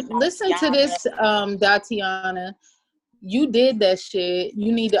and listen to this, Datiana. You did that shit.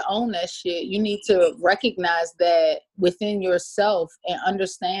 You need to own that shit. You need to recognize that within yourself and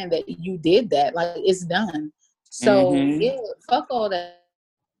understand that you did that. Like, it's done. So yeah, fuck all that.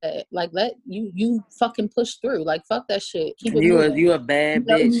 Like, let you fucking push through. Like, fuck that shit. Keep it moving. You a bad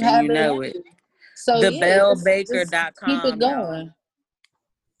bitch and you know it. So TheBellBaker.com. Keep it going.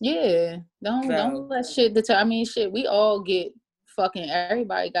 Yeah. Don't let shit deter. I mean, shit, we all get fucking,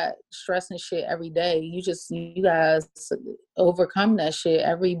 everybody got stress and shit every day. You guys overcome that shit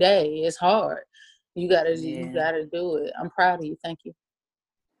every day. It's hard. You gotta do it. I'm proud of you. Thank you.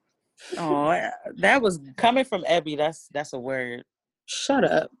 Oh, that was coming from Ebby. That's a word. Shut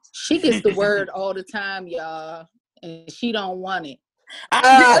up. She gets the word all the time, y'all, and she don't want it.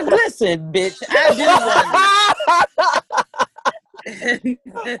 Listen, bitch, I do want it.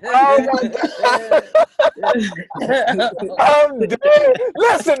 Oh my God. I'm dead.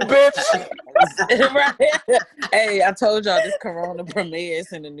 Listen, bitch. Right? Hey, I told y'all this Corona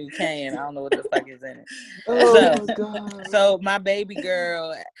premieres in a new can. I don't know what the fuck is in it. Oh my God. So my baby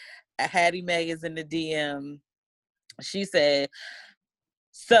girl, Hattie Mae, is in the DM. She said,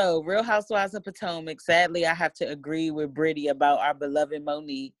 so, Real Housewives of Potomac, sadly, I have to agree with Britty about our beloved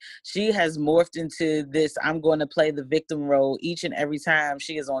Monique. She has morphed into this, I'm going to play the victim role each and every time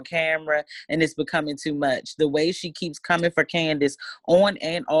she is on camera, and it's becoming too much. The way she keeps coming for Candace on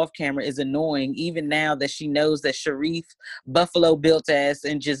and off camera is annoying, even now that she knows that Sharif, Buffalo built ass,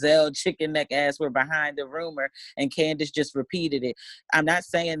 and Giselle chicken neck ass were behind the rumor, and Candace just repeated it. I'm not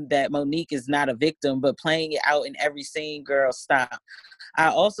saying that Monique is not a victim, but playing it out in every scene, girl, stop. I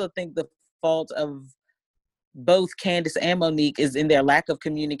also think the fault of both Candace and Monique is in their lack of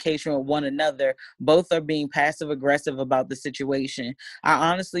communication with one another. Both are being passive aggressive about the situation.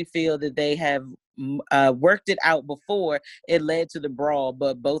 I honestly feel that they have worked it out before it led to the brawl,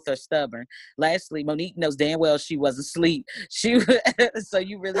 but both are stubborn. Lastly, Monique knows damn well she wasn't asleep. So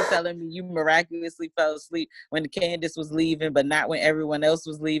you really telling me you miraculously fell asleep when Candace was leaving, but not when everyone else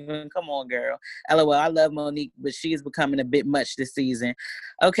was leaving? Come on, girl. LOL, I love Monique, but she is becoming a bit much this season.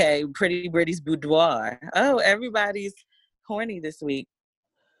 Okay, Pretty Britty's boudoir. Oh, everybody's horny this week.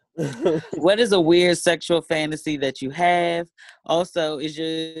 What is a weird sexual fantasy that you have? Also, if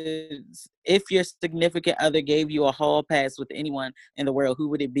your significant other gave you a hall pass with anyone in the world, who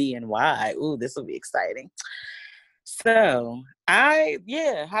would it be and why? Ooh, this will be exciting. So, how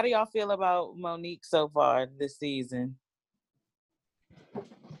do y'all feel about Monique so far this season?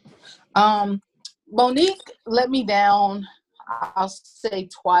 Monique let me down, I'll say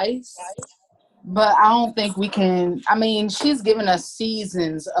twice. But I don't think we can. I mean, she's given us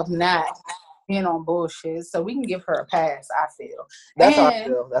seasons of not being on bullshit, so we can give her a pass, I feel. That's how I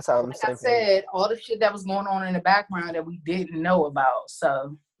feel. That's how I'm saying. I said all the shit that was going on in the background that we didn't know about.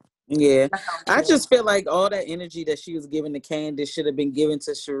 So Yeah, That's how I I feel. just feel like all that energy that she was giving to Candace should have been given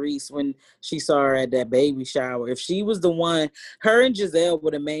to Sharice when she saw her at that baby shower. If she was the one, her and Giselle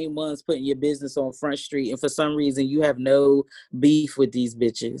were the main ones putting your business on Front Street, and for some reason you have no beef with these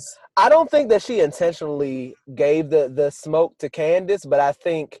bitches. I don't think that she intentionally gave the smoke to Candace, but I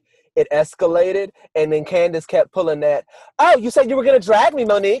think it escalated, and then Candace kept pulling that. Oh, you said you were gonna drag me,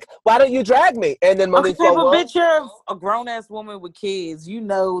 Monique. Why don't you drag me? And then Okay, Monique but flow on. bitch, you're a grown ass woman with kids. You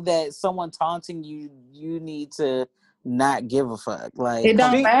know that someone taunting you, you need to not give a fuck. Like, It come don't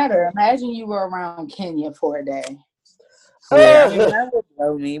on. She, matter. Imagine you were around Kenya for a day. Yeah, I mean that would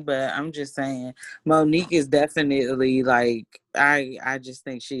blow me, but I'm just saying Monique is definitely like I just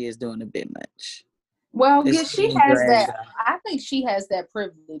think she is doing a bit much. Well, yeah, It's she being has dragged that. out. I think she has that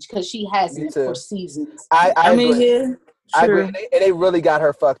privilege because she me hasn't for too. seasons. I I mean, agree. yeah, I agree, true. and they really got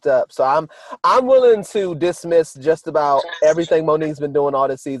her fucked up. So I'm willing to dismiss just about everything Monique's been doing all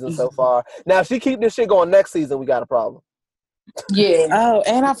this season so far. Now, if she keep this shit going next season, we got a problem. Yeah. Oh,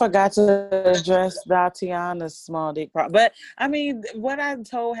 and I forgot to address Tatiana's small dick problem. But I mean, what I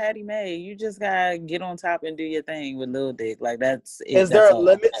told Hattie Mae, you just gotta get on top and do your thing with Lil Dick. Like that's it. Is there That's a all.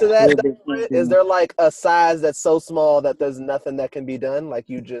 limit to that? Lil Dick can't Is do. there like a size that's so small that there's nothing that can be done? Like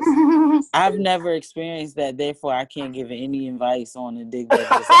you just. I've never experienced that, therefore I can't give any advice on a dick that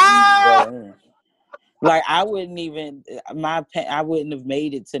just ain't go in. Like I wouldn't even I wouldn't have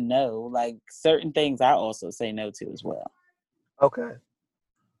made it to know. Like certain things I also say no to as well. Okay.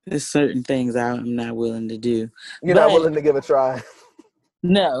 There's certain things I'm not willing to do. You're not But willing to give a try.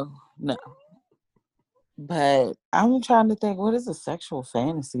 no. But I'm trying to think, what is a sexual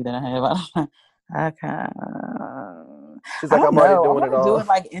fantasy that I have? I can't. She's I like, don't I'm already know. I doing it want to do all. it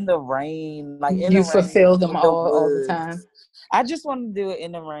like in the rain, You fulfill them in the all the woods. time. I just want to do it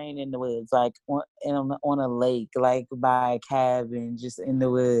in the rain in the woods, like on a lake, like by a cabin, just in the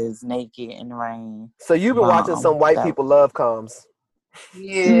woods, naked in the rain. So you've been watching some white people love coms.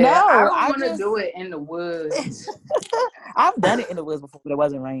 Yeah, I No, don't I want to just do it in the woods. I've done it in the woods before, but it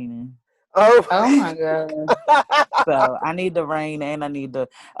wasn't raining. Oh. Oh my god. So I need the rain and I need the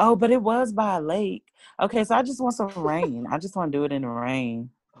but it was by a lake. Okay, so I just want some rain. I just want to do it in the rain.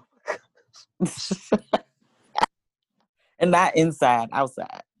 And not inside,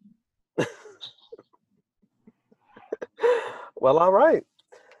 outside. Well, all right.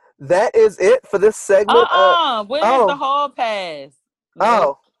 That is it for this segment. Where's the hall pass?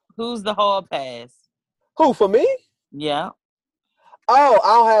 Oh. Who's the hall pass? Who, for me? Yeah. Oh,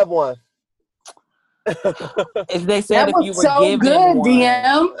 I'll have one. If they said That if was you were so given good, one.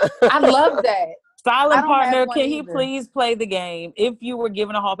 DM. I love that. Silent I don't have partner, one can he either. please play the game? If you were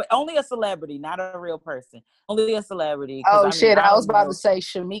given a hall pass, only a celebrity, not a real person. Only a celebrity. Oh I mean, shit! I was don't about know. to say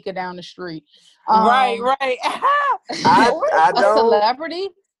Shamika down the street. Right. I A don't. celebrity,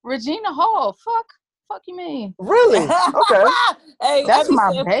 Regina Hall. Fuck you mean? Really? Okay. Hey, That's Abby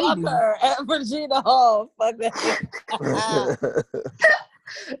my said, baby. fuck her at Regina Hall. Fuck that.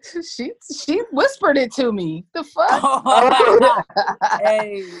 She whispered it to me. The fuck?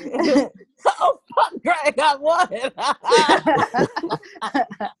 Hey. Oh fuck, Greg, I won.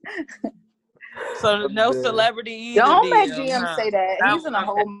 So no celebrity either. Don't make DM, GM huh? say that. He's in a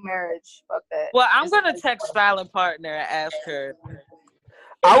whole marriage. Fuck that. Well, I'm gonna text silent partner and ask her.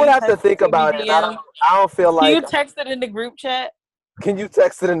 I would have to Text think me, about it. DM. I don't feel Can like. you text it in the group chat? Can you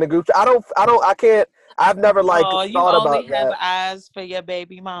text it in the group chat? I can't. I've never like Oh, you thought only about have that. eyes for your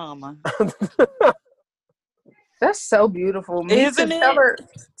baby mama. That's so beautiful. Me Isn't too. it?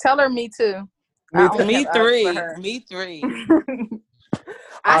 Tell her me too. Me I too. only Me have eyes for three. her. Me three.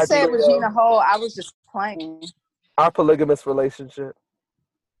 I Our said trio. Regina Hall. I was just playing. Our polygamous relationship.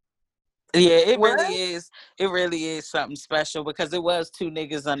 Yeah, it What? really is. It really is something special because it was two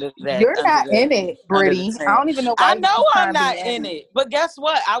niggas under that. You're not in it, under the Brittany. I tent. don't even know I why know you I'm trying to not be in it, but guess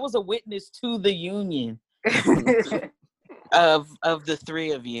what? I was a witness to the union it. of the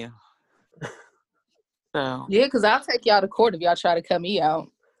three of you. So Yeah, because I'll take y'all to court if y'all try to cut me out.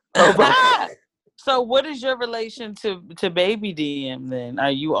 Oh my. So what is your relation to baby DM then?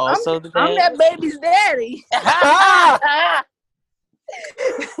 Are you also the I'm dad? that baby's daddy.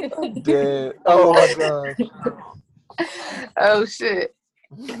 Dead. Oh my god. Oh shit.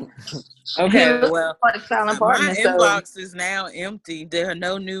 Okay, well, Like silent my partner, so inbox is now empty. There are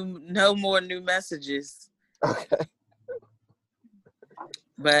no more new messages. Okay.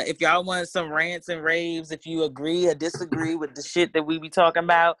 But if y'all want some rants and raves, if you agree or disagree with the shit that we be talking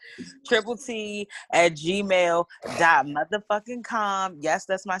about, triple-t@gmail.com. Yes,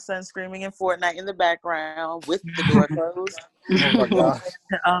 that's my son screaming in Fortnite in the background with the door closed. Oh my gosh.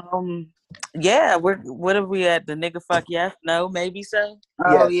 Yeah, what are we at? The nigga fuck yes? No, maybe so.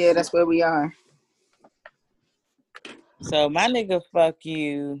 Oh Yes. yeah, that's where we are. So my nigga fuck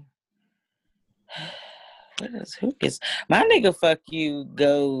you. Who is my nigga fuck you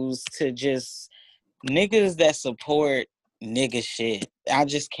goes to just niggas that support nigga shit. I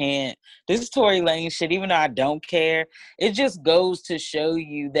just can't. This Tory Lane shit, even though I don't care, it just goes to show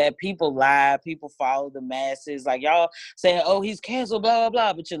you that people lie, people follow the masses. Like y'all saying, oh, he's canceled, blah, blah,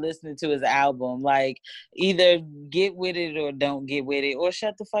 blah, but you're listening to his album. Like either get with it or don't get with it or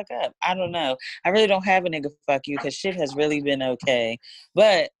shut the fuck up. I don't know. I really don't have a nigga fuck you because shit has really been okay.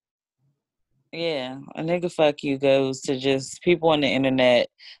 But yeah, a nigga fuck you goes to just people on the internet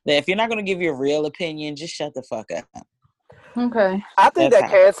that if you're not gonna give your real opinion, just shut the fuck up. Okay. I think That's that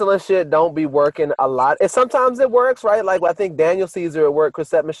how. canceling shit don't be working a lot. And sometimes it works, right? Like I think Daniel Caesar it worked,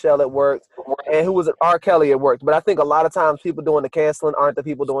 Chrisette Michelle it worked, and who was it? R. Kelly it worked. But I think a lot of times people doing the canceling aren't the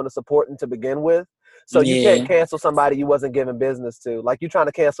people doing the supporting to begin with. So you can't Yeah, cancel somebody you wasn't giving business to. Like you trying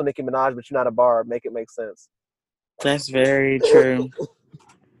to cancel Nicki Minaj, but you're not a bar. Make it make sense. that's very true.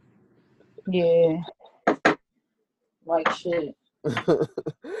 Yeah. Like shit.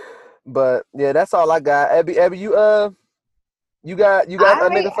 But yeah, that's all I got. Abby, you got a I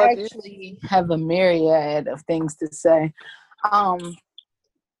nigga fuck you? actually have a myriad of things to say. I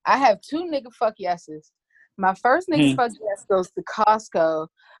have two nigga fuck yeses. My first nigga fuck yes goes to Costco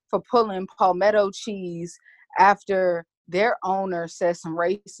for pulling palmetto cheese after their owner said some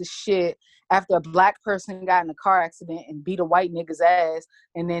racist shit after a black person got in a car accident and beat a white nigga's ass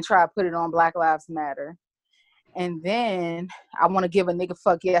and then try to put it on Black Lives Matter. And then I want to give a nigga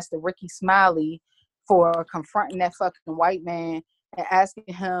fuck yes to Ricky Smiley for confronting that fucking white man and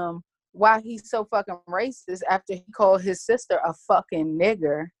asking him why he's so fucking racist after he called his sister a fucking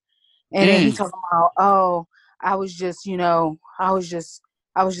nigger. And then he talking about, oh, I was just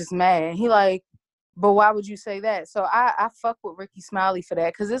mad. And he like, but why would you say that? So I fuck with Ricky Smiley for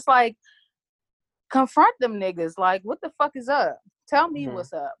that. Cause it's like, confront them niggas. Like, what the fuck is up? Tell me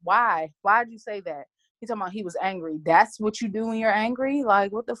what's up. Why? Why'd you say that? He talking about he was angry. That's what you do when you're angry?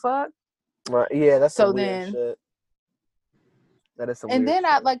 Like, what the fuck? Right. Yeah, that's So some weird then, shit. That is some and weird then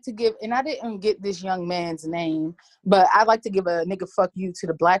shit. I'd like to give, and I didn't get this young man's name, but I'd like to give a nigga fuck you to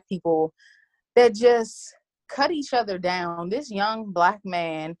the black people that just cut each other down. This young black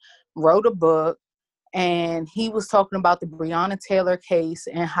man wrote a book and he was talking about the Breonna Taylor case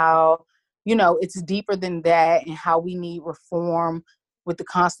and how, you know, it's deeper than that and how we need reform with the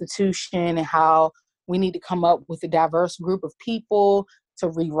Constitution and how we need to come up with a diverse group of people to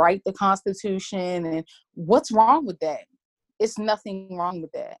rewrite the Constitution. And what's wrong with that? It's nothing wrong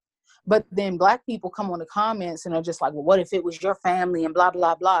with that. But then black people come on the comments and are just like, well, what if it was your family and blah,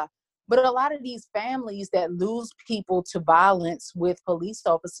 blah, blah. But a lot of these families that lose people to violence with police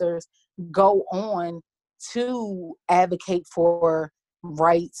officers go on to advocate for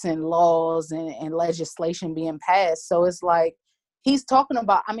rights and laws and legislation being passed. So it's like, he's talking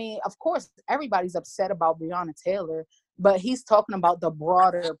about, I mean, of course, everybody's upset about Breonna Taylor, but he's talking about the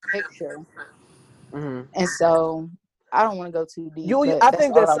broader picture. Mm-hmm. And so I don't want to go too deep, but I that's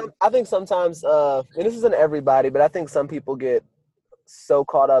think all I think sometimes, and this isn't everybody, but I think some people get so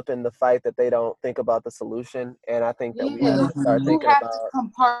caught up in the fight that they don't think about the solution. And I think that we have to start you thinking have to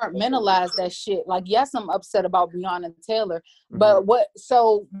about compartmentalize that shit. Like, yes, I'm upset about Breonna Taylor, but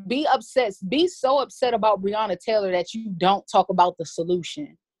be so upset about Breonna Taylor that you don't talk about the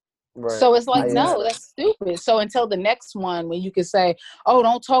solution. Right. So it's like, no, that's stupid. So until the next one when you can say, oh,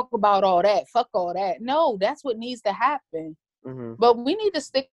 don't talk about all that, fuck all that. No, that's what needs to happen. Mm-hmm. But we need to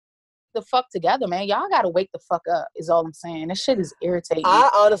stick the fuck together, man. Y'all gotta wake the fuck up is all I'm saying. This shit is irritating. I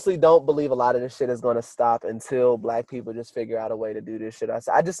honestly don't believe a lot of this shit is going to stop until black people just figure out a way to do this shit.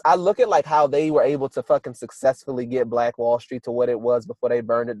 I look at like how they were able to fucking successfully get Black Wall Street to what it was before they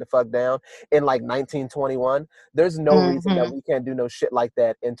burned it the fuck down in like 1921. There's no reason that we can't do no shit like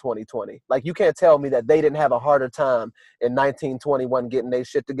that in 2020. Like you can't tell me that they didn't have a harder time in 1921 getting their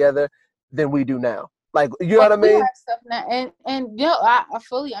shit together than we do now. Like, you know what I mean? We have stuff now, and you know, I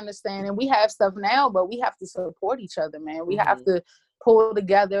fully understand, and we have stuff now, but we have to support each other, man. We have to pull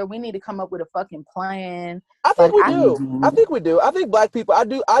together. We need to come up with a fucking plan. I think we do. I think we do. I think black people, I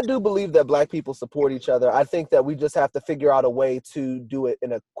do believe that black people support each other. I think that we just have to figure out a way to do it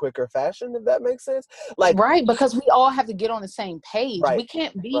in a quicker fashion, if that makes sense. Like, right, because we all have to get on the same page. Right. We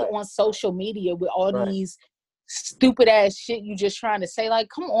can't be on social media with all these stupid ass shit you just trying to say. Like,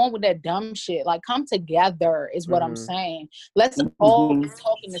 come on with that dumb shit. Like, come together is what I'm saying. Let's all be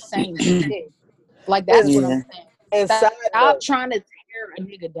talking the same shit. Like, that's what I'm saying. And Stop trying to tear a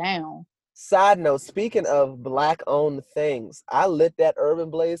nigga down. Side note, speaking of black-owned things, I lit that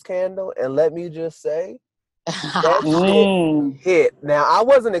Urban Blaze candle, and let me just say, that shit hit. Now, I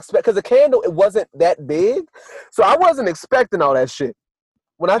wasn't because the candle, it wasn't that big, so I wasn't expecting all that shit.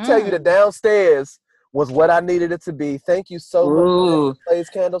 When I tell you that downstairs was what I needed it to be, thank you so much, Blaze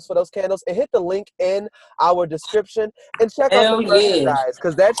Candles, for those candles. And hit the link in our description and check out the merchandise,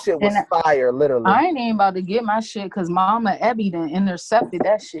 because that shit was fire, literally. I ain't even about to get my shit because Mama Ebby done intercepted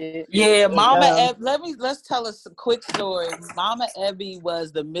that shit. Yeah, Mama let's tell us a quick story. Mama Ebby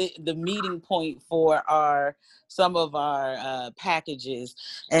was the meeting point for some of our packages,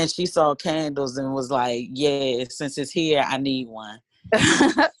 and she saw candles and was like, "Yeah, since it's here, I need one."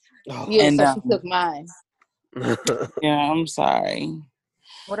 Yeah, and so she took mine. Yeah, I'm sorry.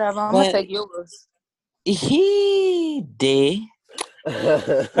 Whatever, I'm gonna take yours. He did.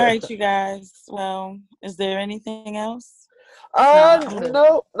 All right, you guys. Well, is there anything else?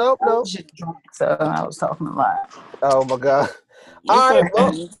 No. So I was talking a lot. Oh my God. All right,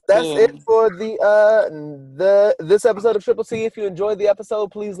 well, that's it for this episode of Triple T. If you enjoyed the episode,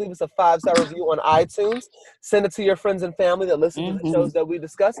 please leave us a 5-star review on iTunes. Send it to your friends and family that listen to the shows that we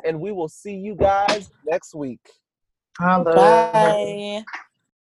discuss, and we will see you guys next week. Bye.